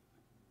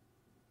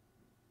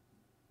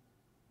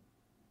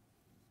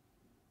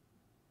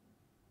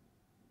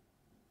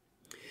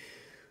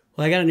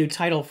 Well, I got a new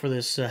title for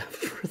this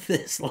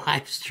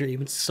live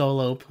stream. It's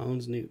Solo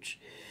Pwns NOOCH.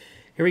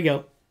 Here we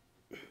go.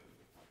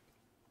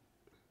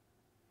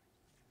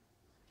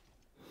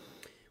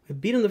 We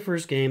beat him the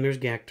first game. There's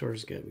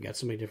Gactor's good. We got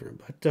somebody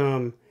different.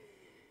 But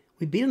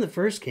we beat him the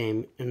first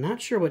game, and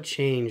not sure what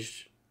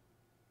changed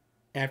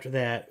after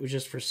that. It was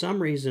just for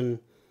some reason,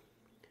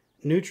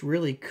 NOOCH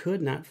really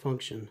could not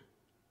function.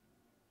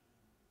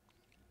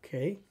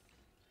 Okay.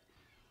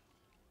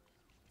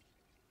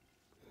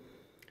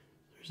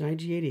 There's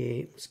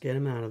IG-88. Let's get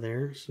him out of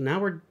there. So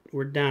now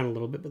we're down a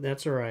little bit, but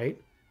that's all right.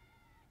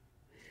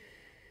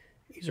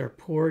 These are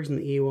Porgs and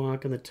the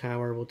Ewok and the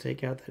tower. We'll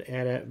take out that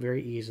AT-AT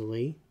very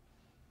easily.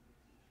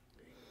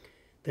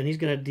 Then he's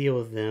going to deal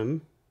with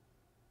them.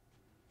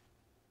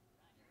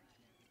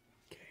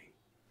 Okay.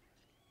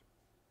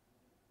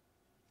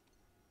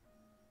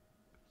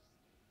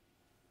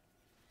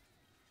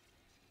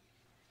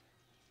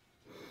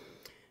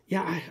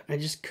 Yeah, I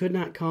just could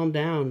not calm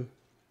down.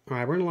 All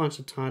right, we're going to launch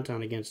the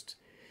Tauntaun against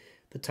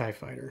the TIE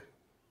Fighter.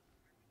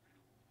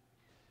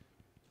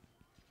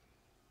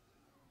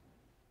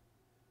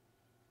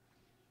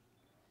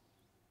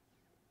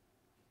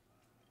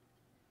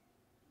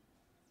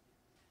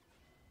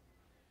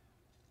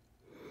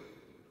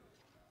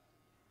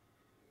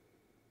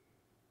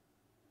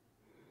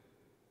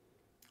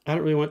 I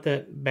don't really want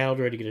that battle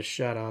droid to get a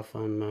shot off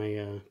on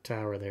my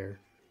tower there,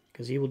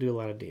 because he will do a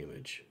lot of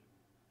damage.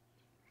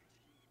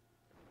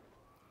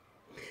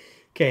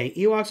 Okay,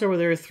 Ewoks over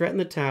there threaten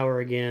the tower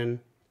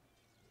again.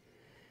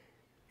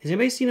 Has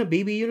anybody seen a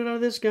BB unit out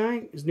of this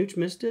guy? Has NOOCH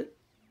missed it?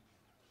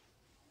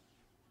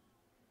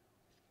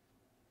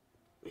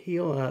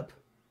 Heal up.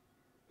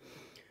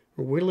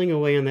 We're whittling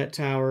away on that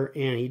tower,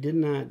 and he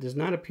does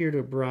not appear to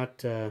have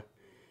brought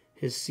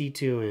his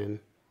C2 in.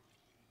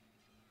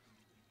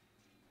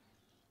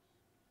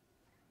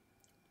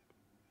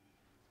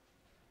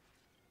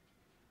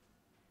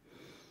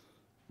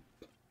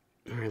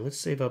 All right, let's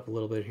save up a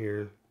little bit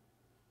here.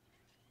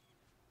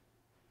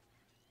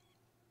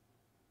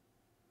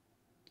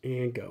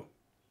 And go.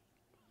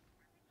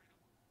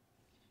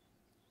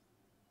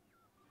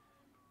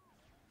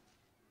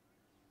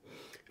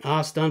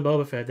 Ah, stun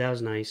Boba Fett. That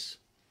was nice.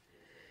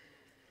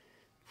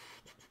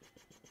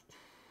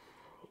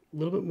 A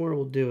little bit more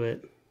will do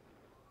it.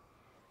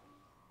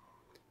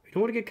 We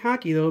don't want to get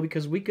cocky, though,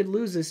 because we could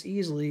lose this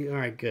easily. All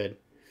right, good.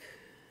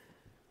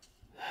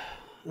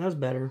 That was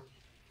better.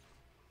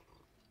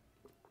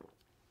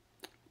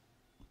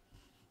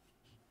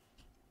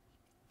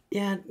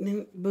 Yeah,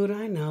 but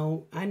I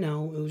know.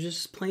 It was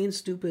just plain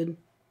stupid.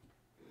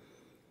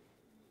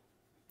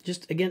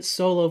 just against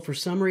solo, for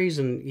some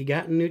reason, you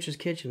got in NOOCH's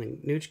kitchen,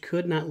 and NOOCH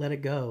could not let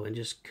it go and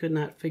just could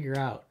not figure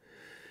out.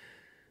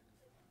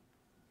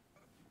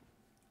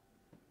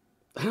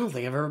 I don't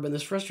think I've ever been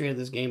this frustrated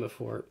with this game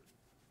before.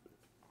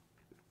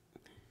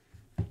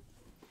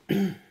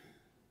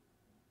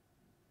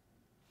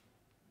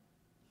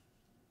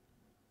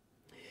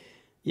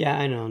 Yeah,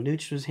 I know.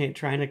 NOOCH was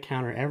trying to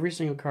counter every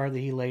single card that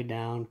he laid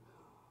down.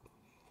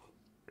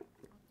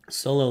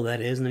 Solo,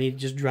 that is. And then he'd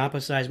just drop a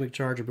seismic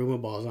charge or boom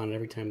balls on it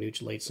every time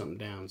NOOCH laid something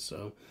down.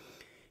 So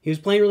he was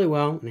playing really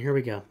well. And here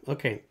we go.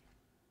 Okay.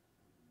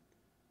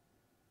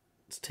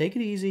 Let's take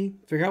it easy.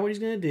 Figure out what he's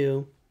going to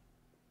do.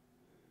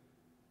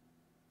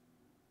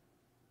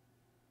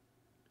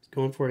 He's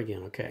going for it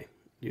again. Okay.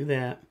 Do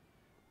that.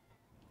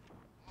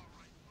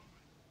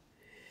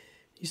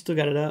 He's still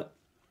got it up.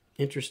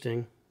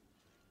 Interesting.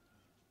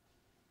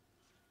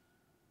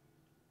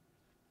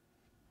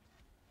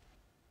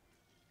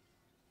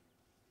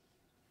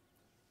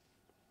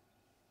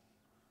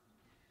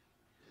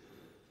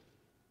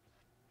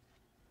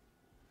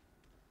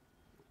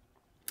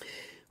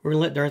 We're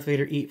going to let Darth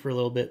Vader eat for a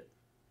little bit.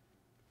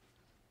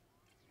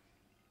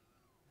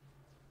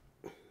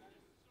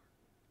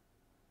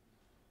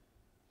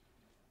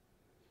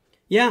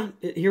 Yeah,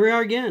 here we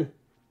are again.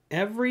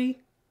 I'm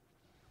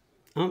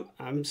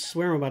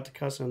swearing I'm about to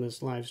cuss on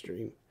this live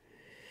stream.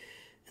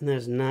 And that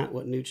is not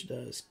what NOOCH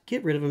does.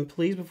 Get rid of him,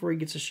 please, before he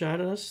gets a shot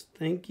at us.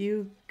 Thank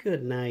you.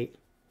 Good night.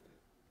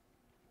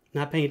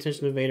 Not paying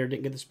attention to Vader,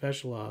 didn't get the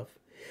special off.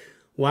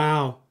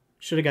 Wow.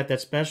 Should have got that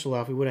special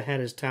off. We would have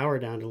had his tower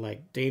down to,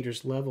 like,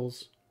 dangerous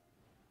levels.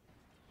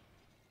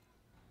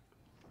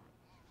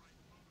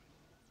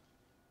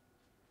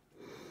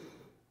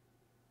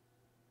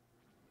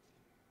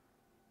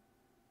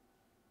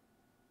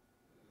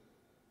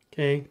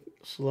 Okay,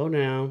 slow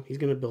down. He's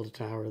going to build a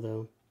tower,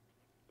 though.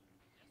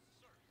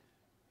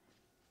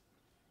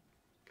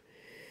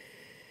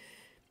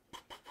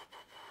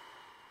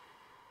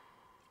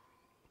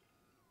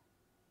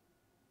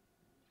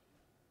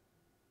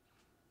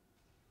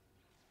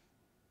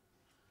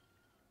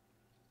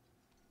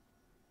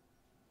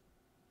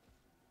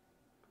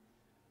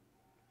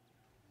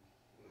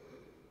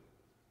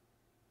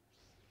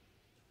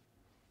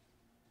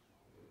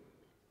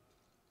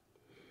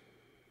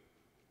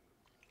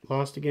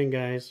 Lost again,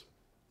 guys.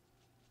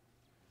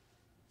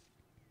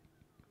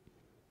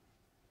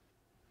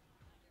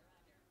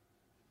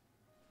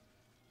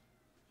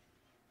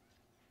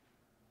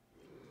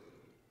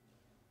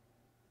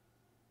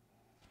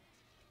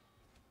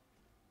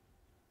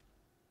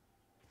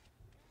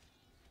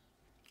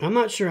 I'm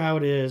not sure how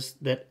it is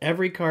that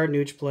every card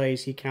NOOCH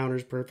plays, he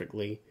counters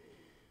perfectly.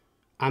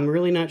 I'm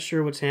really not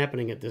sure what's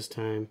happening at this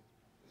time.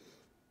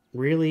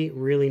 Really,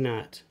 really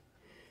not.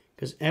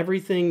 Because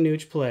everything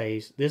NOOCH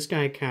plays, this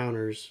guy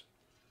counters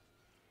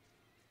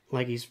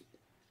like he's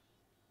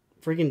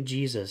freaking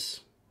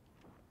Jesus.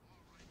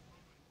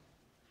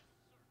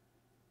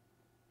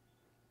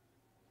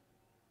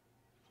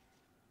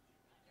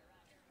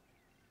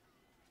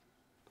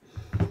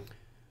 I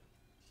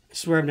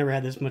swear I've never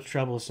had this much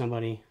trouble with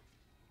somebody.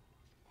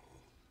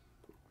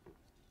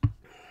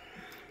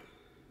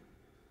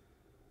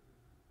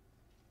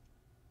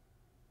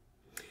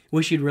 I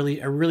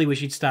really wish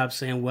he'd stop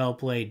saying well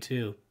played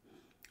too.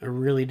 I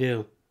really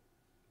do.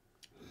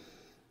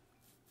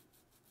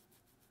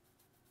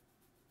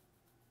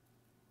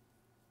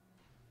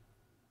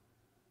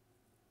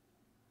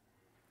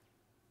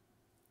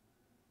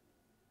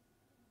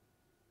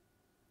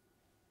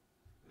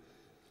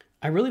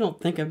 I really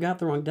don't think I've got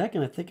the wrong deck,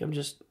 and I think I'm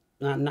just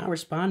not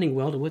responding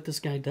well to what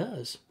this guy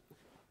does.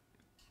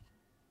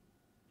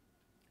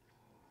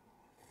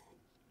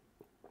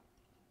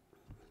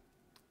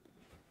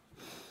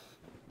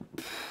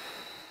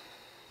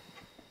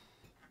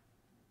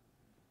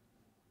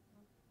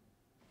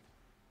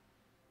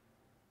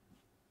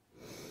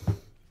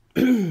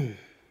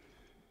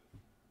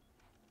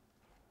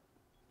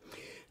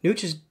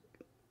 NOOCH is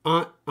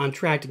on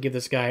track to give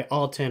this guy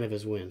all 10 of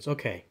his wins.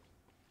 Okay.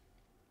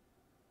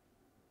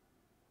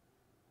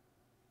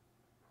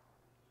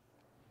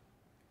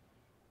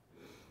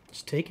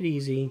 Just take it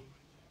easy.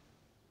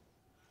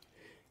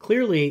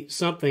 Clearly,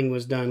 something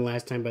was done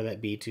last time by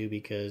that B2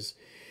 because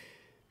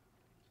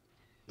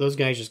those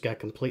guys just got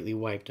completely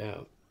wiped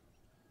out.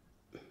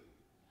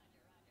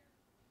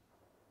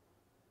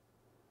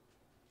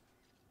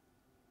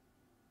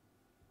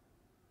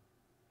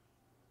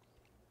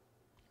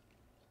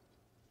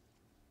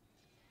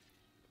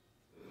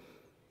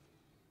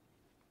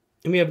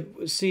 And we have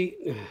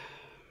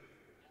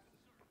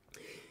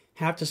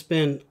to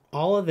spend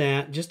all of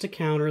that just to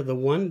counter the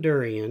one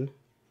Durian.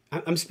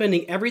 I'm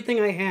spending everything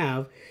I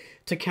have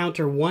to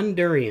counter one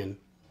Durian,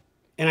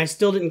 and I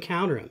still didn't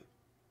counter him.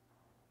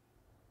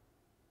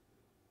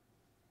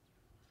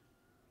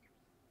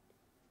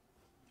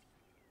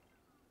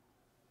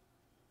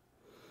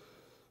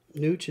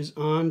 NOOCH is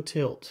on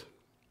tilt.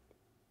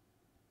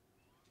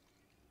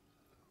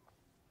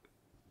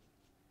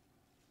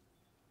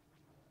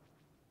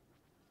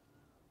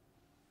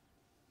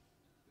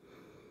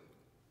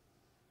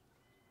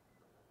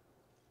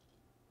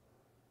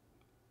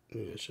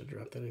 Yeah, I should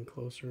drop that in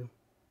closer.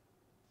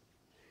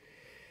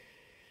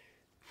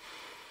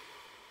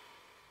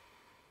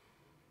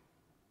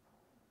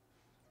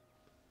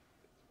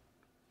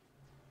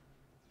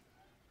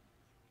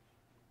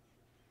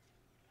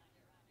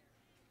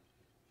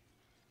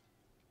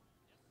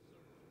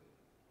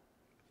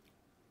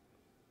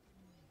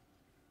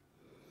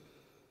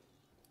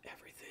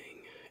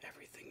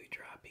 Everything we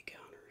drop, he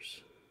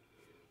counters.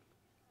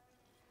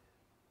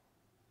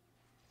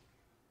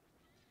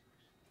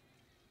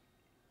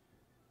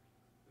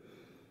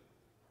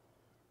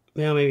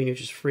 Well, maybe you're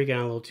just freaking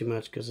out a little too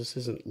much because this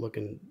isn't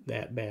looking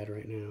that bad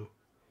right now.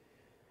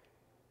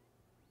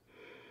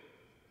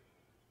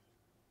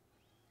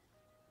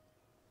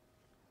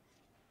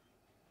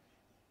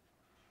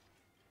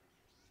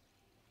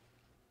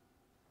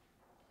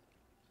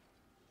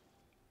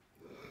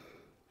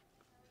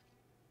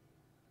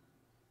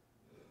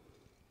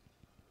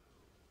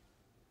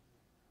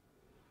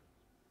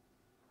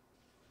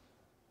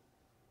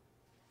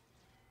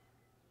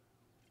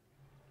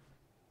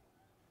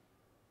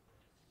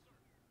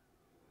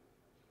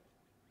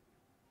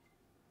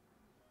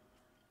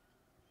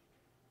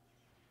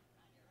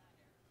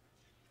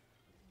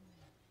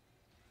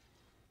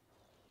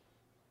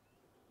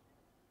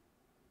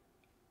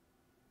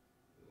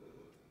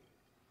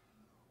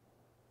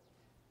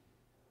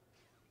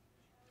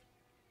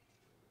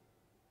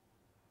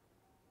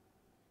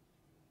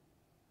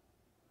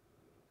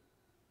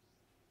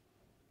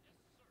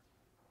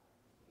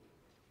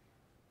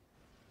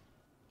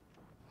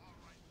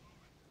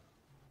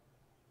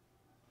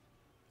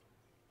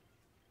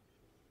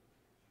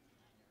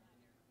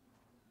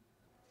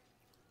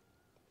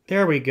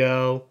 There we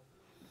go.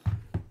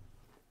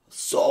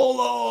 Solo!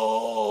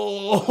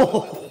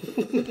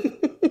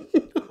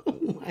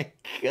 Oh my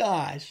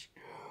gosh.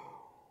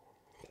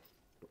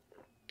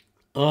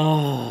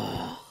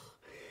 Oh.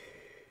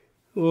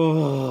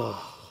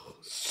 Oh.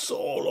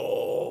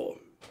 Solo.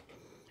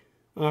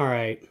 All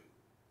right.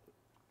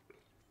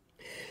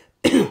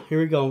 Here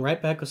we go.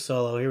 Right back with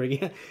solo. Here we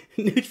go.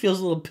 Nooch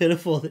feels a little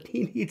pitiful that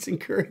he needs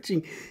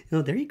encouraging.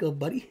 Oh, there you go,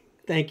 buddy.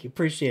 Thank you.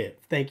 Appreciate it.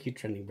 Thank you,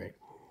 Trending Break.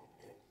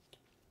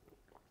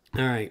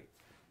 All right.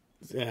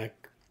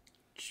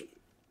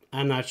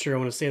 I'm not sure I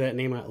want to say that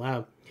name out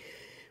loud.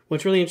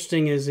 What's really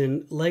interesting is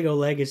in Lego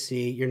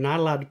Legacy, you're not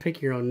allowed to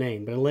pick your own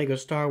name. But in Lego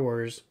Star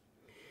Wars,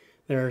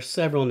 there are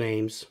several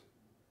names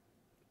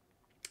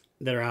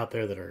that are out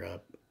there that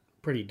are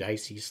pretty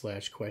dicey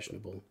 /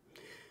 questionable.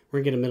 We're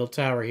going to get a middle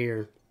tower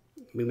here.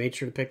 We made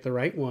sure to pick the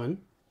right one.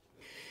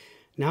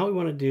 Now what we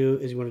want to do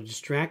is we want to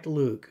distract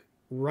Luke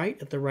right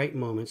at the right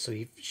moment so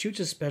he shoots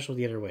his special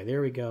the other way.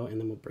 There we go. And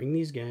then we'll bring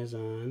these guys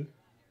on.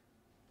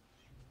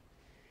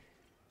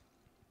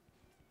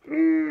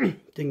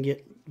 Didn't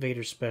get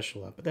Vader's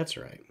special up, but that's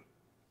all right.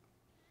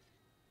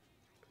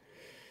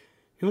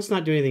 And let's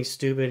not do anything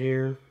stupid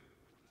here.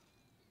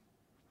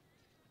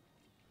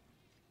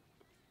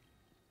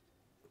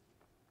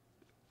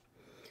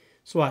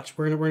 So watch,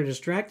 we're gonna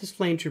distract this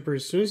flame trooper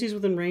as soon as he's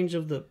within range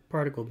of the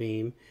particle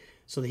beam,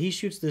 so that he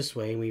shoots this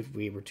way, and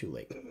we were too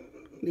late.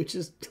 We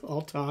just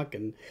all talk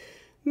and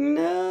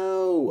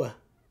no.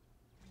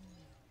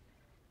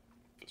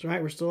 That's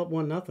right, we're still up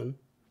 1-0.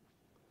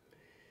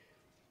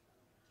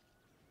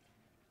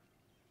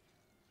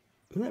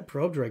 Look at that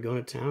probe droid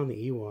going to town on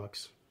the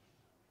Ewoks.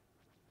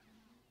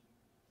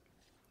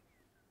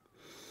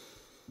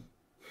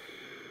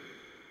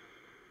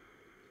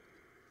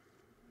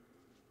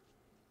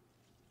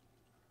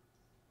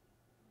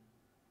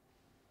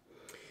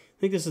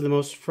 I think this is the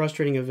most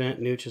frustrating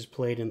event Nooch has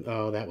played in.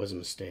 Oh, that was a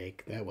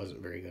mistake. That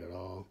wasn't very good at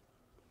all.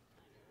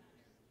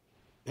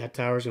 That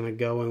tower's going to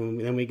go,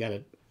 and then we got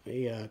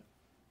a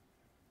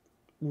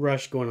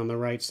rush going on the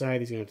right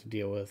side he's going to have to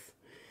deal with.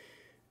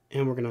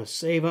 And we're going to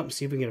save up and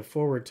see if we can get a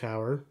forward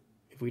tower.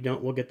 If we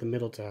don't, we'll get the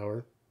middle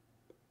tower.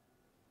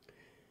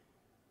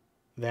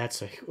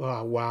 That's a...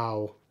 Oh,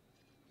 wow.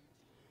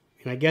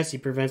 And I guess he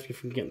prevents me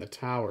from getting the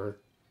tower.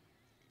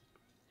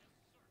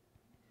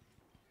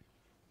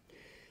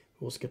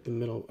 We'll skip the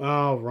middle.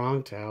 Oh,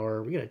 wrong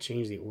tower. We got to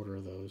change the order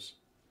of those.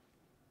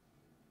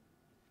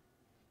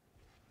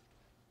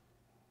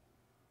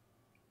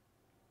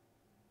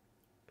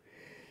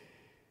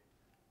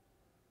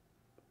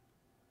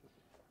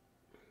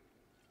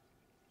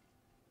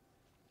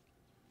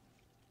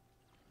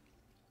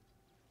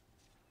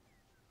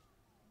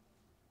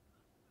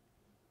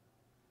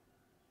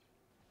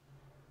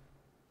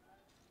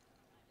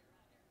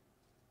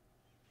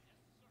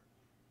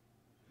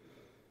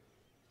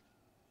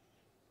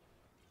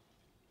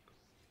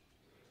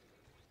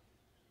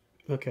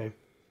 Okay.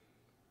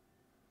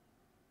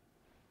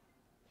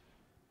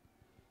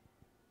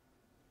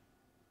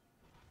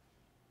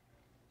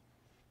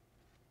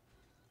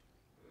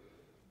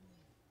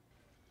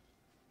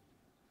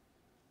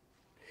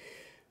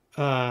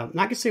 Not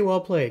gonna say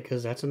well played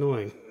because that's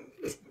annoying.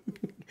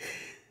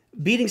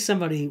 Beating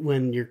somebody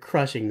when you're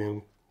crushing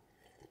them.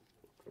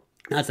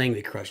 Not saying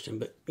they crushed him,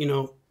 but you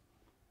know,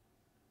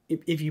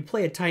 if you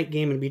play a tight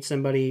game and beat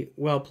somebody,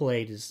 well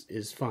played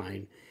is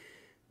fine.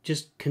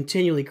 just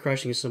continually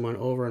crushing someone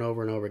over and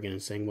over and over again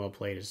and saying well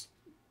played is,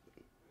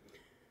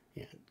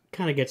 yeah,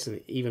 kind of gets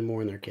even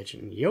more in their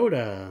kitchen.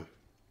 Yoda.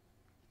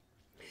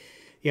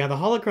 Yeah, the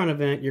Holocron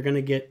event, you're going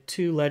to get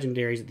 2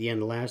 legendaries at the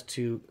end. The last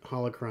 2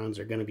 Holocrons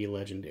are going to be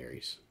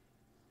legendaries.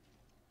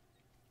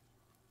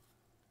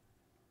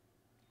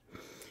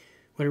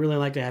 What I'd really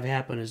like to have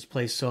happen is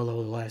play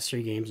solo the last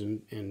 3 games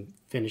and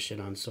finish it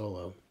on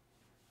solo.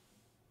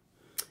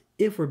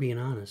 If we're being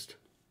honest.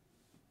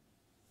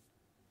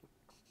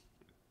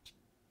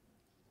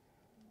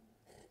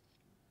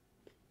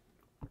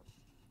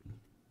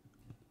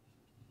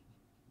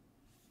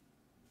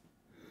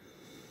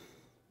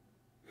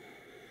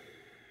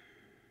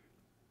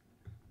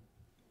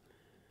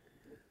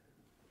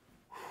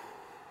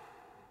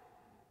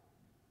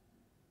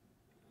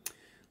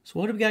 So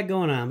what do we got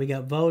going on? We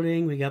got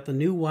voting. We got the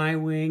new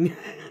Y-Wing.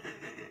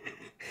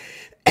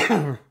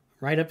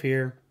 Right up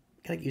here.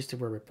 Got to get used to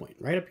where we're pointing.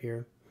 Right up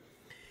here.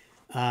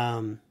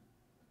 Been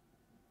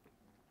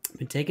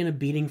taking a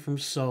beating from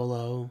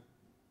Solo.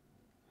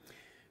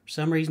 For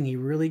some reason, he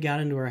really got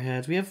into our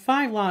heads. We have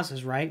 5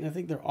 losses, right? And I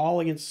think they're all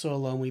against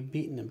Solo, and we've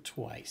beaten him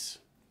twice.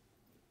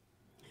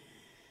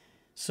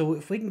 So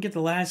if we can get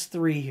the last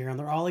 3 here, and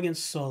they're all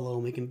against Solo,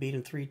 and we can beat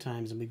him 3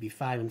 times, and we'd be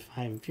 5-5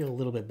 and feel a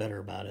little bit better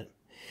about it.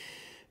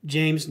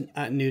 James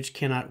Nooch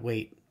cannot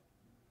wait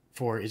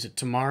for, is it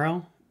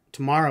tomorrow?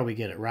 Tomorrow we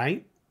get it,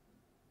 right?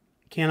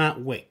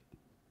 Cannot wait.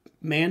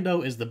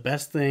 Mando is the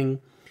best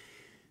thing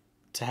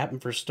to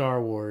happen for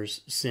Star Wars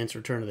since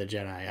Return of the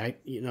Jedi.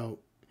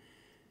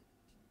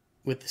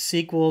 With the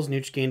sequels,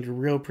 Nooch gained a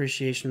real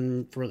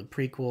appreciation for the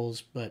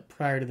prequels, but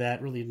prior to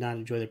that, really did not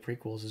enjoy the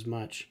prequels as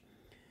much.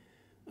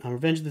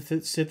 Revenge of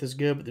the Sith is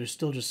good, but there's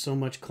still just so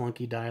much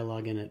clunky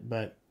dialogue in it.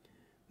 But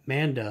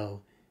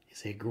Mando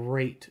is a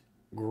great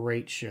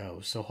show.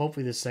 So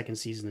hopefully this second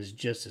season is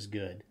just as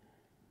good.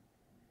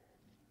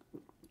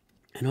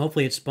 And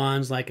hopefully it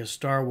spawns like a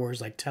Star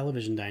Wars like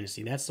television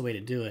dynasty. That's the way to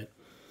do it.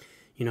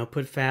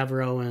 Put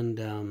Favreau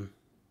and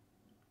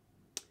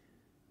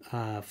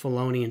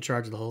Filoni in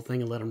charge of the whole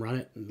thing and let them run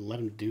it and let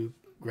them do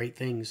great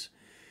things.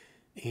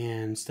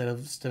 And instead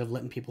of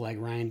letting people like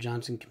Rian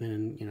Johnson come in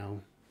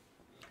and,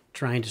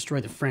 try and destroy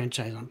the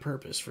franchise on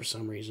purpose for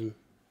some reason.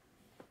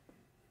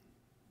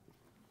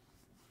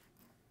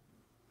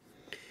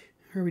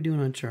 How are we doing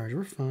on charge?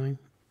 We're fine.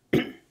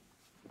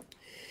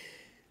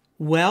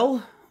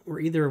 Well, we're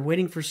either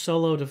waiting for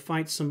Solo to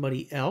fight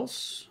somebody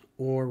else,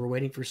 or we're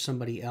waiting for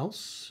somebody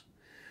else,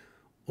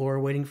 or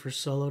waiting for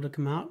Solo to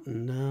come out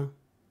and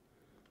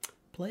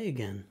play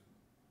again.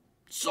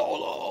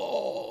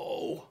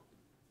 Solo!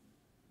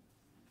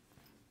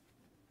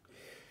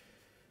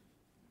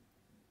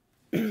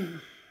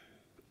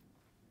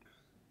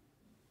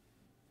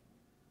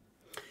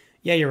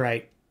 Yeah, you're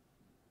right.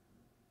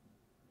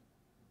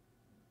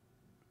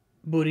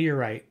 Booty, you're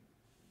right.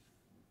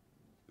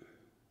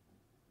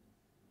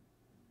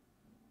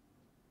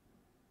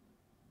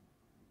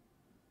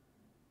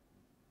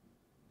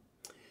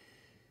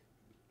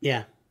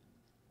 Yeah.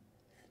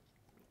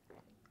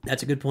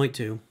 That's a good point,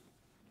 too.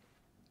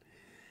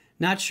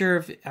 Not sure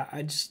if...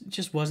 I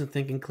just wasn't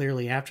thinking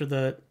clearly. After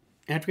we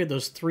had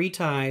those 3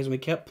 ties, and we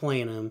kept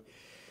playing them.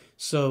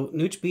 So,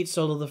 Nooch beat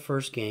Solo the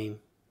first game.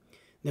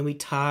 Then we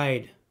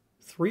tied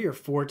 3 or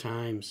 4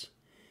 times.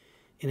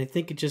 And I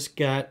think it just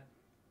got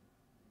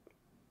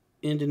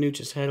into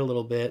Nooch's head a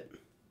little bit.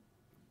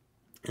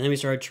 And then we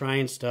started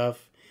trying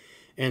stuff.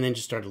 And then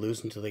just started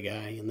losing to the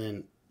guy. And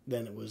then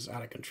it was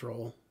out of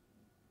control.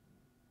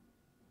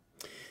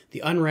 The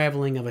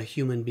Unraveling of a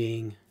Human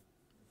Being.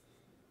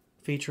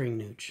 Featuring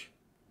Nooch.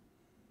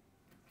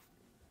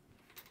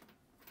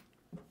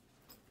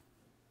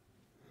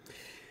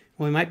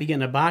 Well, we might be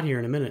getting a bot here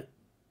in a minute.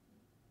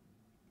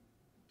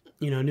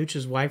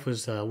 Nooch's wife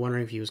was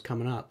wondering if he was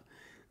coming up.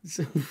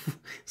 So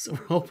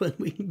we're hoping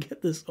we can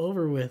get this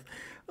over with.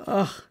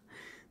 Ugh,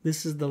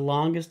 this is the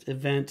longest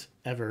event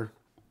ever.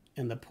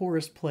 And the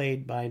poorest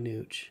played by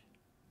Nooch.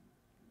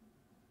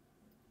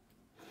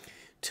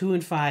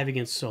 2-5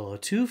 against Solo.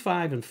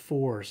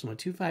 2-5-4. So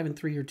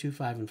 2-5-3 or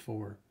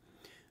 2-5-4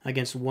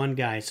 against one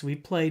guy. So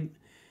we've played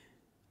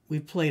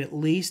at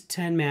least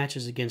 10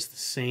 matches against the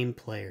same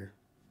player.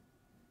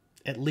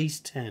 At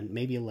least 10,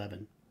 maybe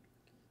 11.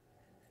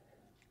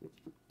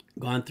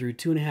 Gone through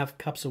 2.5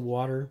 cups of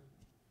water.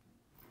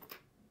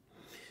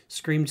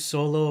 Screamed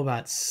Solo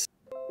about...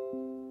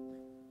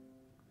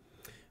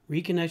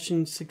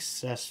 Reconnection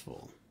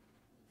successful.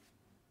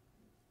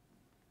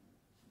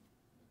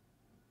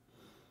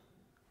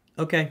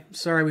 Okay,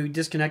 sorry we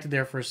disconnected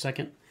there for a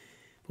second.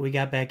 But we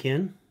got back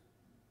in.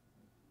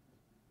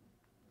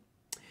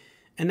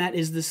 And that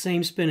is the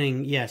same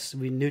spinning. Yes,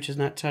 Nooch has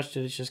not touched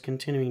it. It's just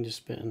continuing to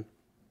spin.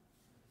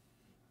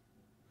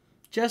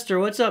 Jester,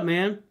 what's up,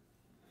 man?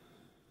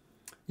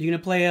 You gonna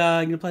play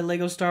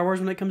Lego Star Wars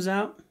when it comes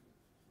out?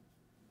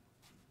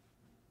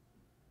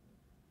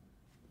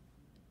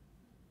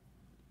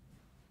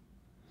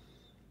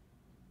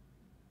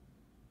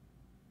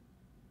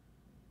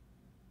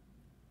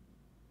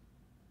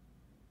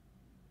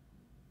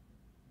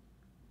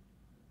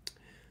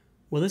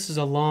 Well, this is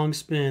a long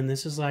spin.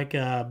 This is like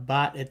a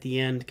bot at the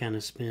end kind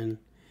of spin.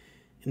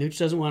 And NOOCH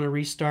doesn't want to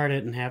restart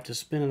it and have to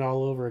spin it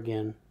all over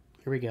again.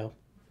 Here we go.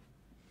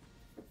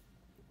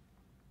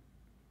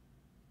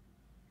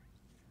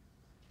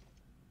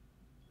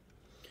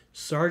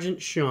 Sergeant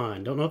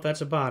Sean. Don't know if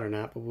that's a bot or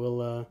not, but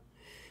we'll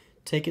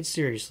take it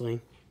seriously.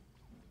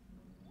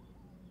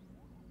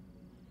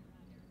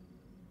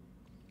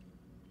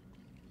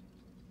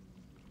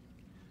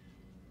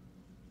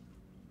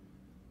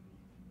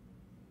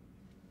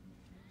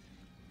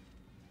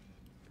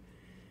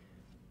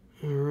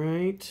 All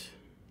right.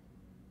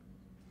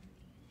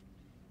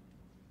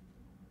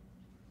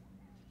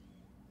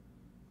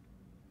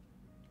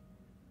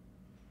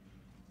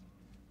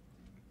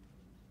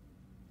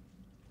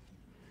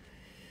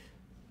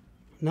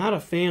 Not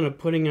a fan of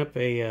putting up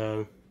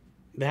a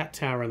that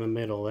tower in the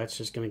middle. That's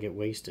just going to get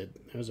wasted.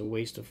 That was a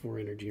waste of 4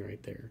 energy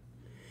right there.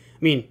 I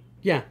mean,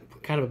 yeah,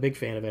 kind of a big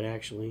fan of it,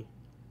 actually.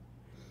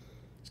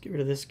 Let's get rid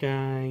of this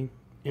guy.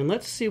 And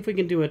let's see if we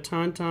can do a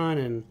Tauntaun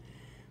and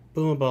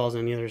Boomaballs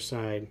on the other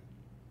side.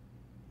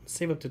 Let's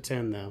save up to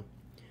 10, though.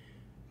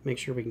 Make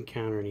sure we can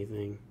counter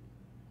anything.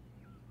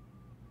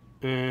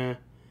 Now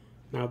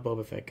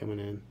Boba Fett coming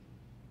in.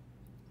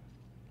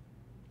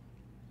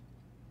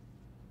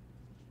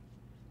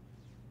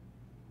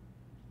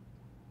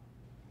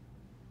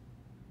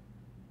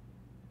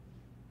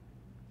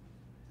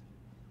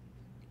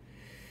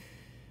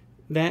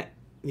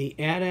 The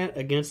AT-AT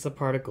against the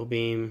particle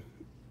beam,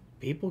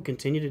 people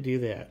continue to do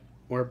that.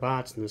 Or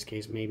bots in this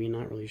case, maybe,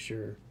 not really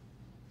sure.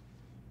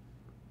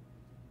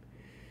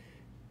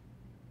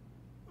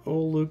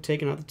 Old Luke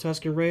taking out the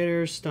Tusken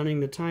Raiders,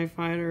 stunning the TIE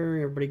Fighter.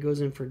 Everybody goes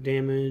in for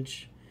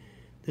damage.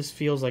 This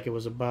feels like it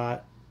was a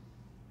bot.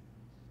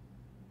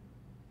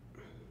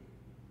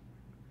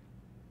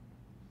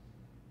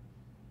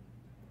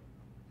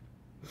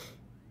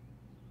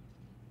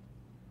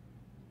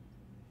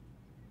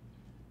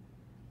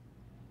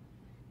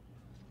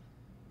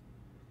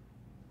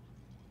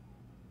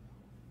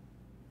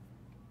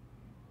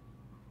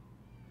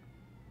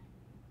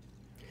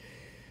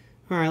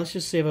 Alright, let's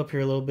just save up here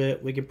a little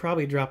bit. We could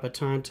probably drop a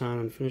Tauntaun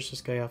and finish this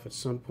guy off at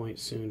some point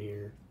soon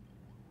here.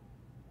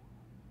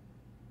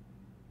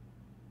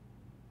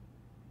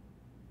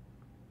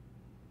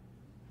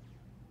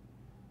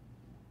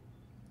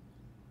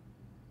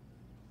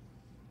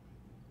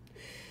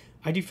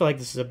 I do feel like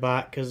this is a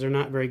bot because they're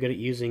not very good at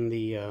using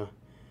the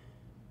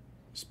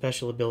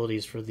special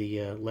abilities for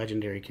the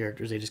legendary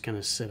characters. They just kind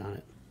of sit on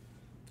it.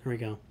 There we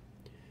go.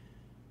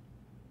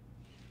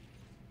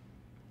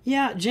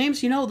 Yeah,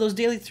 James, you know, those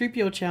daily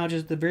 3PO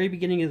challenges at the very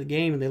beginning of the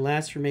game, they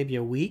last for maybe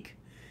a week,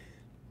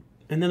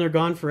 and then they're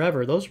gone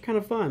forever. Those are kind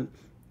of fun.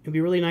 It'd be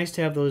really nice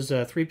to have those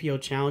 3PO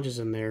challenges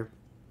in there.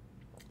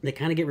 They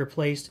kind of get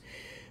replaced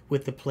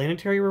with the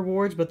planetary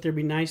rewards, but it'd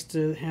be nice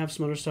to have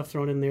some other stuff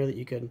thrown in there that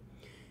you could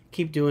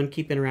keep doing,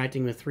 keep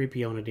interacting with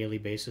 3PO on a daily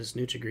basis.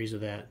 NOOCH agrees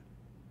with that.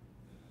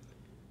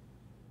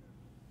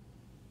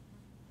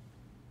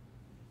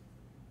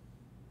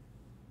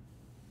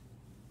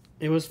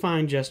 It was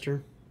fine,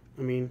 Jester.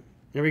 I mean,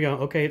 there we go.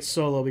 Okay, it's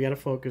Solo. We got to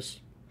focus.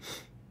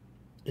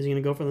 Is he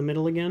going to go for the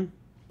middle again?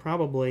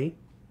 Probably.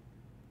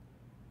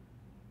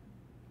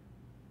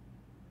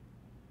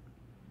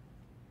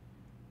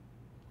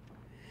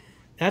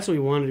 That's what we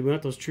wanted. We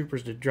want those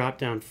troopers to drop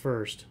down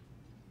first.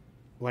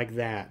 Like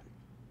that.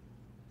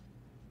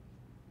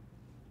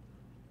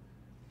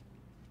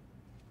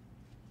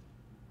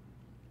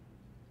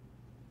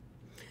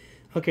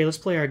 Okay, let's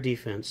play our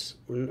defense.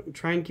 We're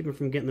trying to keep him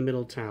from getting the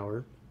middle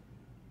tower.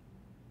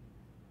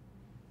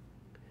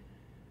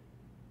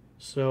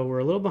 So we're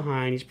a little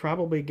behind. He's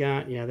probably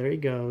got... Yeah, there he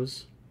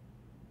goes.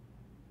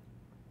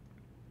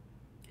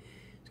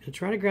 He's going to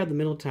try to grab the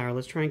middle tower.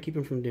 Let's try and keep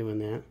him from doing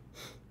that.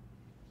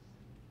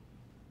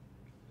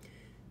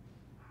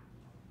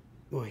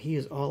 Boy, he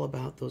is all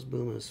about those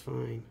boomas.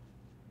 Fine.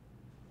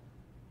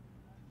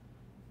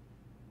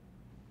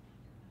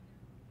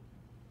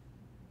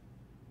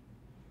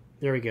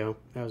 There we go.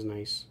 That was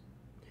nice.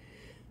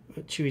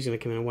 Chewie's going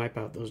to come in and wipe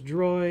out those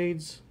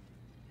droids.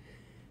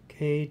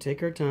 Okay,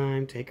 take our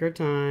time, take our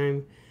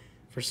time.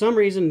 For some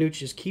reason, NOOCH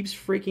just keeps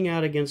freaking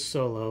out against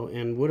Solo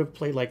and would have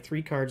played like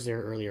 3 cards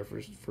there earlier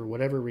for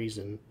whatever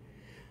reason.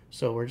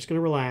 So we're just going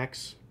to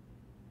relax.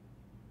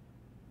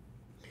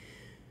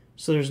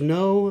 So there's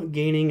no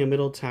gaining a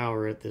middle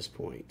tower at this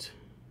point.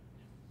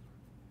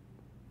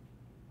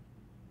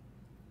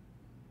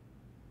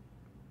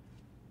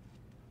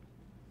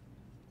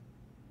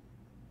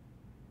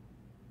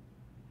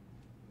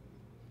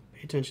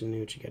 Pay attention,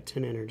 NOOCH. You got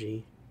 10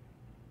 energy.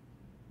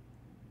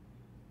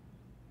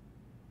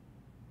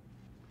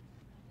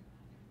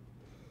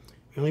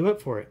 Well, he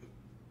went for it.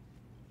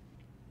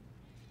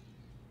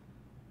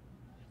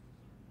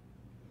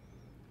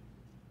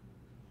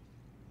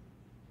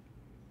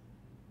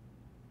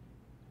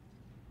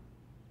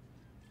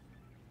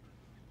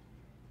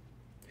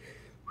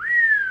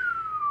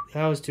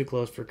 That was too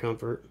close for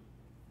comfort.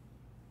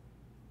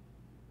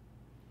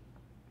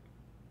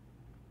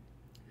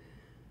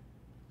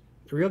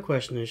 The real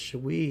question is,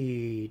 should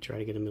we try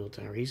to get a middle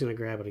tower? He's going to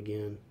grab it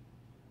again.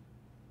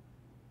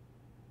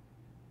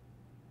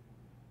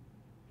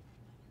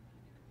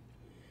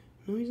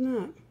 No, he's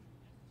not.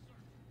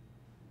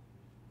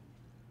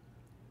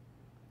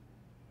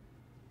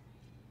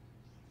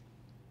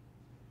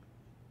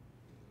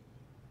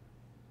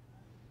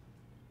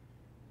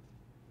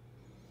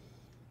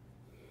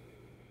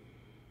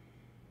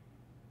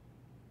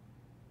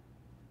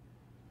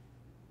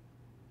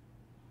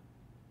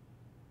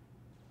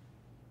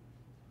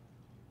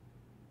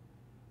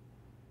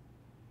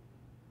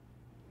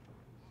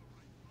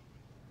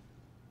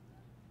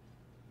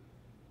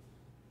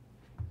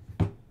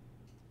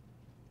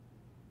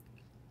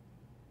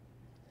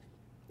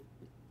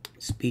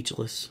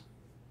 Speechless.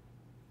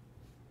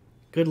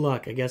 Good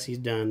luck. I guess he's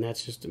done.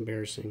 That's just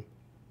embarrassing.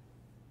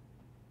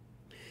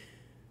 I'm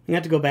going to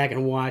have to go back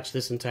and watch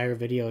this entire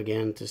video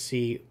again to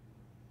see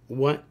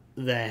what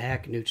the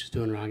heck NOOCH is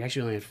doing wrong.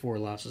 Actually, only had 4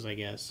 losses, I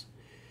guess.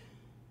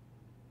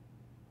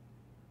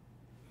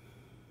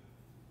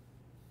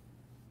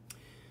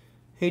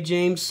 Hey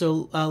James,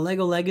 so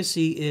Lego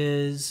Legacy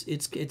is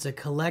it's a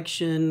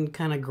collection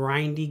kind of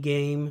grindy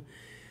game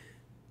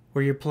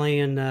where you're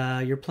playing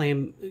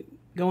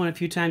going a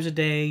few times a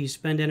day. You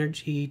spend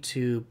energy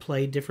to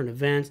play different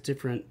events,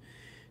 different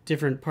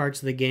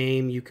parts of the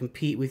game. You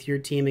compete with your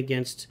team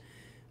against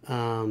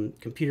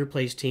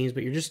computer-placed teams,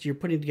 but you're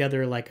putting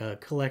together like a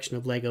collection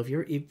of Lego. If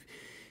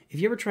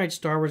you ever tried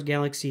Star Wars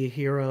Galaxy of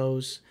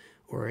Heroes,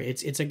 or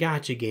it's a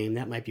gacha game,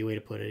 that might be a way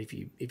to put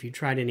it. If you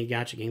tried any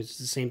gacha games, it's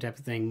the same type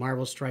of thing.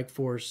 Marvel Strike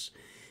Force,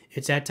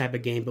 it's that type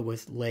of game, but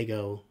with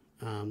Lego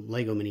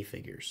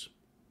minifigures.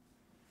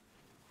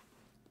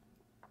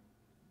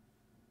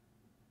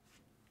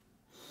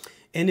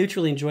 And NOOCH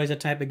really enjoys that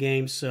type of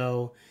game,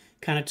 so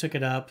kind of took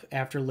it up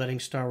after letting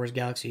Star Wars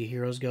Galaxy of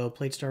Heroes go.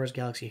 Played Star Wars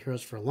Galaxy of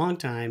Heroes for a long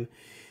time,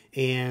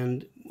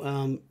 and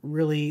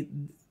really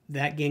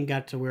that game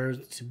got to where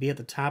to be at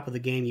the top of the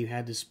game, you were going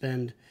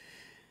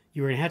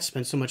to have to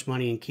spend so much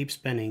money and keep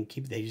spending.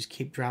 They just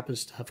keep dropping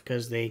stuff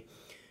because there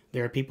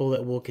are people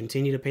that will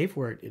continue to pay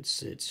for it. It's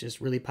just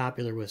really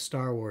popular with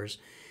Star Wars,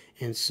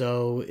 and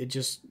so it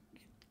just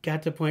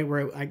got to the point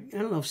where I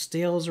don't know if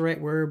stale is the right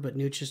word, but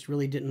NOOCH just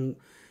really didn't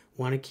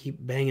want to keep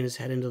banging his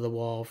head into the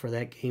wall for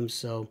that game.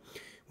 So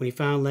when he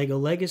found Lego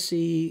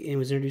Legacy and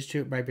was introduced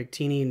to it by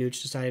Victini,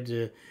 NOOCH decided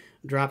to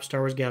drop Star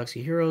Wars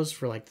Galaxy Heroes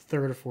for like the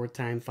 3rd or 4th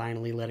time,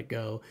 finally let it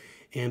go,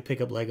 and pick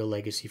up Lego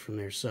Legacy from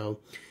there. So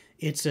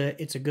it's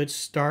a good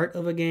start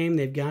of a game.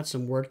 They've got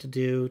some work to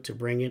do to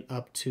bring it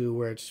up to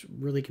where it's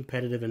really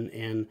competitive and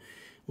a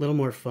little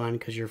more fun,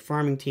 because you're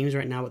farming teams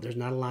right now, but there's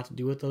not a lot to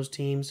do with those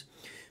teams.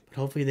 But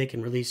hopefully they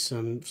can release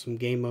some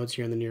game modes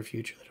here in the near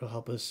future that will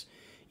help us,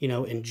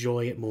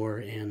 enjoy it more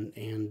and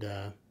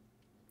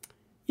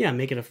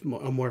make it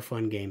a more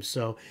fun game.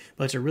 So,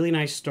 but it's a really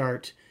nice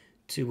start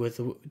to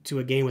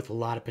a game with a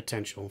lot of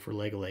potential for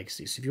Lego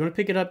Legacy. So if you want to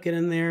pick it up, get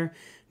in there.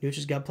 NOOCH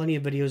has got plenty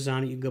of videos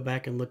on it. You can go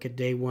back and look at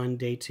day 1,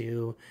 day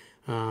 2,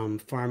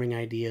 farming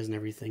ideas and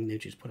everything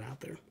NOOCH has put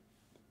out there.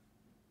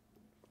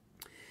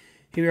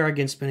 Here we are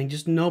again spinning.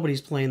 Just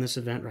nobody's playing this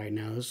event right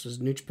now.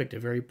 NOOCH picked a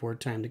very poor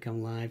time to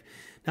come live.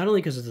 Not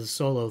only because of the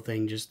solo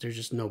thing, there's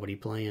just nobody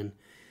playing.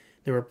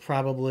 There were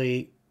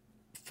probably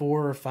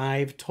 4 or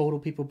 5 total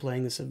people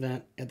playing this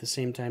event at the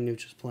same time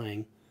NOOCH was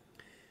playing,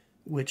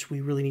 which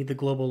we really need the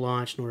global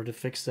launch in order to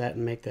fix that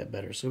and make that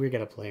better. So we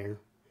got a player.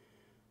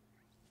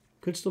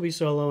 Could still be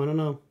solo, I don't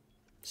know.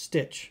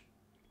 Stitch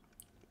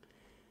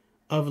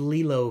of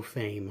Lilo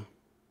fame.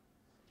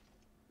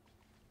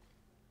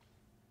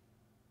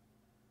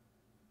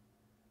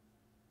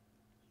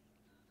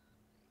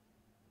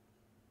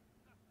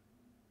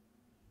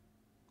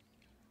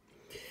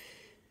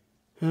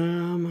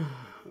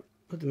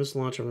 Put the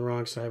missile launcher on the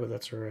wrong side, but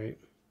that's all right.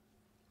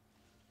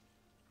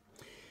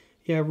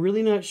 Yeah,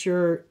 really not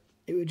sure.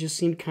 It would just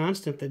seem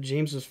constant that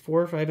James is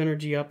 4 or 5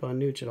 energy up on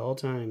NOOCH at all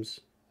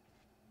times.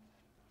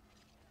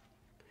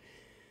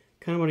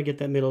 Kind of want to get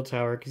that middle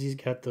tower because he's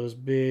got those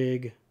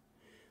big...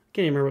 I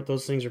can't even remember what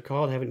those things are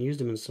called. I haven't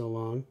used them in so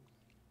long.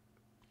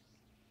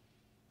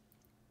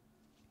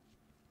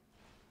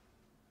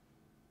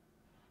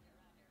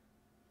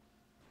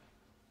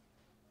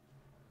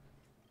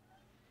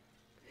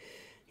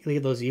 You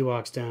leave those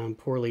Ewoks down,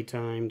 poorly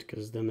timed,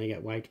 because then they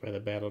got wiped by the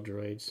battle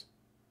droids.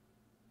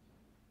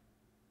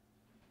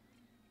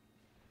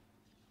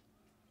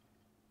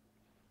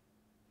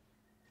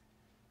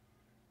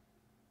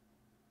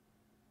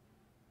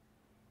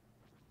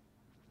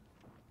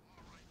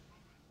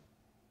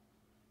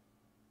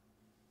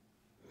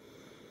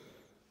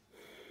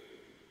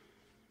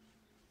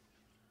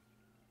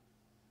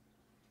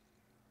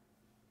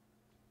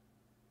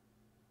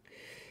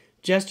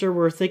 Jester,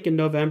 we're thinking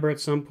November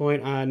at some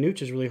point.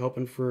 NOOCH is really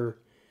hoping for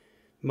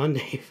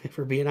Monday, if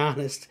we're being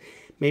honest.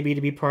 Maybe to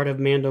be part of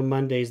Mando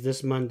Mondays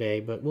this Monday,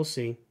 but we'll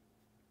see.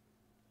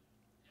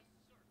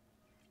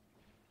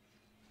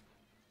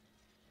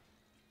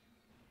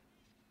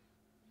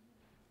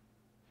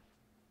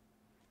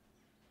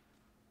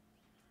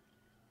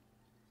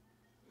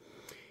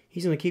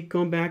 He's going to keep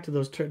going back to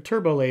those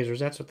turbo lasers.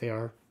 That's what they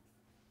are.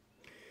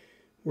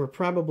 We're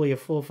probably a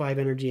full 5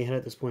 energy ahead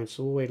at this point,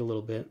 so we'll wait a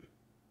little bit.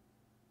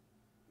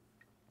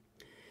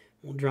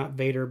 We'll drop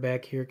Vader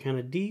back here kind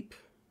of deep.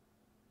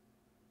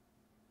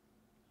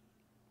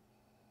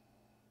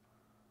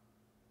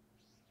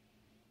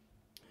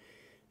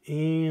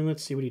 And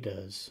let's see what he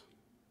does.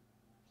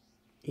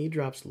 He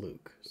drops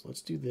Luke. So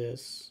let's do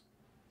this.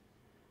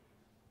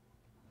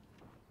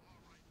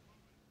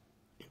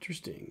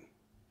 Interesting.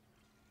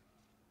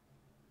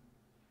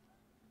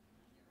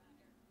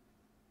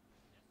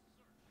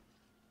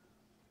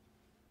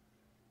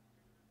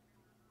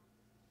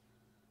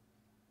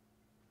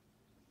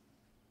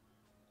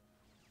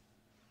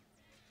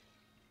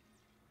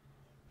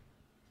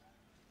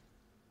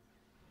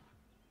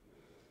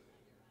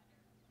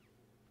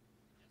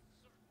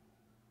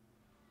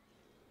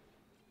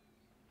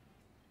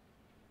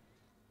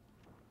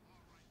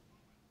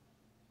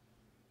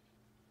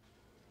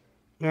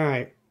 All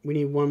right, we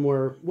need one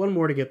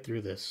more to get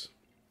through this.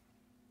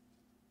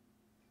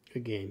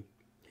 Good game.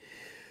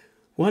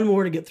 One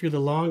more to get through the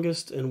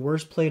longest and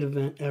worst played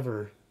event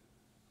ever.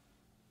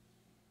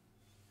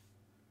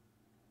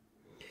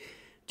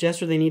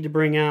 Jester, they need to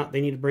bring out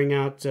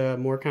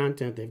more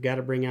content. They've got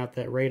to bring out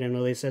that raid. I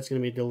know they said it's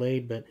going to be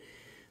delayed, but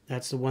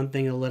that's the one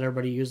thing that'll let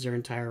everybody use their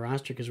entire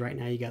roster, because right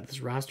now you got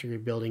this roster you're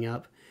building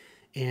up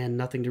and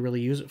nothing to really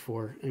use it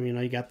for. I mean,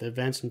 you got the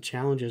events and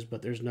challenges,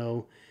 but there's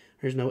no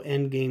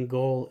end game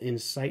goal in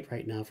sight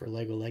right now for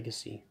LEGO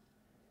Legacy.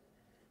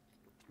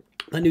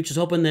 NOOCH is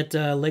hoping that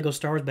LEGO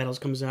Star Wars Battles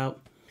comes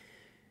out.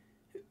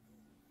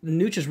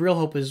 NOOCH's real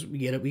hope is we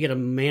get a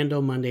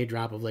Mando Monday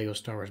drop of LEGO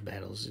Star Wars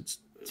Battles. It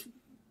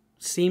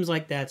seems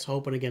like that's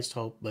hoping against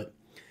hope, but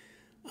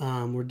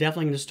we're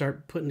definitely going to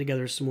start putting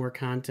together some more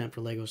content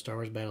for LEGO Star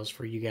Wars Battles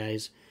for you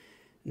guys.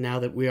 Now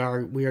that we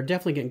are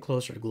definitely getting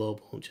closer to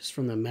global, just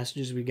from the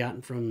messages we've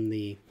gotten from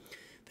the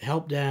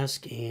help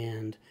desk,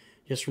 and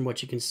just from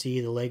what you can see,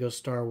 the LEGO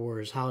Star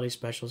Wars Holiday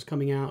Special is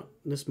coming out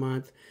this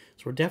month.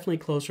 So we're definitely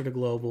closer to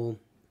global.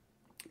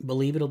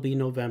 Believe it'll be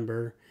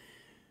November.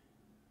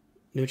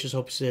 NOOCH's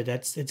hopes that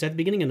it's at the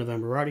beginning of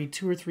November. We're already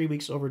 2 or 3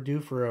 weeks overdue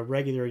for a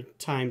regular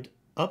timed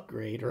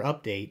upgrade or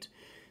update.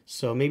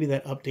 So maybe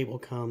that update will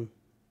come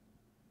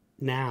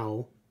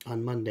now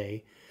on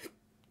Monday.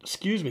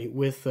 Excuse me,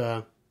 with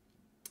the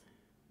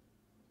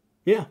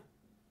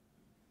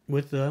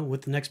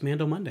next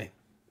Mando Monday.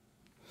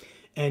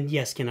 And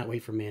yes, cannot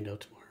wait for Mando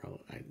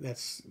tomorrow.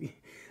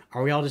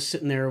 Are we all just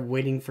sitting there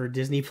waiting for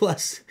Disney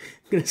Plus?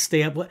 Gonna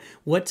stay up.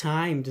 What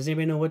time? Does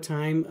anybody know what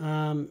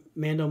time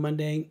Mando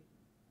Monday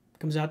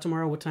comes out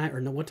tomorrow? What time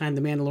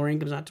The Mandalorian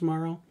comes out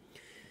tomorrow?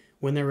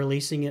 When they're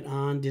releasing it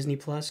on Disney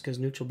Plus? Because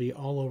NOOCH will be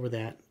all over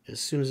that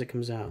as soon as it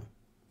comes out.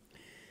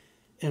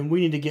 And we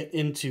need to get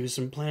into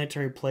some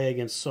planetary play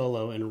against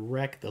Solo and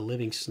wreck the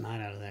living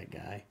snot out of that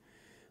guy.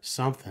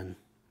 Something.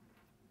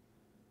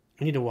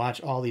 I need to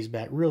watch all these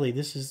back. Really,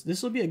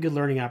 this will be a good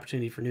learning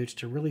opportunity for NOOCH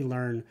to really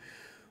learn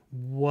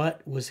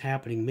what was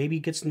happening. Maybe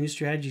get some new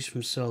strategies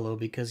from Solo,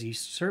 because he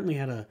certainly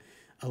had a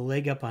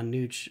leg up on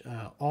NOOCH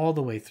all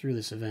the way through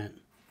this event.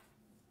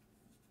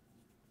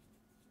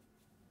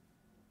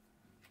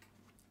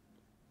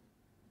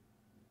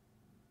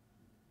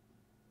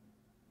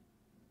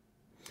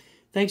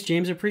 Thanks,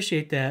 James. I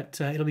appreciate that.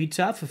 It'll be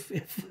tough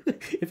if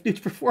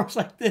NOOCH performs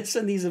like this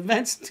in these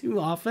events too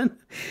often.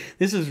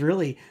 This is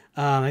really,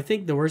 I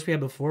think the worst we had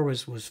before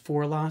was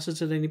 4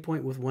 losses at any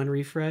point with 1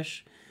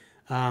 refresh.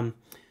 But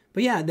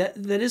yeah, that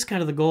is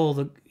kind of the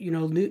goal.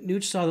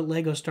 NOOCH saw that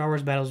LEGO Star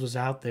Wars Battles was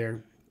out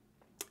there,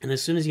 and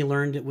as soon as he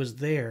learned it was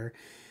there,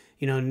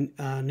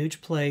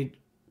 NOOCH played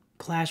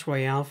Clash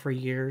Royale for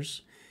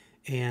years,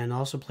 and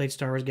also played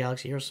Star Wars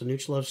Galaxy Heroes. So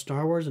NOOCH loves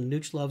Star Wars, and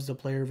NOOCH loves the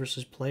player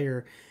versus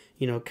player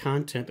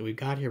content that we've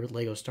got here with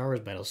LEGO Star Wars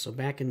Battles. So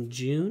back in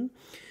June,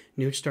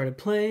 NOOCH started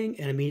playing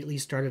and immediately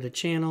started a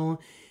channel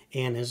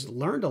and has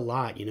learned a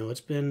lot. It's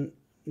been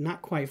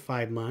not quite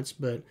 5 months,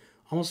 but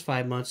almost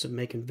 5 months of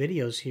making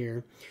videos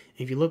here. And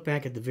if you look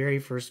back at the very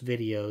first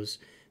videos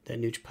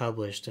that NOOCH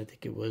published, I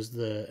think it was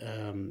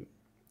the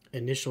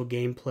initial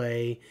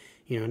gameplay,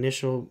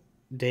 initial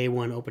day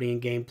 1 opening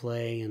and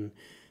gameplay, and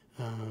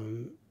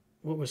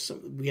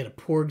we had a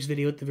Porgs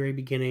video at the very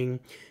beginning.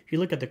 If you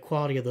look at the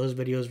quality of those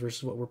videos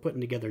versus what we're putting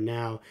together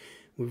now,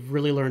 we've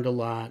really learned a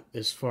lot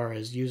as far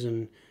as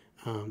using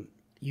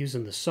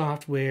the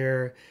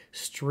software,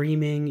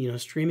 streaming.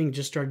 Streaming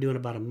just started doing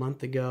about a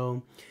month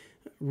ago.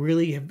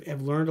 Really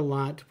have learned a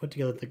lot to put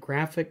together the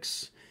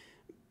graphics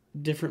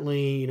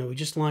differently. We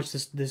just launched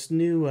this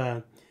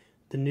new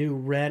the new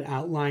red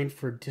outline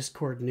for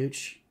Discord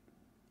NOOCH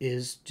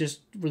is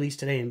just released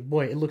today, and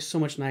boy, it looks so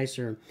much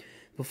nicer.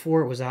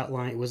 Before it was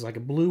outlined, it was like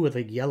a blue with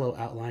a yellow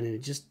outline, and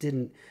it just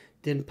didn't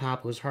pop.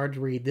 It was hard to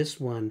read. This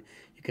one,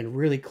 you can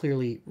really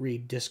clearly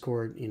read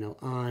Discord,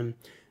 on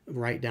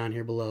right down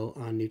here below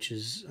on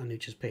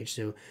NOOCH's page.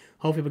 So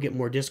hope people get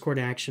more Discord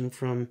action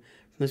from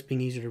this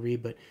being easier to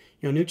read. But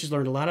NOOCH has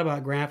learned a lot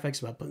about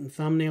graphics, about putting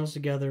thumbnails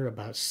together,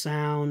 about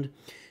sound,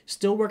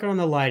 Still working on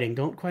the lighting.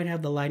 Don't quite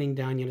have the lighting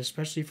down yet,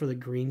 especially for the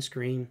green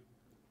screen.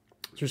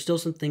 There's still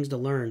some things to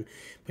learn,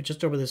 but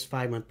just over this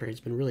 5-month period, it's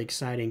been really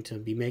exciting to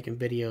be making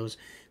videos,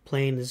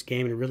 playing this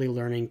game, and really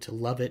learning to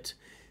love it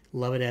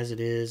as it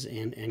is,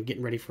 and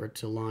getting ready for it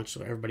to launch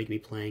so everybody can be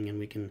playing, and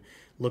we can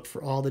look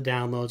for all the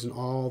downloads and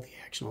all the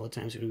action all the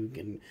time, so we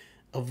can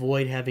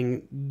avoid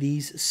having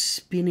these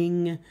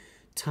spinning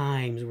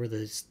times where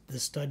the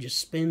stud just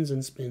spins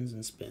and spins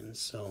and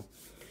spins. So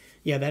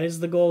yeah, that is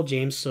the goal,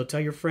 James. So tell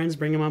your friends,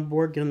 bring them on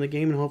board, get in the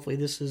game, and hopefully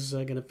this is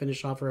going to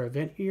finish off our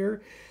event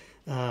here.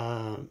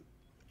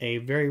 A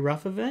very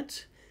rough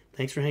event.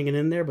 Thanks for hanging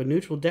in there, but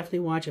Nooch will definitely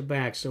watch it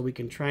back so we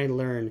can try and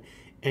learn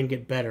and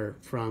get better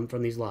from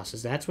these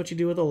losses. That's what you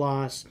do with a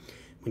loss.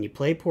 When you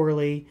play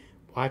poorly,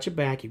 watch it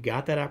back. You've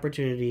got that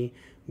opportunity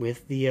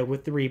with the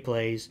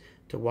replays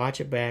to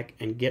watch it back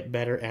and get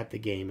better at the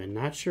game. And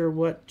not sure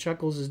what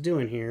Chuckles is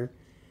doing here.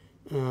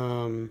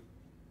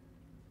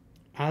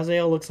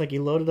 Azael looks like he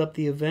loaded up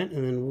the event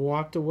and then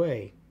walked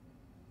away.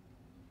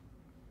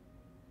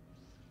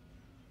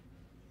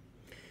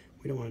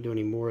 We don't want to do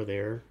any more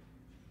there.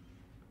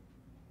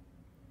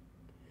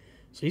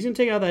 So he's going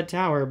to take out that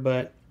tower,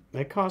 but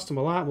that cost him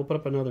a lot. We'll put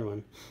up another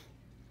one.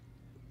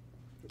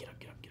 Get up,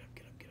 get up, get up,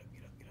 get up, get up,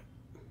 get up, get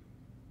up.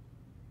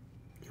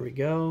 There we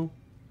go.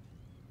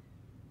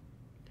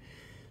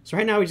 So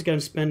right now we just got him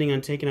spending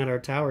on taking out our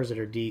towers that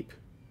are deep.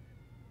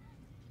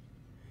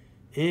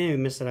 And we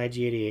missed that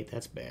IG-88.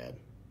 That's bad.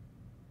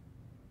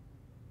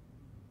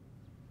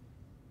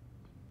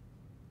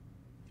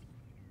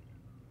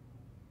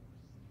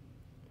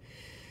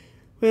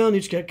 Well,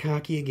 Nooch got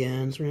cocky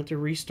again, so we're going to have to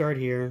restart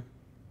here.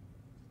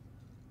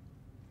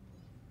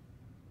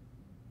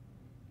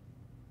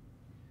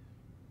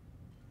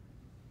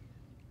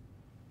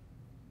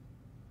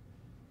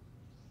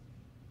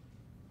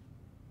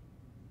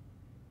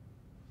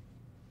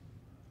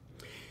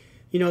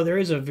 You know, there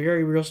is a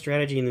very real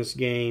strategy in this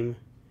game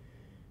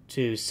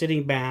to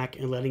sitting back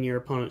and letting your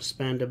opponent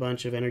spend a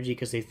bunch of energy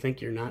because they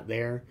think you're not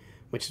there,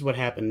 which is what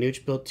happened.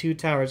 Nooch built 2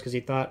 towers because he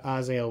thought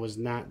Azael was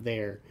not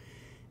there.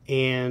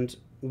 And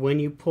when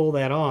you pull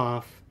that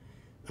off,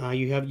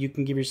 you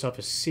can give yourself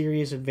a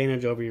serious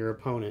advantage over your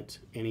opponent.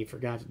 And he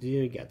forgot to do.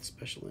 He got the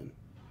special in.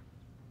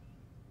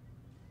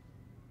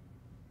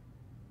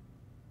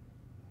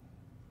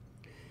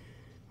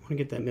 I want to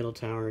get that middle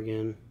tower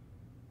again.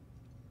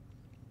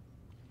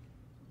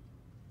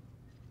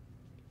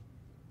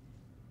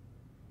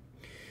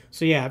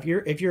 So yeah,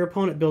 if your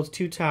opponent builds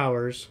 2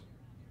 towers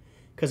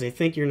because they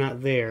think you're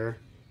not there,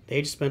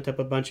 they just spent up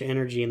a bunch of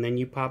energy, and then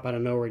you pop out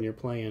of nowhere and you're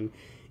playing,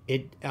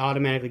 it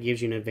automatically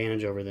gives you an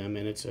advantage over them.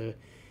 And excuse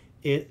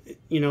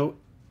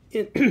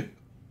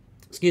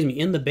me,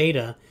 in the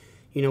beta,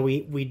 you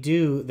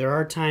know, there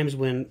are times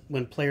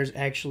when players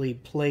actually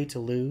play to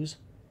lose,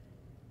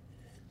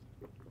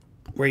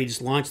 where you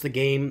just launch the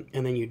game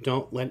and then you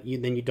don't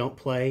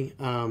play.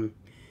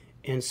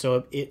 And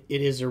so it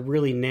is a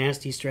really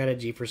nasty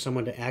strategy for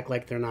someone to act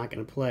like they're not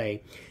going to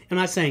play. I'm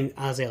not saying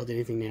Azael did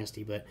anything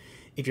nasty, but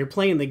if you're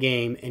playing the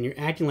game and you're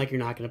acting like you're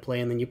not going to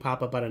play, and then you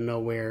pop up out of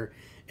nowhere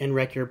and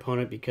wreck your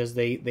opponent because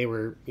they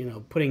were, you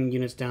know, putting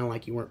units down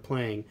like you weren't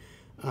playing,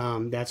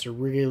 that's a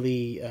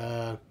really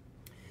well,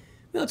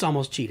 it's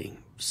almost cheating.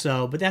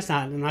 So, but that's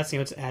not. I'm not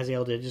saying what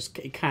Azael did.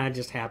 It kind of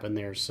just happened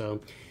there.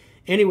 So,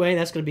 anyway,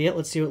 that's going to be it.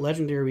 Let's see what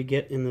legendary we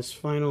get in this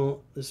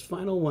final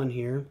one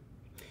here.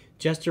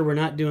 Jester, we're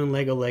not doing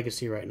Lego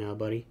Legacy right now,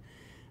 buddy.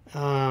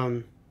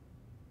 Let's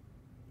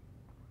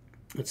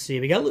see.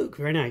 We got Luke.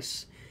 Very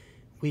nice.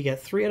 We got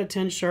 3 out of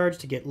 10 shards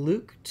to get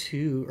Luke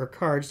to, or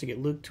cards to get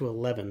Luke to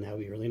 11. That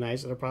would be really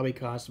nice. It'll probably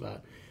cost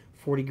about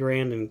 40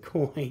 grand in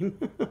coin.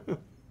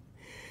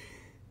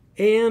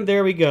 And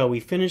there we go. We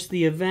finished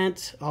the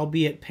event,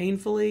 albeit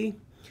painfully.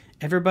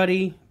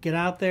 Everybody, get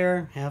out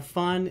there, have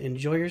fun,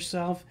 enjoy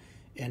yourself,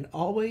 and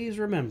always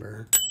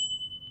remember,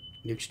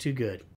 Nooch too good.